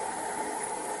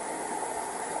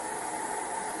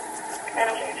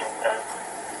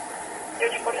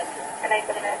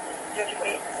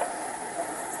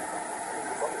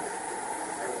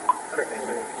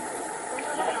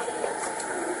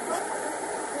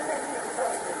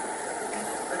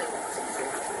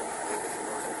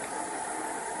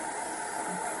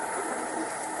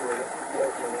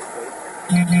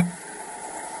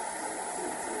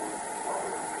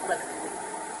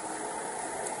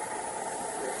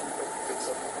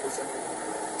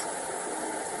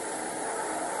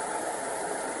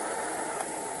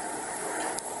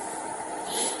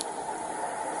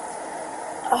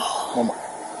 One more.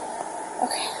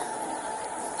 Okay.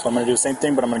 So I'm going to do the same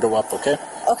thing, but I'm going to go up, okay?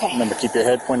 Okay. Remember, keep your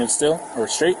head pointed still, or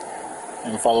straight,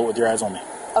 and follow it with your eyes only.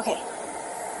 Okay.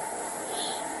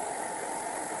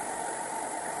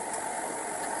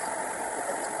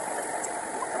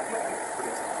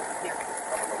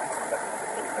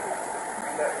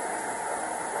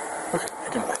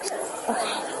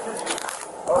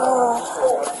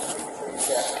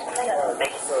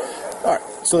 Alright,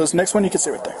 so this next one you can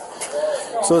sit right there.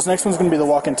 So this next one's going to be the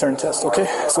walk and turn test, okay?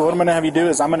 So what I'm going to have you do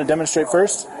is I'm going to demonstrate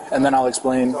first, and then I'll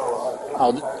explain.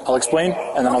 I'll explain,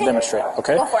 and then I'll demonstrate,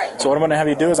 okay? Go for it. So what I'm going to have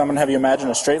you do is I'm going to have you imagine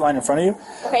a straight line in front of you.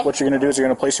 Okay. What you're going to do is you're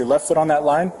going to place your left foot on that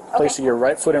line, placing your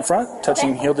right foot in front,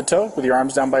 touching heel to toe with your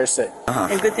arms down by your side.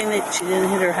 And good thing that she didn't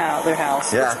hit their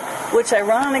house. Yeah. Which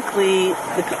ironically,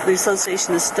 the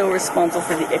association is still responsible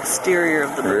for the exterior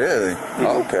of the building. Really?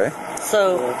 Oh, okay.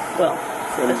 So, well.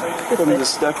 From the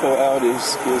stucco out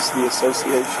is the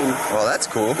association. Well, that's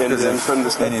cool. And then from the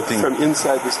stucco, from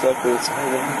inside the stucco, it's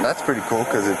That's pretty cool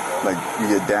because if like you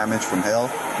get damage from hail,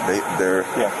 they're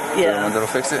the ones that'll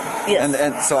fix it. Yes.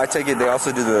 And so I take it they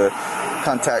also do the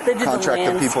contract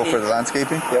the people for the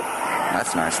landscaping. Yep.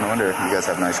 That's nice. No wonder you guys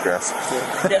have nice grass.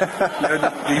 Now,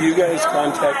 do you guys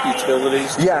contact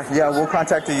utilities? Yeah, we'll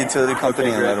contact the utility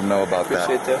company and let them know about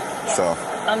Appreciate that. So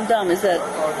I'm dumb. Is that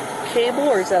cable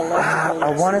or is that electrical? I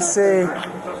want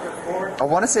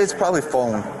to say it's probably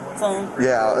phone. Phone.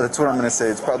 Yeah, that's what I'm going to say.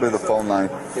 It's probably the phone line.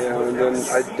 Yeah, and then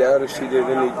I doubt if she did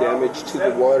any damage to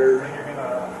the water.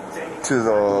 To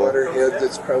the water head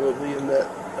that's probably in that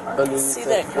underneath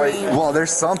that white. Well,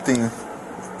 there's something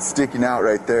sticking out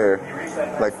right there,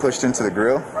 like pushed into the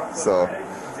grill. So,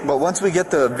 but once we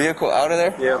get the vehicle out of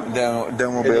there,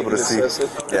 then we'll be able to see.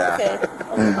 Yeah,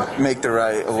 and make the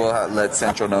right. We'll let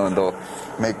Central know, and they'll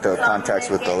make the contacts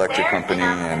with the electric company,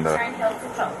 and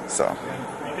so.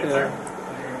 Yeah.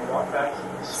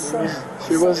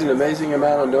 There was an amazing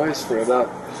amount of noise for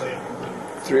about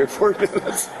 3 or 4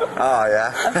 minutes. Oh,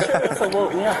 yeah. I'm sure this will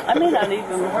woke me up. I may not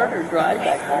even heard her drive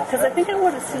back there, because I think I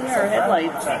would have seen her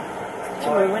headlights to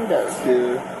my windows.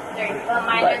 Yeah. But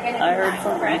I heard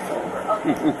something, so.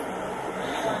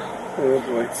 Oh,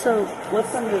 boy. So,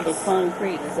 what's under the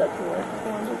concrete? Is that the water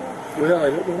going to there? Well, I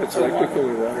don't know if it's electrical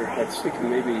or water. I was thinking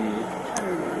maybe...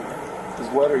 Because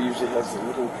water usually has a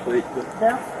little plate, but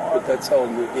that's all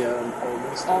new. Yeah,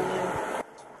 almost. All new.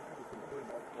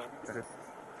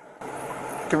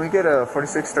 Can we get a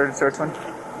 46 started search one?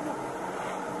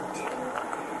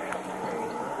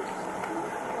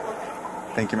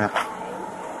 Thank you, ma'am.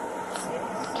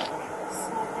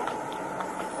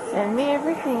 Send me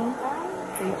everything.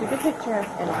 So you took a picture of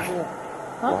and I'll do it.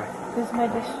 Huh? Why? This is my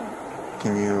district.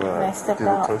 Can you When I stepped do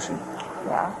the out. closing?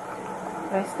 Yeah.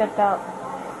 When I stepped out.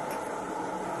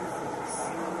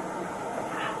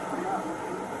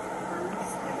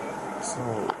 So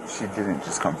she didn't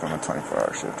just come from a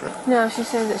 24-hour shift, right? No, she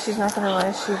said that she's not gonna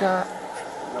lie.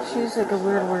 She's like a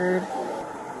weird word.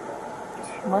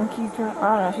 Monkey drunk. I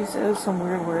don't know. She said it was some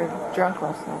weird word. Drunk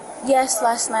last night. Yes,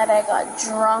 last night I got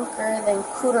drunker than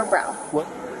Cooter Brown. What?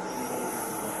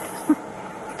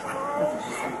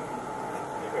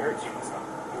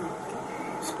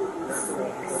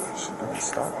 She doesn't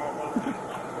stop. 8.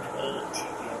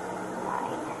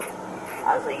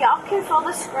 I was like, y'all can feel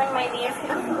the screen my knee if you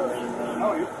can believe me.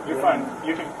 Oh, you're fine.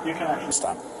 You can actually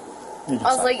stop.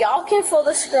 I was like, y'all can feel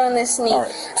the screw in this knee. All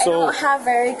right, so- I don't have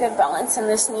very good balance in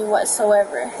this knee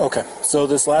whatsoever. Okay, so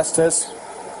this last test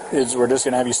is we're just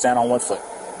going to have you stand on one foot.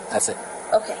 That's it.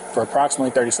 Okay. For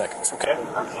approximately 30 seconds, okay?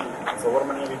 So what I'm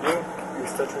going to have you do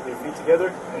is touch with your feet together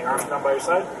and your arms down by your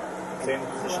side. Stay in the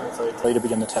position until I tell you to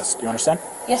begin the test. Do you understand?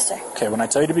 Yes, sir. Okay, when I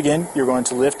tell you to begin, you're going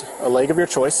to lift a leg of your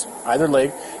choice, either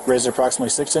leg, raise it approximately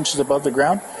 6 inches above the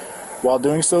ground. While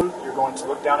doing so, you're going to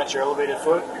look down at your elevated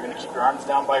foot. You're going to keep your arms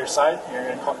down by your side. And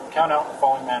you're going to count out in the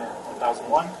following manner: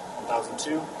 1001,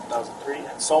 1002, 1003,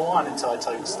 and so on until I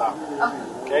tell you to stop.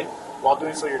 Okay? While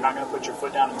doing so, you're not going to put your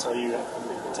foot down until you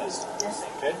complete the test. Yes, sir.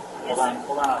 Okay? Yes,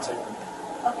 Hold on, I'll tell you.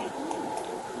 Okay.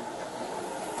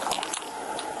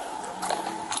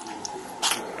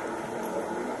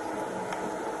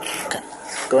 Okay.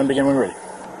 Go ahead and begin when you're ready.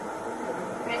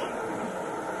 Ready?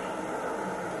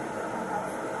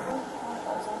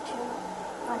 1002,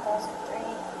 1003,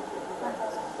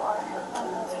 1004,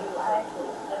 1005,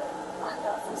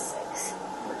 1006.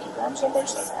 Keep your arms down by your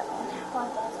side.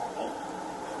 1008,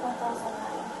 1009,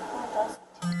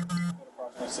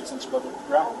 1010. 6 inches above the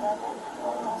ground. 1013,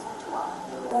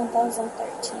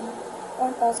 1014,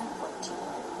 1015,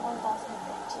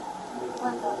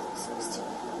 1016,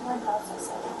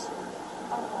 1017,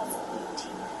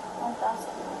 1018, 1019,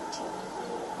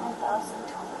 1020,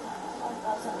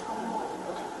 1021,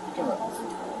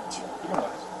 1022.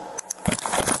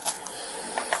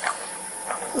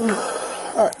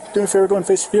 Alright, do me a favor, go and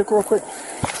face your vehicle real quick.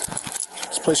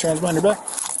 Just place your hands behind your back.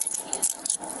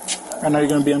 Right now you're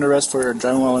going to be under arrest for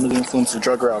driving while under the influence of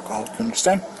drug or alcohol. Do you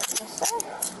understand? Yes, sir.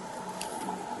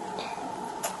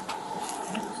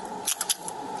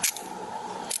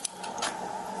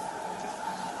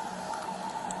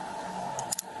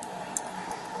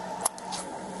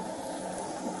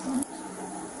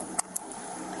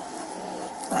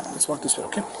 Alright, let's walk this way,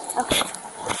 okay? Okay.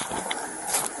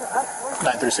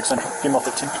 936 Central, female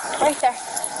 15. Right there.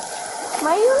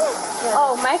 My unit?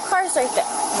 Oh, my car's right there.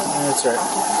 That's right.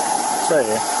 It's right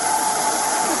here.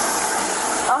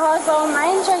 So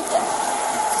mine's right there.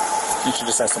 You should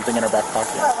just have something in her back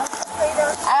pocket.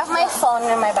 I have my phone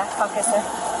in my back pocket, sir.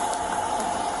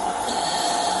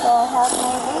 So I have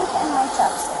my vape and my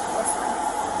chopstick. What's mine?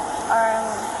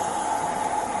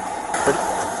 Ready?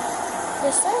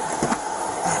 Yes, sir.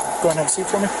 Go ahead and have a seat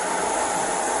for me.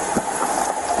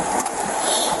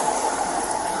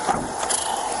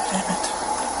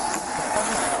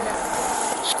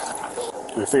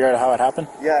 Did we figure out how it happened?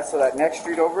 Yeah, so that next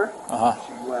street over, Uh-huh.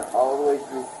 she went all the way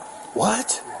through.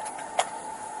 What?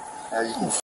 Yeah, you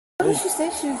can What did she say?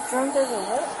 She was drunk as a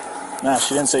what? Nah,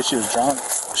 she didn't say she was drunk.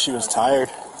 She was tired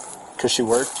because she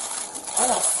worked.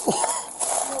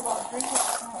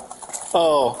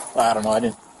 Oh, I don't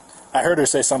know. I heard her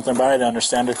say something, but I didn't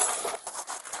understand her.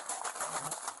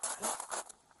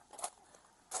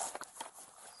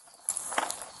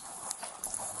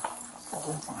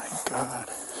 Oh my God.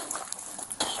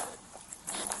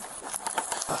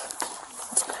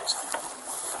 That's crazy.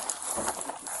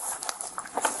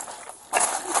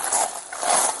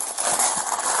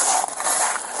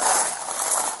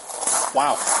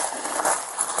 Wow.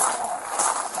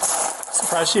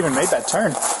 Surprised she even made that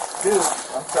turn. Dude,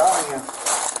 I'm telling you.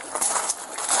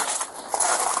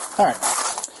 Alright.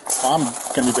 I'm going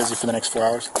to be busy for the next 4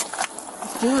 hours.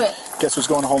 Do it. Guess who's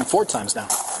going home 4 times now?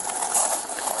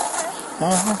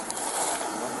 Uh-huh.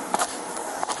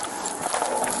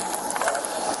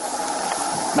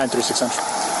 936 Central.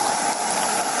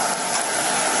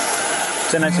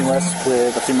 1019 West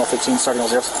with a female 15 starting on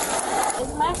zeros. Is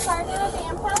my car going to be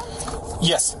impounded?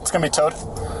 Yes, it's going to be towed.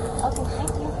 Okay, thank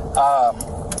you.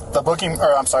 The booking,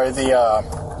 or I'm sorry, the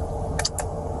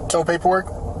tow paperwork,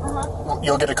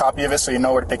 you'll get a copy of it so you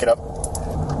know where to pick it up.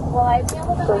 Will I be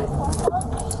able to make phone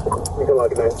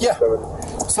calls? Yeah.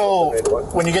 So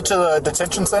when you get to the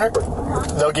detention center,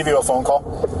 they'll give you a phone call.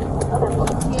 Okay.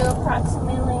 Do you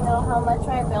approximately know how much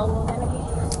my bill will going to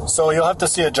be? So you'll have to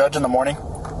see a judge in the morning.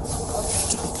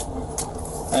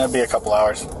 And it'll be a couple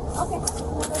hours. Okay.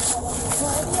 Will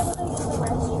I be able to use the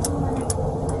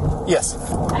restroom? Yes. I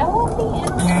won't be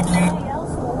in with anybody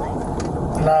else, will I?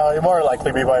 No, you'll more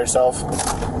likely be by yourself.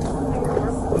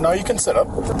 No, you can sit up.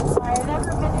 Sorry, I've never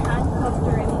been handcuffed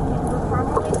or anything.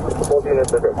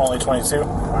 Only 22?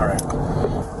 Alright.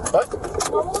 What?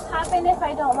 What will happen if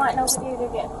I don't want nobody to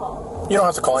get called? You don't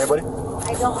have to call anybody.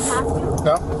 I don't have to?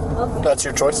 No? Okay. That's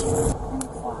your choice. I'm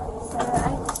sorry, sir.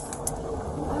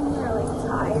 I'm really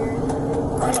tired.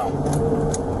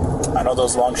 I know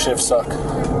those long shifts suck.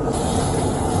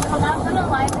 I'm not gonna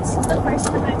lie, this is the first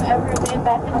time I've ever been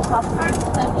back in a cop car.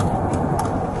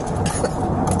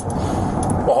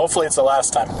 Well, hopefully it's the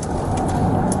last time.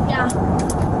 Yeah.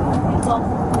 Well,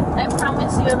 I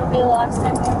promise you it'll be the last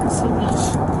time you ever see me.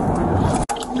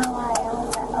 No lie, I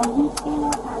was at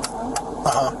Unraveling.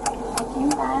 Uh-huh. I came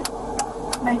back.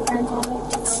 My friend told me to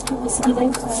go to Whiskey Day, so I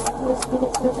went to Whiskey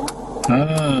Day with them.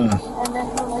 And then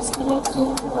from Whiskey Day to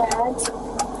Rad's,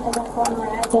 and then from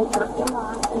Rad's I dropped them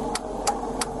off and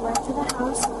went to the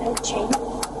house and changed.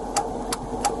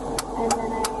 And then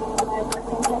my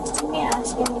boyfriend texted me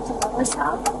asking me to go to his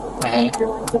house. And I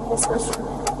went to his restroom.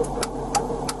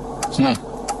 And then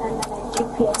I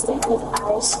GPS'd it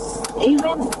because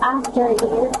even after a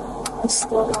year, I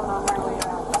still don't know my way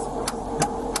around.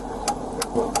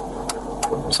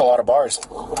 It's a lot of bars. The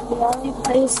only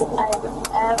place I've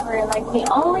ever,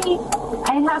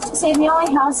 I have to say the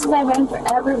only houses I've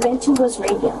ever been to was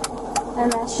Radio.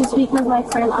 And that's just because my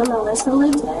friend Melissa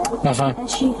lives there. And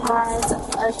she has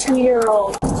a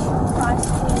 2-year-old.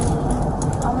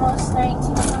 Costing almost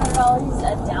 $1,900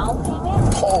 a down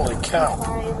payment. Holy cow.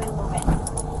 Before I even move in.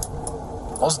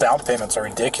 Those down payments are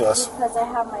ridiculous. Because I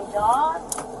have my dog,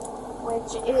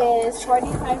 which is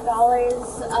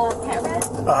 $45 pet rent.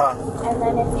 And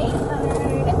then it's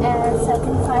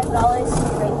 $875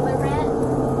 for regular rent.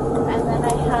 And then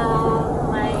I have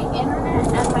my internet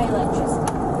and my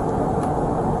electricity.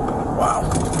 Wow.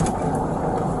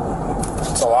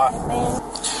 It's a lot.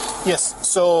 Yes,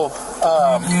 so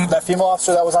that female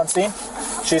officer that was on scene,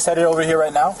 she's headed over here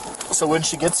right now. So when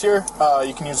she gets here,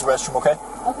 you can use the restroom, okay? Okay,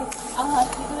 I'll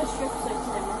have to do a strip search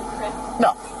then, correct?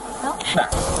 No. No? No. I'm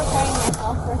preparing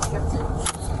myself for a strip search.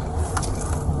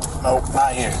 Nope,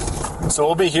 not here. So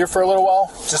we'll be here for a little while,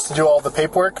 just to do all the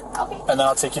paperwork. Okay. And then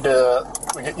I'll take you to,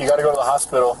 you got to go to the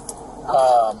hospital.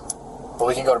 Okay. But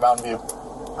we can go to Mountain View.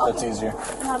 Okay. That's easier.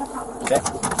 Not a problem. Okay.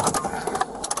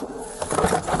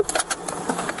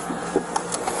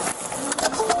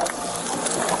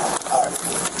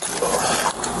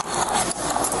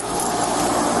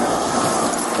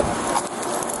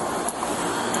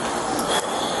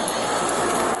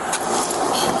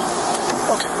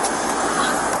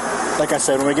 Like I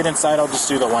said, when we get inside, I'll just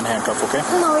do the one handcuff, okay?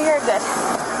 No, you're good.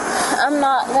 I'm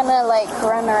not gonna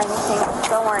run or anything.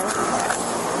 Don't worry.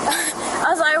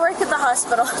 I work at the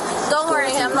hospital. Don't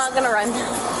worry, I'm not gonna run.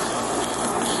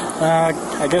 I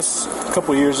guess a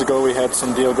couple years ago we had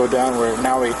some deal go down where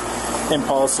now in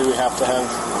policy we have to have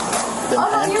them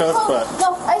handcuffed, but...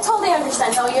 No, I totally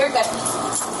understand. No, you're good.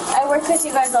 I work with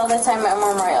you guys all the time at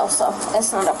Memorial, so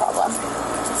it's not a problem.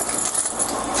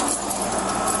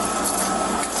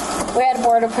 We had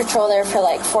Border Patrol there for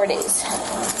 4 days.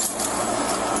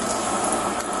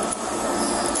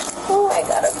 Oh, I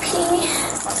gotta pee.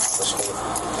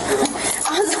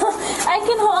 I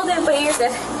can hold it, but you're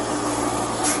good.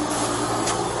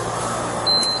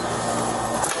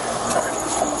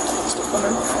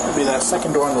 It'll be that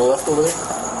second door on the left over there.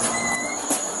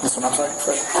 This one, I'm sorry.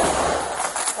 Right.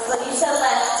 But you said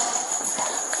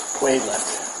left. Way left.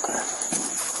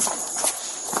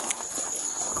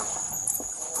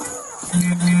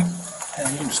 And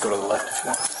you can just go to the left if you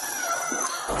want.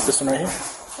 This one right here?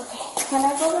 Okay. Can I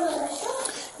go to the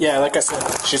restroom? Yeah, like I said,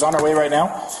 she's on her way right now.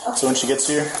 Okay. So when she gets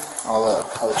here, I'll let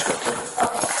you go, okay?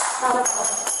 Okay.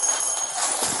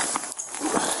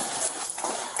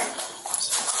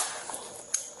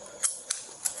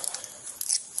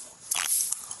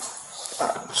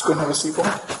 go and have a seat for me.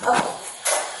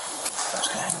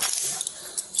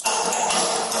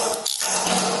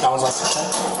 That one's like 10.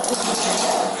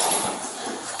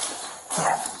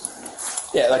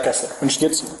 Yeah, like I said, when she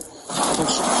gets, it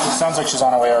sounds like she's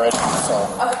on her way already, so.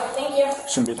 Okay, thank you.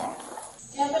 Shouldn't be long.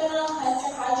 Do you happen to know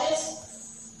Hunter Hodges?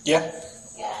 Yeah.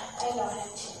 Yeah, I know him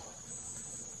too.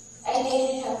 I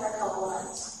dated him for a couple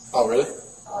months. Oh, really?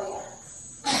 Oh, yeah.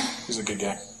 He's a good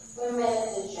guy. We met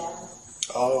at the gym.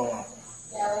 Oh.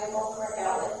 Yeah, we both work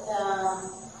out with,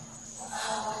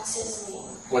 what's his name?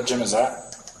 What gym is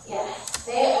that? Yeah,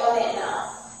 they own it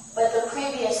now, but the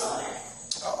previous owner.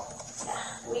 Oh.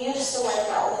 Yeah, we used to work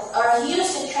out with, or he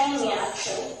used to train me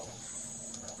actually.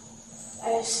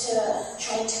 I used to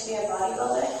train to be a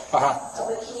bodybuilder, a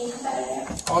bikini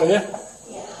competitor. Oh, yeah?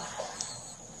 Yeah.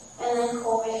 And then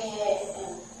COVID hit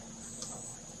and,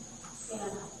 you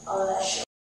know, all of that shit.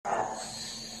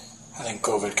 I think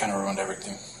COVID kind of ruined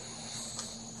everything.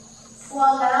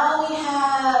 Well, now we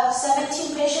have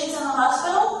 17 patients in the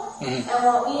hospital, and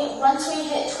once we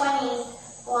hit 20,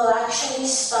 we'll actually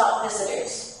stop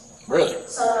visitors. Really?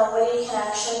 So nobody can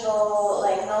actually go,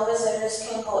 like no visitors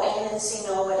can go in and see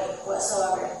nobody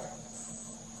whatsoever.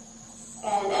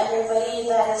 And everybody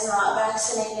that is not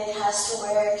vaccinated has to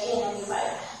wear a K95.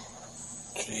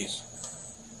 Jeez.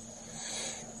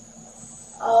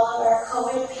 All of our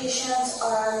COVID patients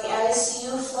are on the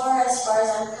ICU floor as far as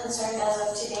I'm concerned as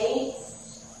of today.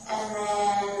 And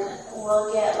then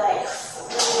we'll get like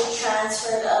fully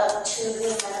transferred up to the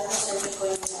medical surgical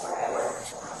unit where I work.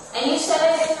 And you said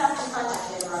I didn't have to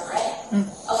contact anyone, right?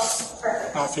 Okay,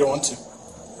 perfect. Not if you don't want to.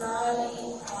 Not a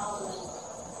problem.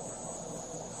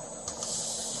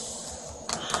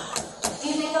 Do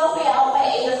you think I'll be out by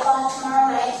 8 o'clock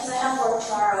tomorrow night? Because I have work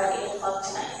tomorrow at 8 o'clock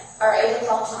tonight. Or 8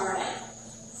 o'clock tomorrow night.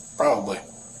 Probably.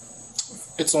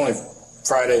 It's only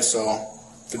Friday, so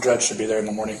the judge should be there in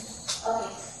the morning. Okay.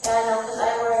 Yeah, I know, because I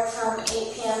work from 8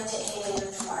 p.m. to 8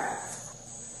 a.m. tomorrow.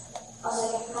 I was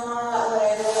like, if not, would I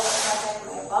be able to contact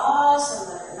my boss and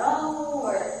let her know?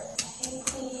 Or, hey,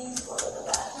 please, go to the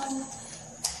bathroom?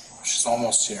 She's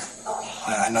almost here. Okay. I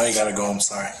know you gotta go, I'm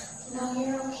sorry. No,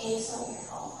 you're okay, it's not your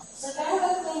fault. So if I have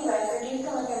a clean record, you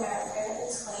can look at my record,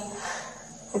 it's clean.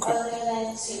 Okay. Other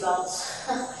than seatbelts.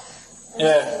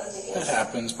 Yeah, it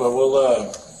happens, but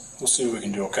we'll see what we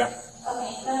can do, okay?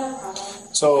 Okay, no problem.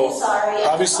 So, I'm sorry.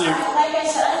 obviously... Like I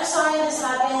said, I'm sorry this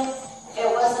happened. It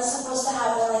wasn't supposed to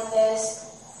happen like this.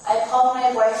 I called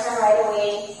my boyfriend right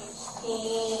away.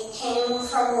 He came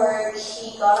from work.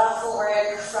 He got off of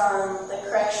work from the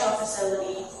correctional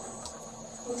facility.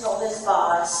 He told his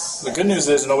boss. The good news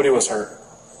is nobody was hurt.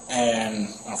 And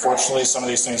unfortunately, some of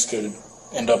these things could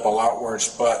end up a lot worse,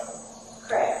 but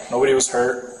nobody was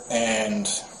hurt. And,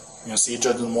 see a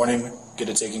judge in the morning, get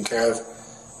it taken care of.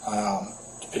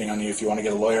 Depending on you if you want to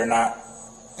get a lawyer or not.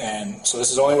 And so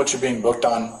this is only what you're being booked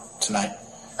on tonight.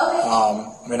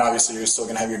 Okay. Obviously you're still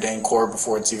going to have your day in court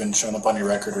before it's even shown up on your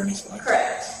record or anything like that.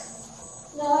 Correct.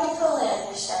 No, I totally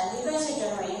understand. You guys are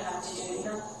doing what you have to do,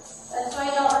 That's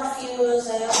why I don't refuse,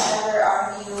 I don't ever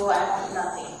argue, I want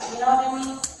nothing. You know what I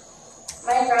mean?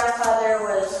 My grandfather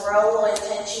was Raul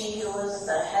Atenchi, who was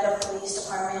the head of police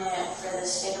department for the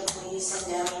state of police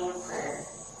in Deming for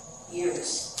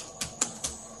years.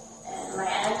 And my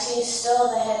auntie is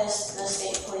still the head of the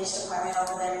state police department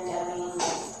over there in Deming.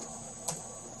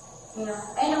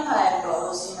 I know how it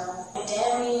goes,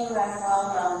 Deming,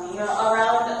 Manuel,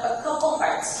 around a couple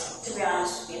parts, to be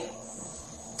honest with you.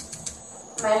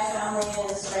 My family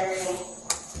is very,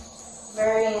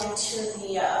 very into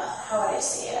the, how would I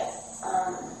say it?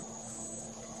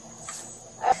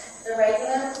 The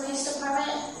regular police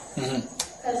department.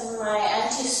 Because my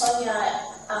auntie Sonia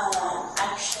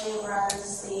actually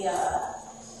runs the,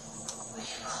 what do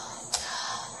you call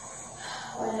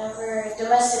it? Whenever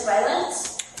domestic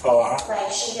violence.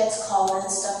 Like she gets called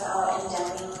and stuff out in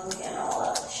Deming and all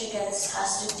that. She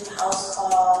has to do house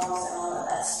calls and all of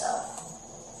that stuff.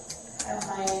 And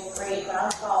my great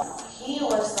grandfather, he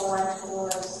was the one who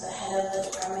was the head of the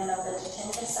department of the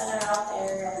detention center out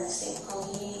there and the state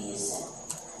police.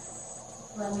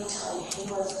 And let me tell you, he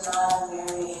was not a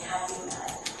very happy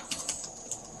man.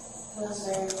 He was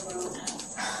very rude.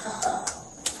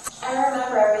 I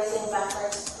remember everything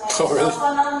backwards. My cell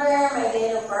phone number, my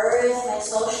date of birth, my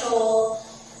social,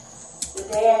 the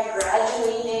day I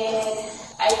graduated.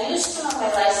 I used to know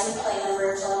my license plate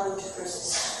number until I moved to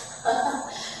Cruces.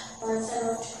 Once I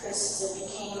moved to Cruces, it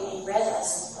became a red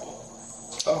license plate.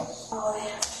 Oh. Oh,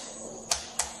 yeah.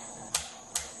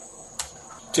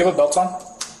 Do you have a belt on?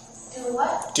 Do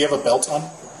what? Do you have a belt on?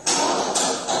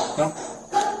 No?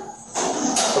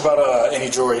 What about any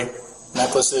jewelry?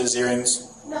 Necklaces, earrings?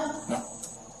 No. No?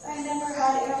 I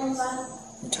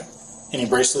Any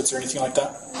bracelets or anything like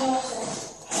that? No,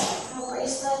 sir. No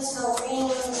bracelets, no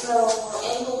rings, no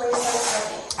ankle bracelets,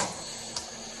 nothing.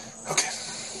 Okay.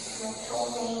 No toe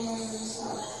rings,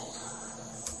 nothing.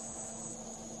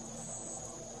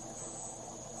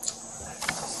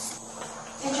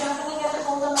 Did you happen to get a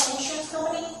hold of my insurance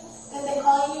company? Did they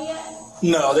call you yet?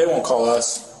 No, they won't call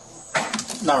us.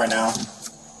 Not right now.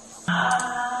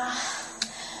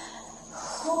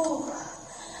 You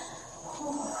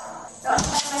want to buy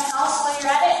my house while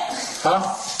you're at it? Huh? I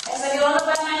said, you want to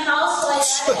buy my house while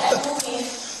you're at it? Movie.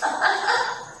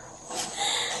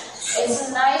 It's a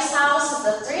nice house. It's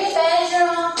a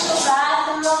 3-bedroom,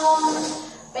 2-bathroom,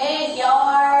 big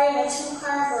yard, a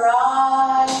 2-car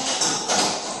garage.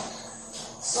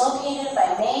 It's located by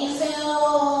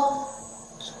Mayfield.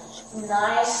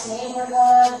 Nice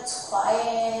neighborhood. It's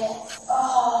quiet.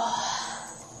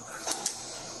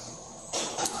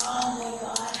 Oh my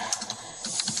God.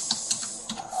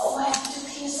 Oh, I have to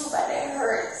pee so bad it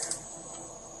hurts.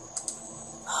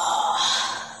 Oh.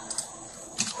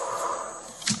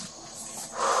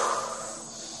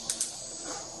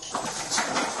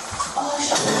 Oh,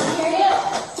 she's not here yet.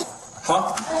 Huh?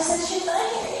 I said she's not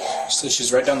here yet. She said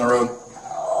she's right down the road.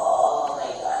 Oh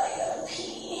my God, I gotta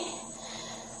pee.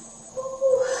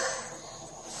 Ooh.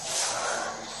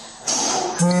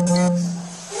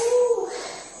 Ooh.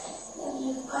 Let me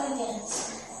do butt against.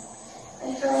 I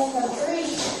feel like I'm free.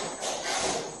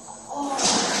 Oh.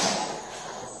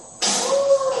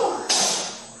 Ooh.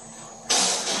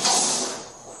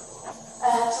 I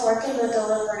have to work in the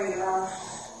delivery room.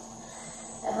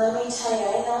 And let me tell you,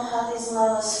 I know how these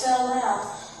mamas feel now.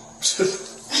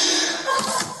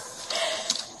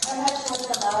 I have to work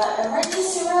in the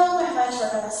emergency room, I have to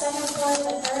work on the 2nd floor,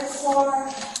 the 3rd floor,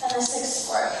 and the 6th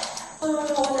floor. Oh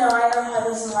no, I know how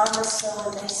these mamas feel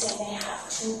when they say they have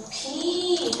to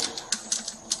pee.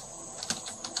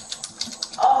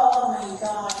 Oh my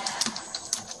God.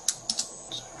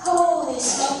 Holy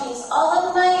smokies. All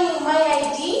of my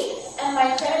ID and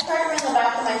my credit card are in the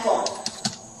back of my phone.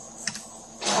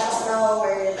 I don't know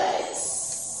where that is.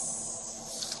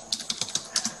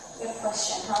 Good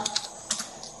question, huh?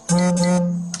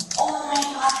 Oh my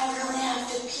God, I really have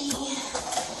to pee.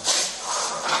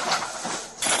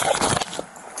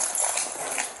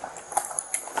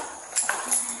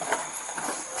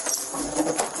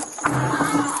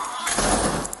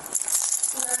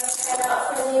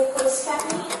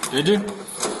 Did you?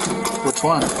 Which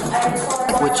one? I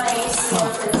tore Which? my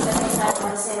ACL for the 2nd time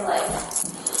on the same leg.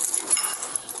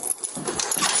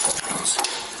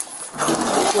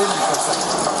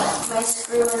 My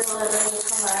screw is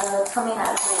literally coming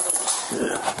out of my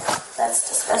knee. That's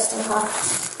disgusting, huh?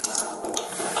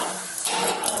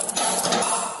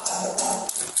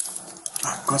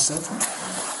 Alright, go sit for me.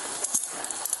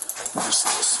 Just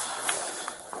this.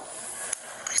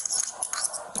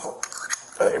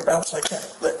 Oh, your bounce, I can't.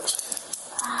 There.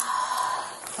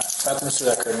 Bathroom's through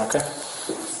that curtain, okay?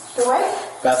 The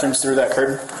what? Bathroom's through that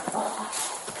curtain.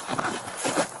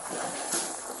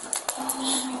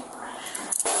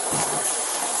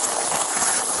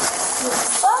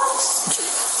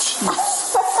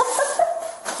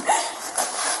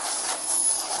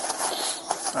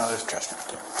 Oh, there's trash right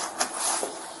there.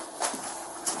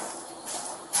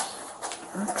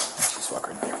 Alright, let's just walk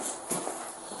right in here.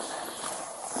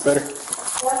 Better?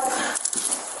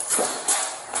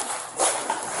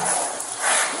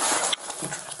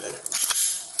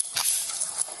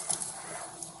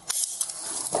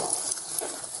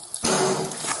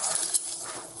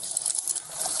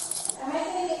 Am I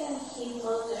going to get in heat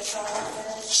load to show after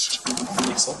this? I don't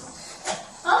think so.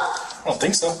 Huh? I don't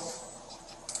think so. I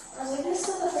was like, this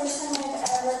is the first time I've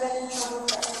ever been in trouble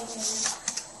for anything.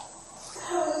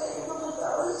 How was I able to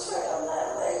balance right on that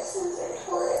leg since I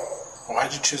tore it?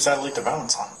 Why'd you choose that leg to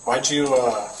balance on? Why'd you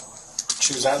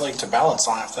choose that leg to balance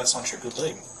on if that's not your good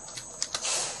leg? I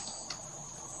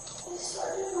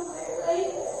started on my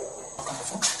right leg.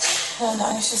 Oh,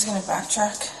 now she's gonna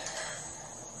backtrack.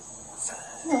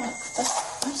 No, I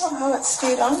don't know how it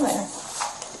stayed on there.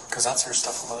 Because that's her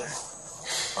stuff over there.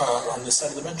 On this side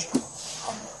of the bench.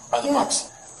 By the box.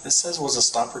 This says was a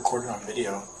stop recorded on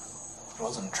video. It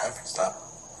wasn't a traffic stop.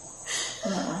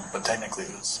 No. But technically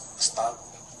it was a stop.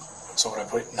 So would I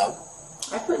put no?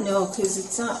 I put no because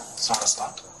it's not. It's not a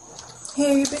stop.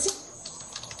 Hey, are you busy?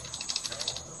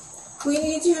 We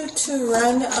need you to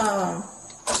run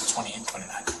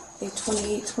 2829. a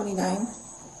 2829.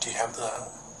 Do you have the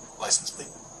license plate?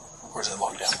 Or is it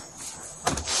logged down?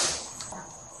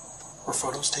 Were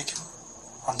photos taken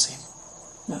on scene?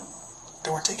 No. They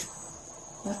weren't taken.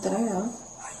 Not that I know.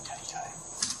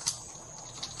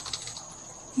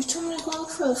 You told me to go look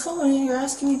for the phone, and you're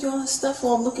asking me to do all this stuff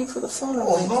while I'm looking for the phone.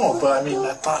 Well, no, but I mean,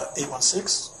 I thought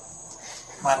 816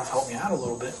 might have helped me out a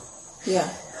little bit. Yeah.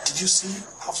 Did you see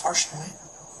how far she went?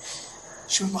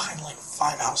 She went behind like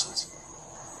 5 houses.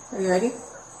 Are you ready?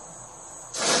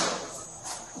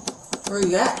 Where are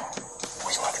you at?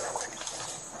 Where's the real quick?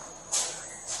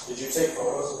 Did you take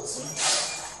photos of the scene?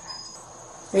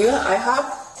 Are you at IHOP?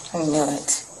 I knew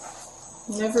it.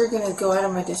 I'm never gonna go out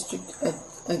of my district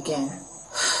again.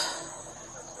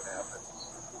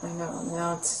 I know,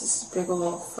 now it's this big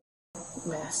old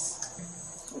mess.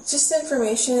 It's just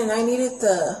information, and I needed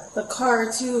the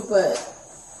car too, but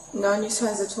Nanya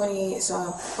has a 28,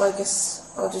 so I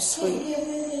guess I'll just wait. Can you give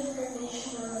me the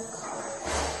information on the car?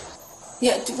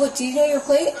 Yeah, what, do you know your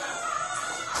plate?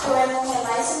 Do I know my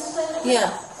license plate?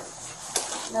 Yeah.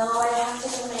 No, I have to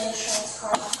give my insurance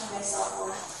card for my cell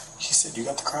phone. She said you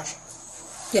got the crash?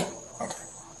 Yeah. Okay.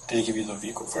 Did he give you the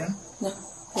vehicle for him? No,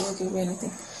 he didn't give me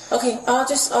anything. Okay, I'll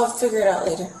figure it out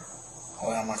later.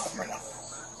 Well, I'm not calling right now.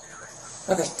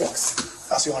 Okay, thanks.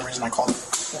 That's the only reason I called you.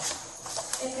 Yeah.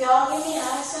 If y'all give me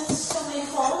access to my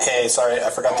phone. Hey, sorry, I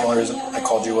forgot the only reason I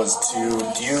called you was do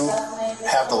you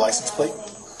have the license plate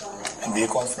and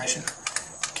vehicle information?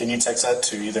 Can you text that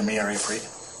to either me or A3?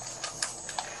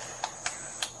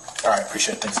 Alright,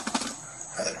 appreciate it, thanks.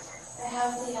 Bye later. I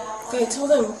have the app. Okay, I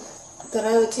told him that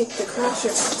I would take the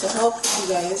crasher to help you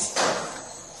guys.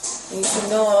 And you should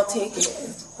know I'll take it,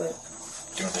 but...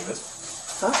 Do you want to take this?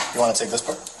 Huh? You want to take this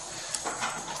part?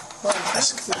 Well, I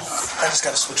just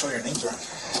got to switch all your names around.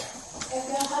 If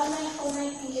y'all have my phone, I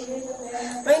can give you the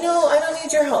bear. I know, I don't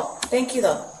need your help. Thank you,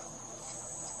 though.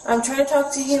 I'm trying to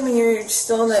talk to him, and you're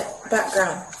still in the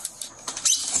background.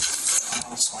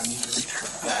 Oh, so I need to read her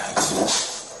that.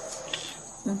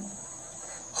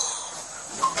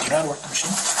 Do you know how to work the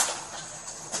machine?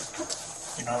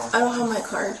 You know how to work I don't have my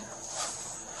card.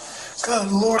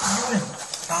 Good Lord, you and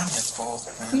Nanya's fault,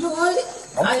 man. You know what?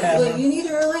 What you need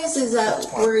to realize is that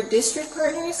we're district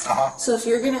partners. So if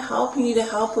you're going to help, you need to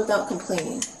help without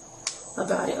complaining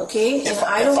about it, okay? If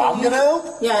I'm going to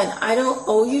help? Yeah, and I don't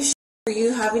owe you shit for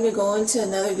you having to go into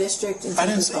another district and I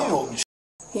didn't say you owed me shit.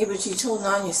 Hey, but you told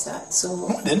Nanya that, so...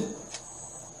 No, I didn't.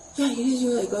 Yeah, you did.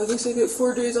 You're like, I guess I get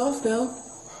 4 days off now.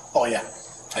 Oh, yeah.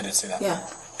 I did say that. Yeah.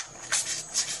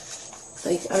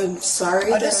 Like, I'm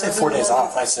sorry. I didn't say 4 days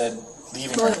off. I said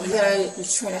leaving early. That I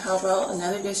was trying to help out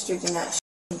another district and that shit,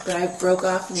 but I broke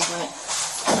off and went.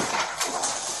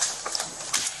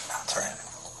 That's alright.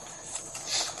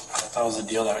 I thought that was a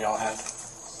deal that y'all had.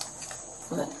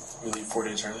 What? We leave 4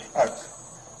 days early.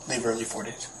 Leave early 4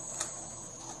 days.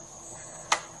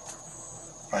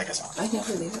 Well, I guess not. I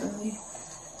never leave early.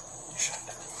 You should.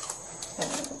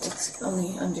 It's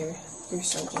only under your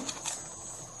sergeant.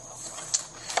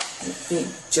 You big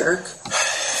jerk.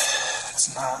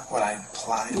 It's not what I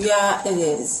implied. Yeah, it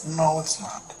is. No, it's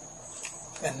not.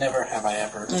 And never have I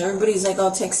ever. And everybody's like, all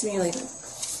text me like,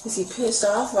 is he pissed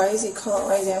off? Why is he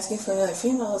asking for another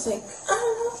female? I was like, I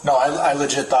don't know. No, I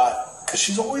legit thought, because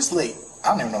she's always late. I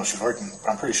don't even know if she was working,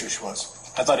 but I'm pretty sure she was.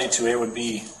 I thought A2A would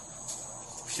be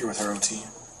here with her OT.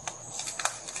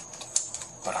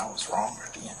 But I was wrong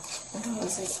at the end. And I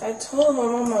was like, I told him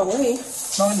I'm on my way.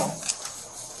 No, I know.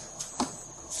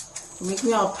 You make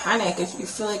me all panic if you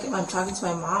feel like I'm talking to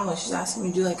my mom when she's asking me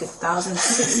to do like 1,000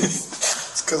 things.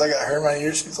 It's because I got her in my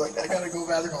ear. She's like, I gotta go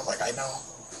bathroom. I was like, I know.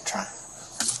 I'm trying.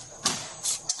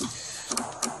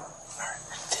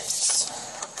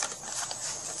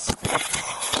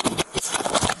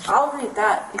 I'll read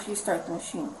that if you start the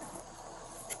machine.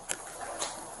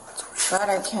 That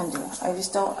I can do. I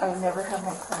just don't, I never have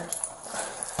my card.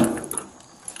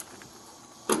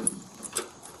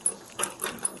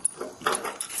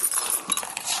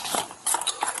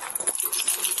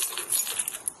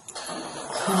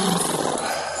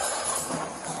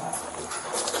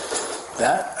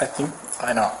 That, I think,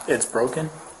 I know, it's broken.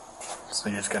 So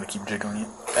you just gotta keep jiggling it.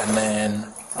 And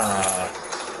then,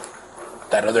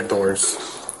 that other door's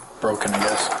broken, I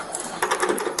guess.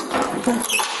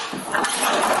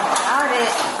 Got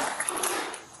it.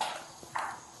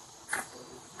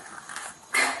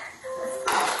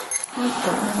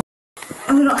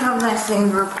 We don't have a nice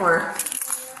thing to report.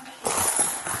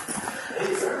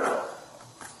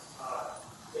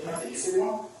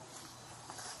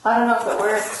 I don't know if it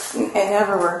works. It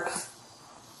never works.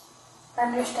 I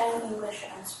understand English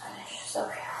and Spanish, so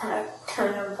if you want to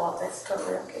turn them both, that's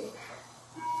totally okay.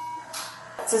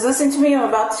 It says, listen to me, I'm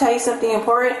about to tell you something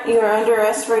important. You are under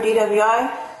arrest for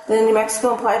DWI. The New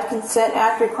Mexico Implied Consent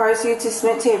Act requires you to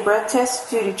submit to a breath test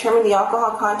to determine the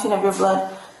alcohol content of your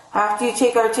blood. After you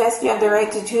take our test, you have the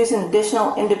right to choose an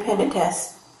additional independent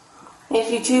test. If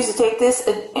you choose to take this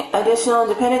additional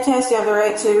independent test, you have the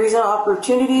right to a reasonable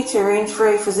opportunity to arrange for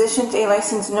a physician, a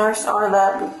licensed nurse, or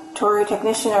laboratory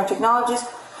technician or technologist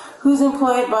who's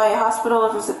employed by a hospital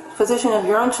or physician of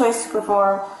your own choice to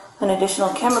perform an additional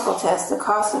chemical test. The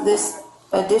cost of this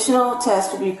additional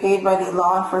test will be paid by the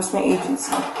law enforcement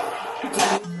agency. Do you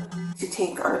need to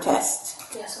take our test?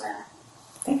 Yes, ma'am.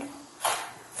 Thank you.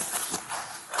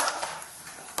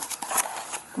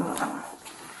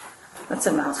 That's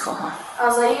a mouthful, huh? I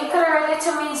was like, you could have read it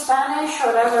to me in Spanish or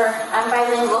whatever. I'm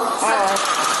bilingual.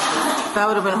 That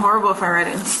would have been horrible if I read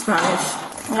it in Spanish.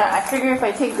 Yeah, I figure if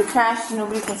I take the trash,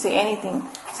 nobody can say anything.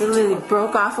 So literally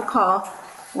broke off a call,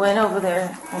 went over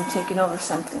there, and taken over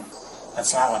something.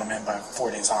 That's not what I meant by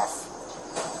 4 days off.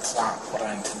 It's not what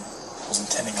I was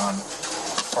intending on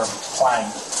or applying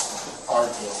our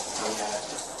deal that we had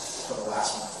for the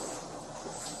last one.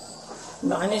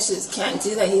 No, I just can't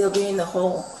do that. He'll be in the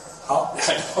hole. Oh, yeah,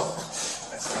 I know.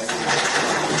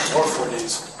 Or 4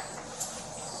 days.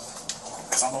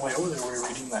 Because on the way over there, we were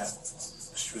reading that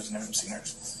she was an emergency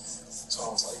nurse. So I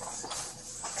was like,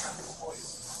 I can't avoid it.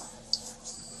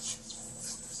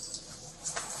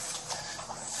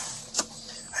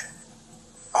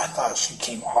 I thought she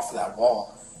came off of that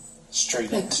wall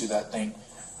straight into that thing.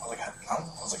 I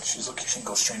was like, she's looking, she can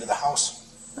go straight to the house.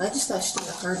 I just thought she did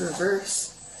a hard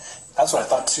reverse. That's what I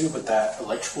thought too, but that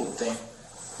electrical thing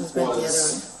was the other way.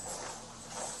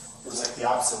 It was like the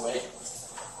opposite way.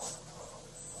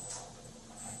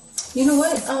 You know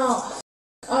what?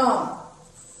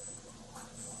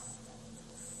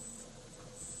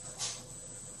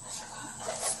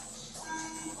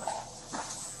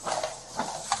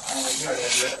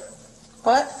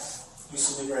 What? You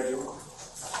see me right here?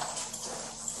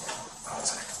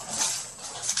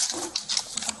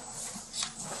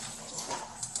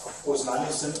 Was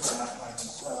Nanya sending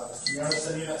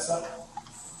you that stuff?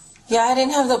 Yeah, I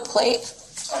didn't have the plate.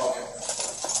 Oh, okay.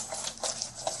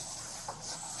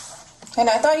 And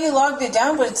I thought you logged it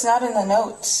down, but it's not in the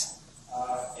notes.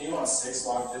 816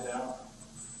 logged it down.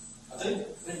 I think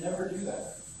they never do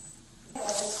that.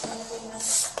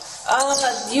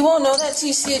 You won't know that till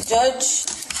you see a judge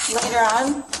later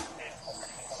on.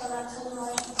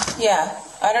 Yeah.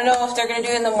 I don't know if they're going to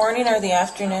do it in the morning or the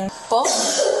afternoon. Both?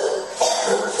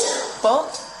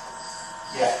 Both?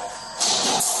 Yeah.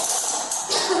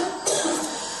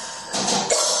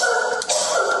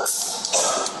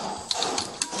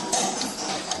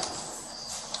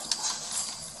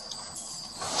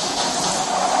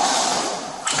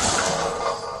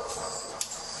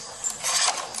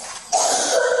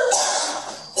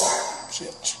 She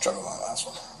struggled on the last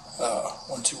one.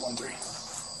 1213.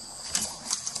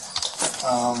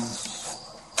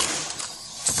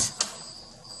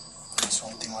 That's the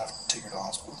only thing left to take her to the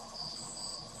hospital.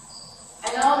 I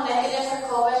know I'm negative for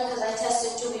COVID because I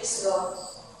tested 2 weeks ago.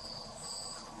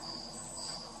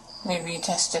 Maybe you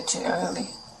tested too early.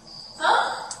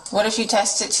 Huh? What if you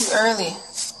tested too early?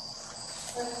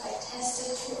 What if I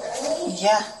tested too early?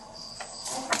 Yeah.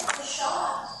 I got the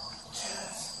shot.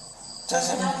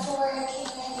 Doesn't I have to wear a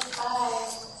K95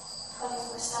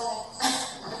 24/7.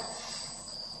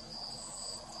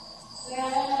 We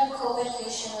haven't had a COVID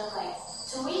patient in like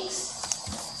 2 weeks.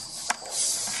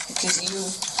 Because you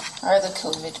are the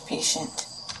COVID patient.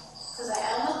 Because I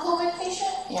am a COVID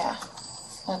patient? Yeah.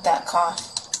 With that cough.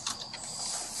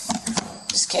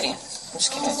 Just kidding. I'm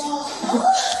just kidding. I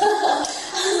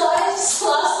just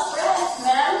lost breath,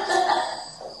 man.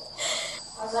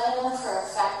 Was I know for a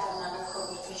fact I'm not a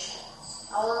COVID patient?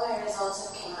 All of my results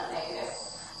have came out negative.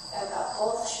 I've got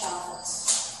both shots.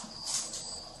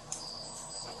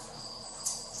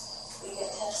 We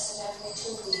get tested every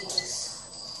 2 weeks.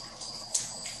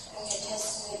 I get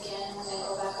tested again when I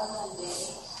go back on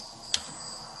Monday.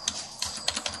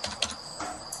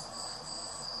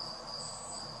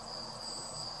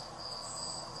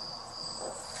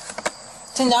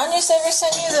 Did Nanyas ever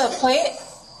send you the plate?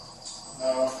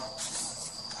 No.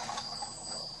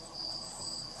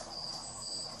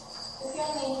 If you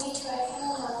need me to, I can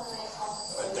unlock my phone.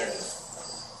 Right there.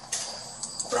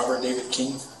 Robert David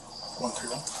King,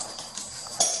 131.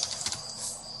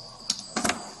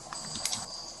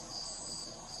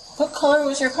 What color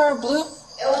was your car? Blue?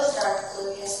 It was dark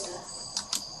blue, yes, ma'am.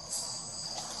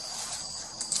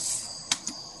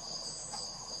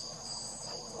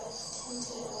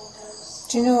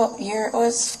 Do you know what year it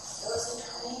was? It was a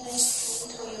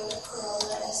 2019 Toyota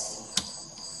Corolla SE.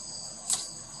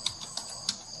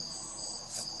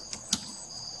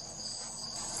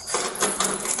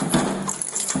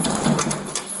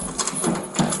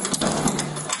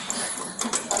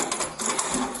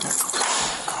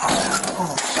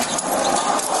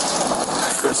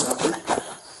 Chris up there.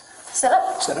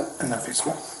 Turn that face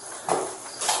away.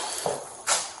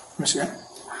 Let me see it.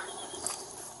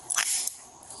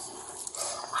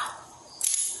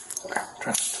 Okay,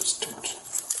 try not to twist too much.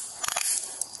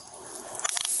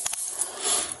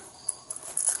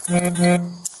 Alright,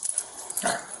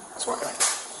 that's what I like.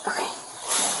 Okay.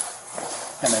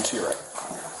 And then to your right.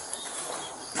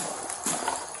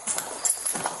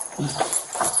 And then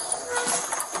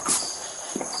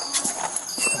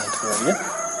to your right again.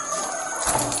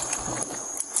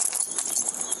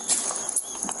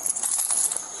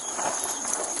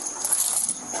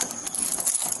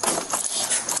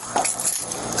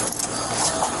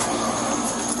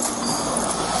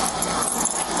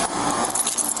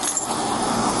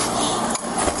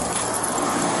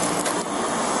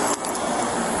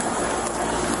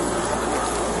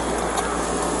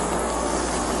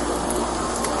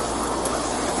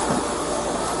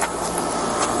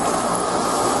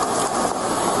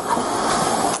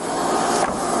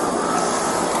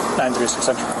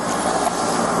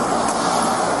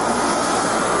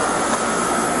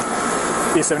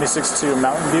 E76 to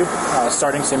Mountain View,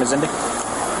 starting same as ending.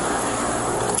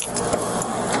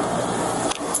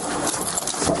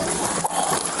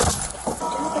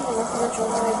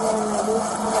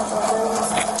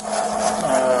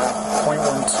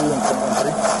 and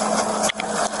 0.13.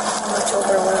 How much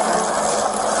over was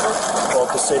that? Well,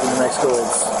 at the state of New Mexico,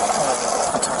 it's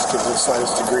intoxicated to the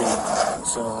slightest degree.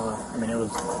 So, I mean, it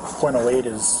was 0.08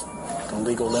 is the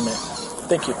legal limit.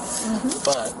 Thank you. Mm-hmm.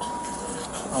 But,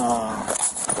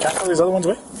 can I throw these other ones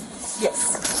away?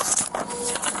 Yes.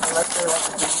 Unless they're like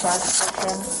a discharge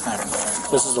again. I don't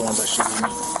know. This is the ones that she gave me.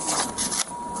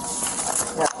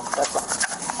 No, that's all.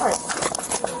 Alright.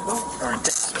 Alright,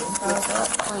 thanks.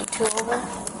 0.2 over?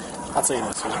 I'll tell you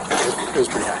this, it was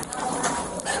pretty high.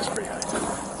 It was pretty high.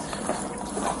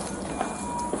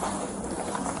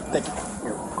 Thank you.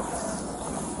 You're welcome.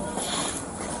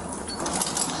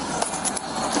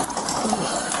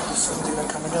 Something's even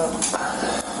coming up.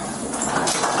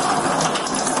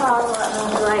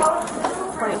 Like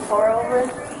 0.4 over.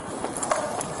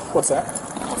 What's that?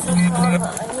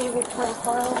 Maybe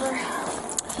 0.4 over.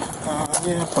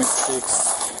 Yeah,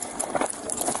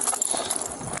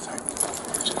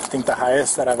 0.6. I think the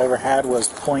highest that I've ever had was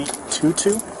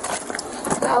 0.22.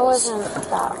 That wasn't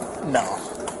that. No.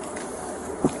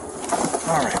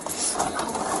 Alright.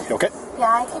 You okay?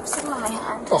 Yeah, I keep sitting on my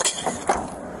hand. Okay.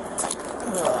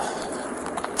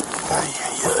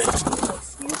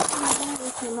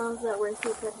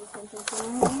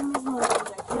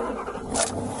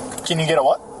 Can you get a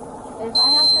what? If I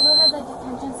have to go to the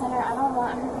detention center, I don't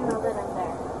want her to know that I'm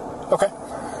there. Okay.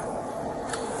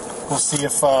 We'll see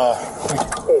if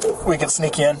we can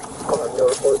sneak in. I just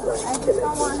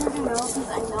don't want her to know because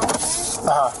I know her.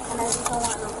 And I just don't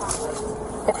want no problem.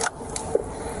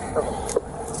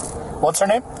 What's her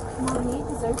name? Monique,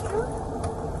 is that true?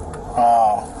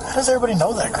 Oh. How does everybody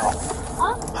know that girl?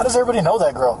 Huh? How does everybody know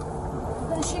that girl?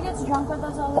 Because she gets drunk with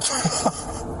us all the time.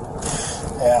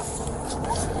 Yeah.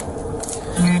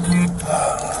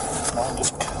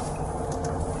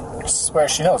 I swear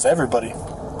she knows everybody.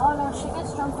 Oh no, she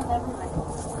gets drunk with everybody.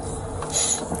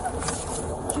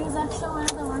 She was actually one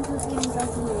of the ones who was getting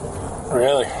drunk in the meeting.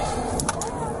 Really?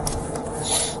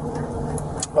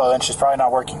 Well, then she's probably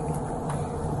not working.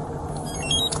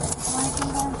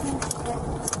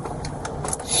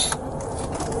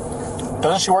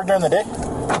 Doesn't she work during the day?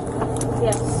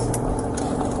 Yes.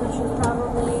 So she's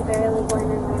probably barely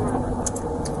going in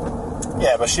right now.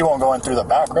 Yeah, but she won't go in through the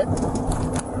back, right? I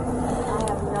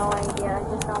have no idea. I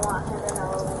just don't want her to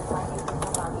know if I need to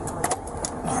come on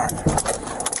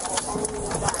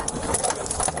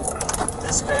the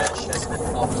Dispatch.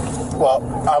 Well,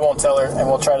 I won't tell her, and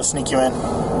we'll try to sneak you in.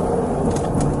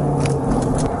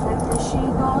 She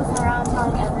goes around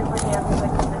telling everybody's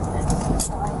business.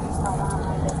 So I just don't want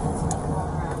my business to go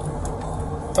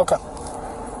around. Okay.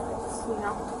 You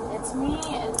know, it's me.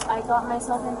 I got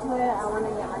myself into it. I want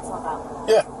to get myself out.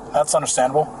 Yeah, that's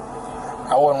understandable.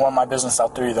 I wouldn't want my business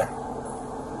out there either.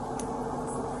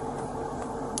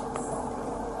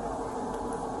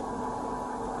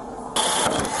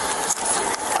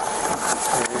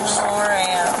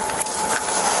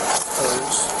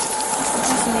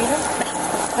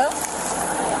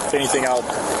 If anything, I'll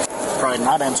probably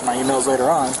not answer my emails later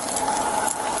on.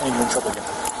 I ain't in trouble again.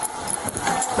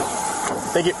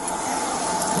 Thank you.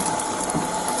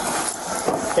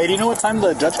 Hey, do you know what time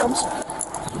the judge comes?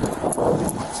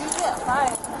 It's usually at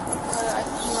 5.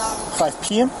 5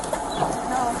 p.m.? No.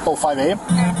 Oh, 5 a.m.?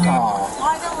 Well,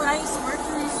 I know when I used to work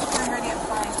here, I used to come ready at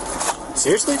 5.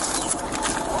 Seriously?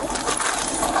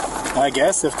 I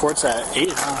guess if court's at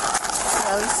 8, huh?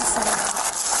 Yeah, I used to send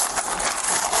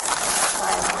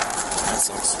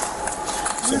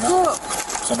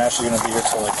So now she's going to be here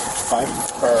till like 5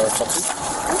 or till 2?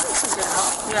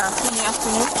 Yeah, in the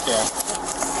afternoon. Yeah.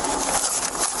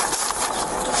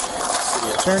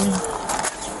 City attorney.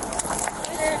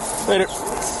 Later.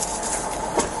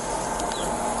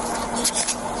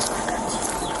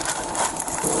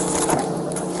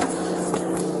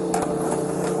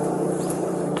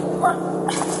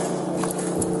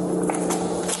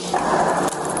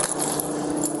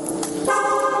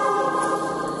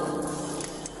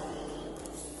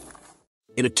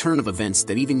 In a turn of events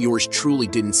that even yours truly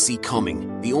didn't see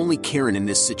coming, the only Karen in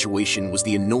this situation was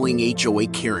the annoying HOA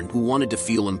Karen who wanted to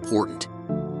feel important.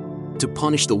 To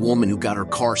punish the woman who got her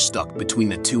car stuck between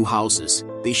the two houses,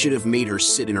 they should have made her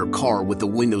sit in her car with the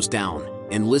windows down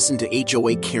and listen to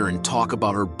HOA Karen talk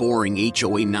about her boring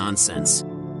HOA nonsense.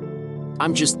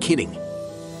 I'm just kidding.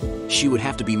 She would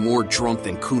have to be more drunk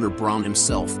than Cooner Brown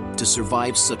himself to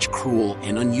survive such cruel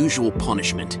and unusual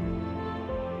punishment.